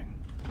hoping.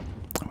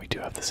 And we do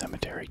have the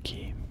cemetery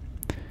key.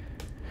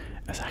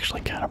 It's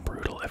actually kind of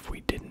brutal if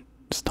we didn't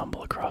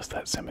stumble across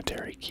that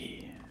cemetery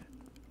key.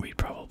 We'd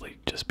probably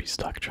just be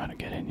stuck trying to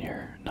get in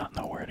here, not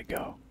know where to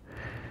go.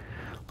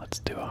 Let's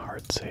do a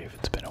hard save,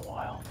 it's been a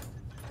while.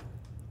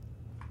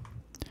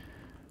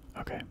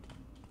 Okay.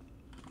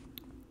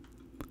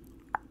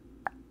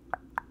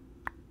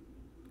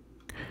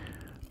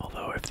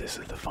 Although if this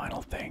is the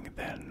final thing,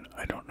 then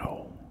I don't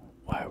know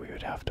why we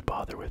would have to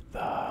bother with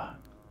all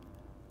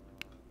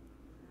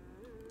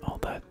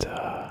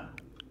that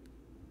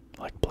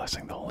like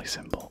blessing the holy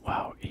symbol.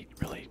 Wow, he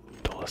really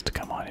told us to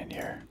come on in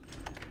here.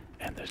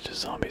 And there's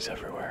just zombies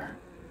everywhere.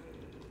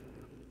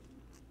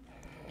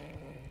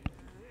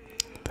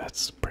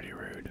 That's pretty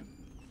rude.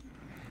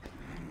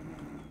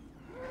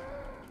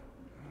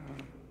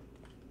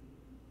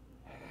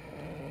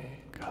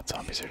 God,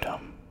 zombies are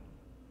dumb.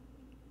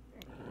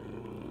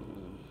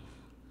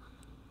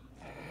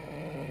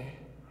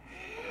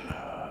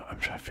 I'm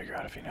trying to figure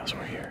out if he knows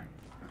we're here.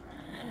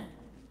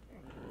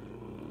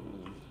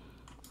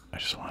 I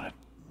just want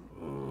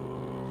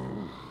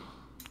to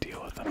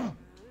deal with them.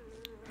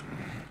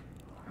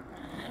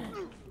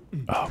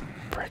 Oh,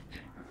 frick.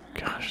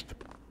 Gosh, the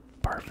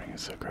barfing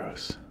is so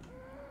gross.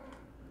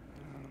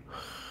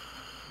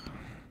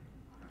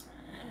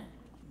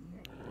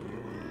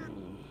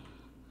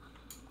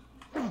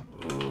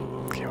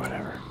 Okay,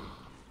 whatever.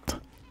 I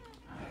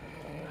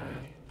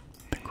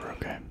think we're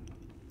okay.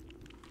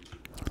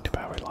 Too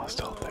bad we lost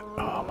health there.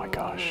 Oh my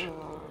gosh.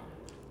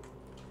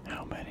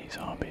 How many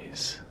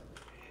zombies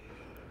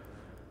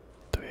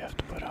do we have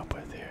to put up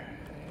with here?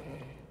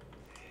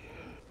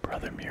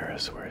 Brother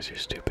Murus, where's your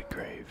stupid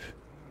grave?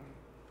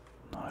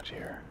 Not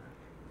here.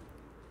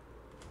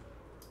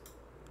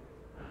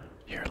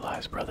 Here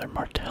lies Brother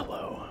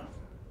Martello.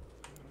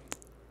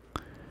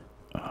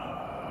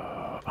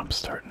 I'm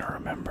starting to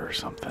remember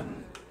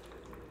something.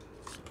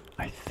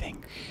 I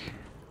think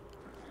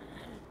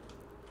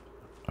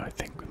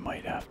we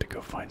might have to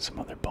go find some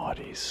other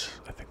bodies.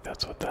 I think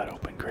that's what that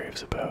open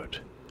grave's about.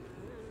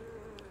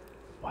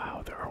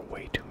 Wow, there are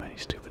way too many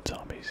stupid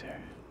zombies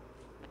here.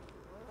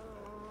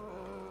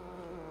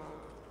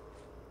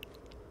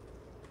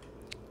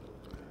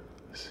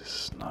 This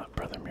is not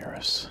Brother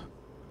Murus.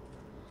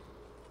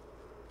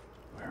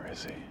 Where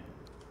is he?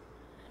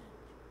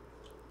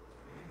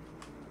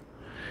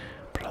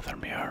 Brother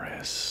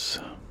Murus.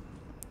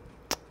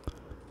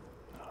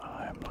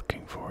 I'm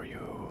looking for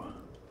you.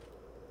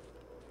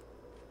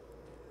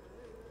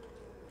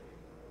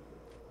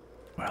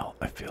 Well,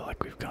 I feel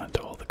like we've gone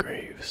to all the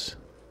graves.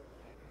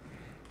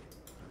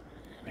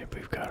 Maybe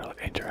we've got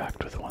to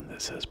interact with one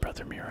that says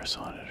Brother Murus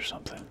on it or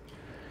something.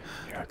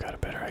 Here, I got a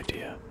better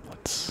idea.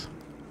 Let's...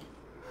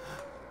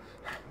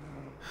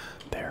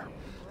 There.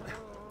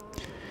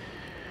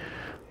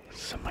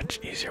 It's a much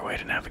easier way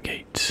to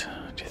navigate.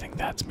 Do you think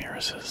that's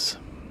Murus's?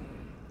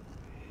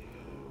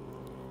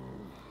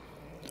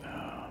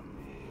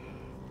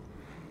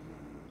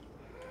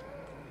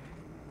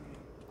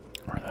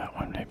 Or that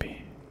one,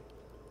 maybe.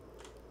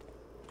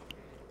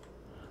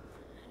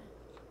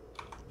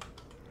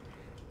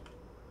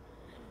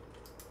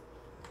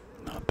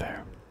 Not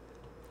there.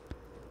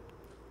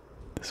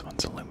 This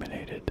one's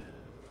illuminated.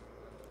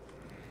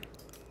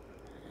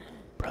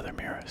 Brother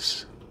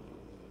Murus.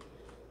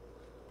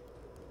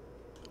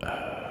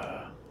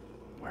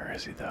 Where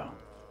is he though?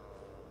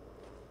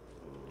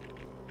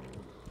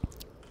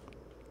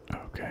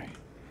 Okay.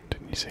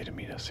 Didn't you say to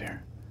meet us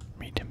here?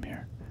 Meet him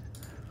here.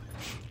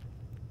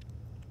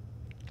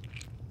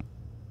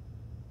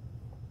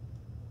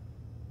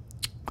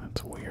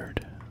 That's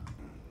weird.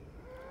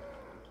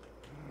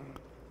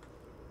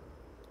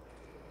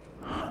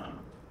 Huh.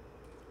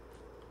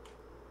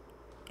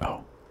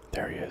 Oh,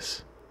 there he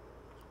is.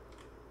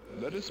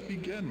 Let us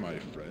begin, my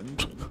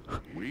friend.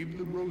 Wave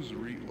the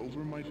rosary over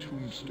my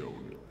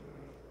tombstone.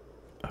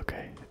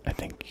 Okay, I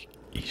think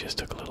he just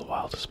took a little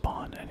while to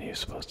spawn, and he was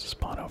supposed to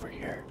spawn over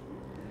here.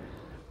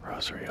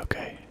 Rosary,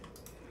 okay.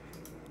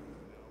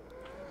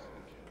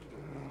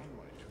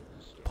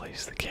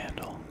 place the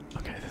candle.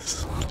 Okay, this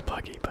is a little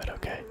buggy, but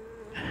okay.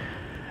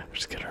 I'm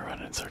just gonna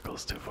run in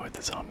circles to avoid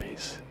the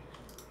zombies.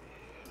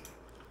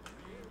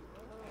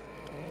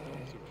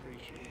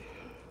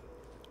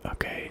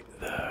 Okay,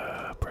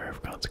 the prayer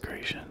of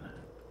consecration.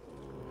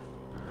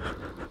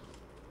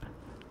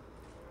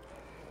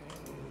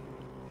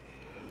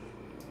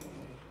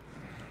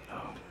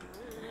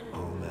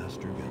 O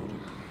Master Builder,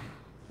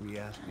 we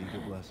ask thee to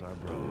bless our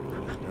brother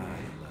who has died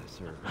in thy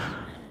service.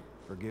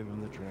 Forgive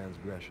him the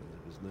transgressions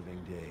of his living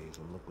days,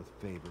 and look with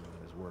favor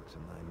on his works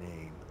in thy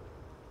name.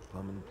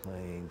 Plumb and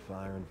plane,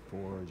 fire and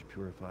forge,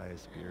 purify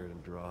his spirit,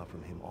 and draw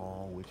from him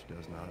all which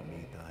does not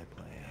meet thy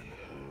plan.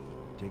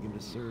 Take him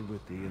to serve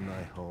with thee in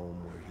thy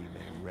home, where he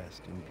may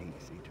rest in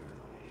peace eternal.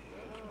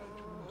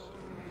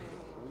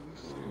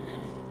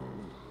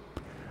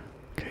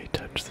 Okay,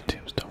 touch the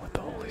tombstone with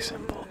the holy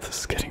symbol. This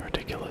is getting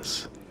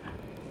ridiculous.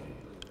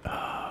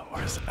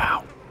 Where's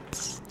ow?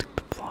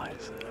 Stupid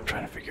flies. I'm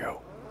trying to figure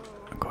out.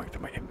 I'm going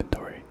through my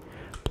inventory.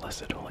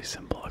 Blessed holy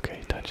symbol.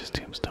 Okay, touch his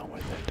tombstone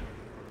with it.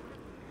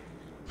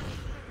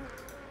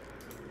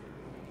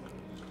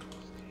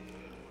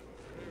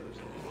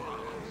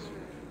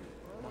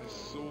 My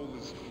soul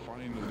is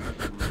finally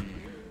free.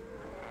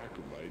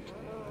 Acolyte,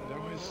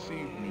 thou hast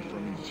saved me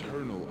from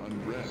eternal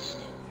unrest.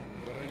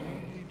 But I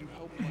need thee to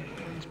help my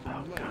friends from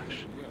Oh life gosh.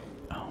 as well.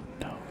 Oh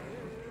no.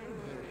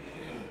 There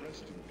are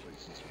resting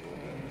places for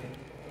them,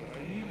 but I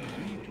need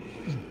thee to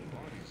place their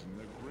bodies in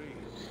their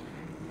graves.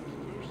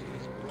 First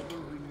is Brother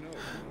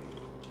Renault.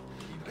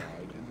 He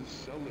died in the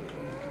cellar of the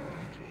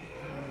cathedral.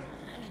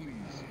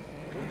 Please,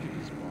 go get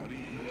his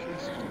body and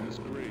place it in his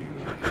grave.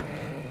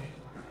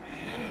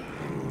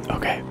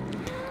 Okay.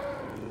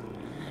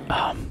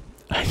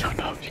 I don't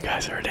know if you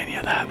guys heard any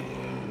of that,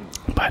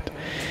 but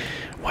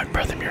what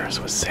Brother Murus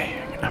was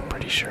saying, I'm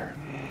pretty sure,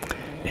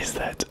 is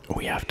that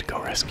we have to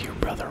go rescue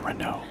Brother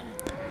Renault,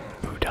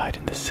 who died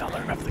in the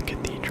cellar of the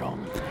cathedral.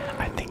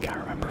 I think I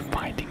remember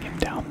finding him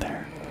down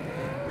there.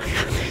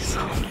 These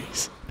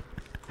zombies.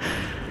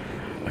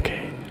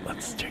 Okay,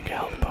 let's drink a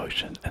health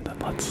potion and then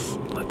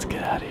let's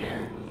get out of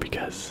here,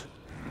 because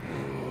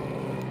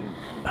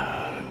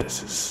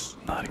this is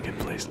not a good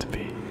place to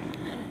be.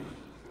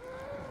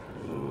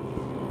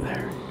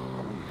 There.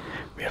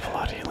 We have a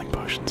lot of healing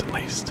potions at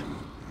least.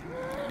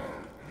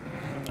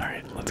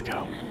 Alright, let's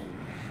go.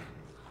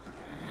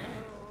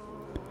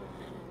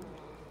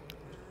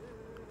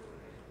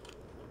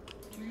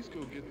 Please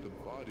go get the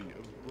body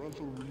of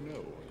Brother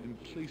Renault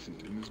and place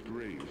it in his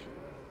grave.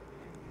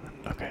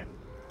 Okay.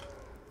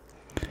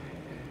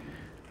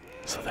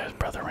 So there's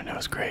Brother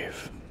Renault's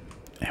grave,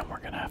 and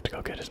we're gonna have to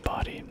go get his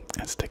body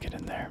and stick it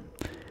in there.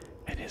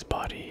 And his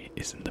body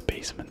is in the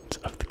basement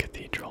of the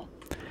cathedral.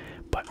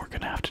 But we're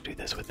gonna have to do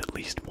this with at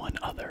least one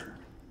other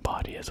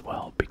body as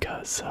well,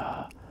 because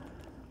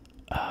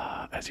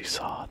as you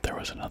saw, there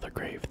was another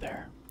grave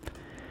there.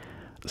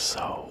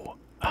 So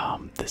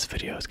this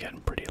video is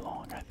getting pretty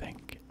long, I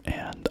think,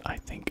 and I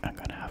think I'm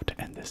gonna have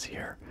to end this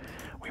here.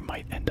 We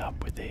might end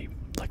up with a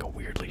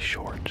weirdly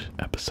short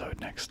episode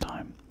next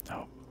time.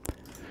 Oh,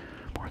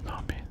 more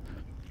zombies.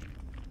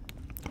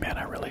 Man,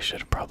 I really should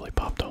have probably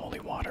popped the holy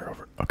water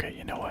over. Okay,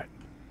 you know what?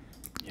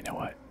 You know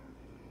what?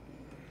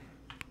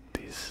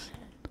 These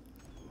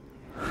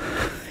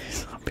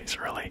zombies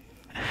really.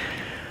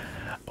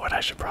 What I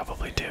should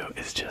probably do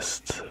is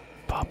just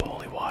pop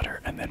holy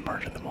water and then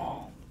murder them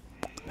all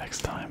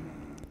next time.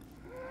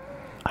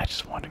 I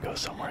just want to go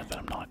somewhere that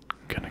I'm not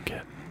gonna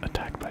get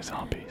attacked by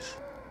zombies.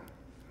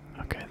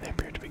 Okay, they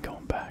appear to be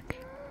going back.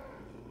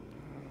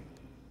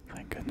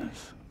 Thank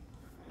goodness.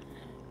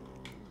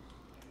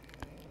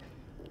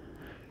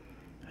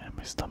 And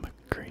my stomach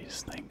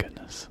agrees, thank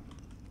goodness.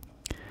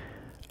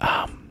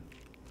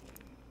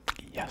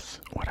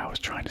 Yes, what I was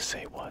trying to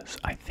say was,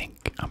 I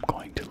think I'm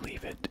going to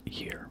leave it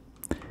here,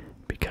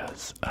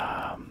 because,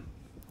 I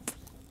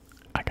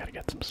gotta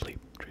get some sleep,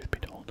 truth be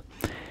told.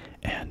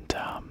 And,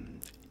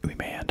 we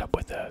may end up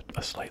with a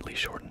slightly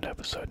shortened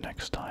episode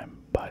next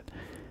time, but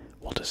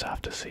we'll just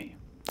have to see.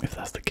 If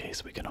that's the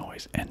case, we can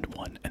always end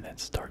one and then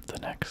start the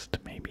next,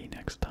 maybe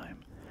next time.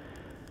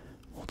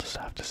 We'll just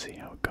have to see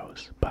how it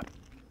goes. But,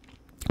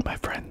 my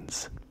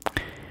friends,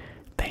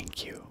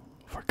 thank you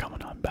for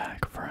coming on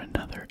back for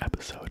another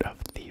episode of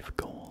Thief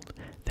Gold.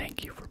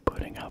 Thank you for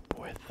putting up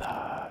with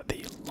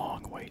the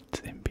long waits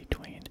in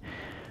between.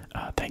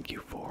 Thank you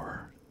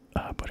for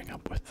putting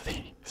up with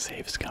the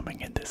saves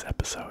coming in this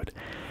episode,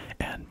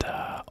 and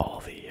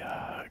all the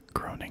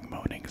groaning,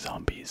 moaning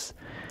zombies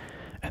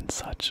and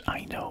such.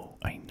 I know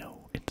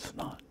it's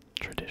not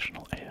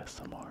traditional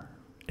ASMR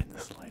in the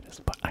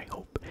slightest, but I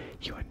hope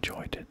you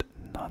enjoyed it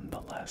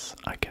nonetheless.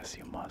 I guess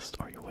you must,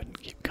 or you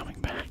wouldn't keep coming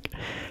back,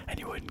 and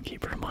you wouldn't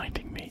keep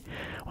reminding me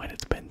when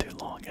it's been too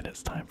long and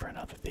it's time for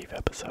another Thief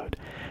episode.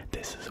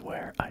 This is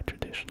where I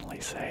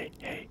traditionally say,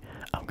 hey,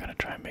 I'm gonna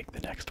try and make the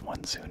next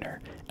one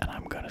sooner, and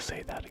I'm gonna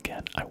say that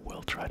again. I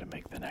will try to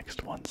make the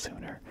next one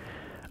sooner.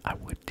 I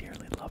would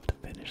dearly love to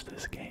finish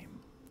this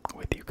game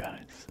with you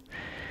guys.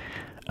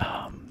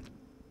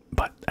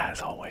 But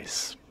as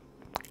always,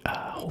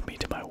 hold me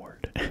to my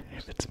word.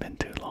 if it's been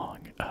too long,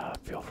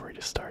 feel free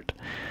to start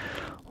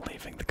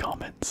leaving the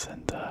comments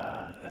and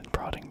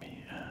prodding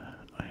me,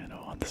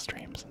 on the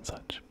streams and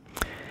such.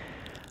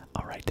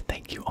 Alright,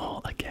 thank you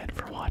all again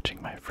for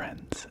watching, my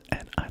friends,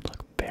 and I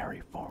look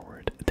very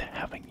forward to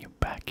having you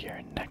back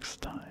here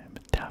next time,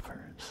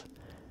 Taffers.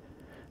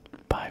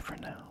 Bye for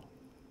now.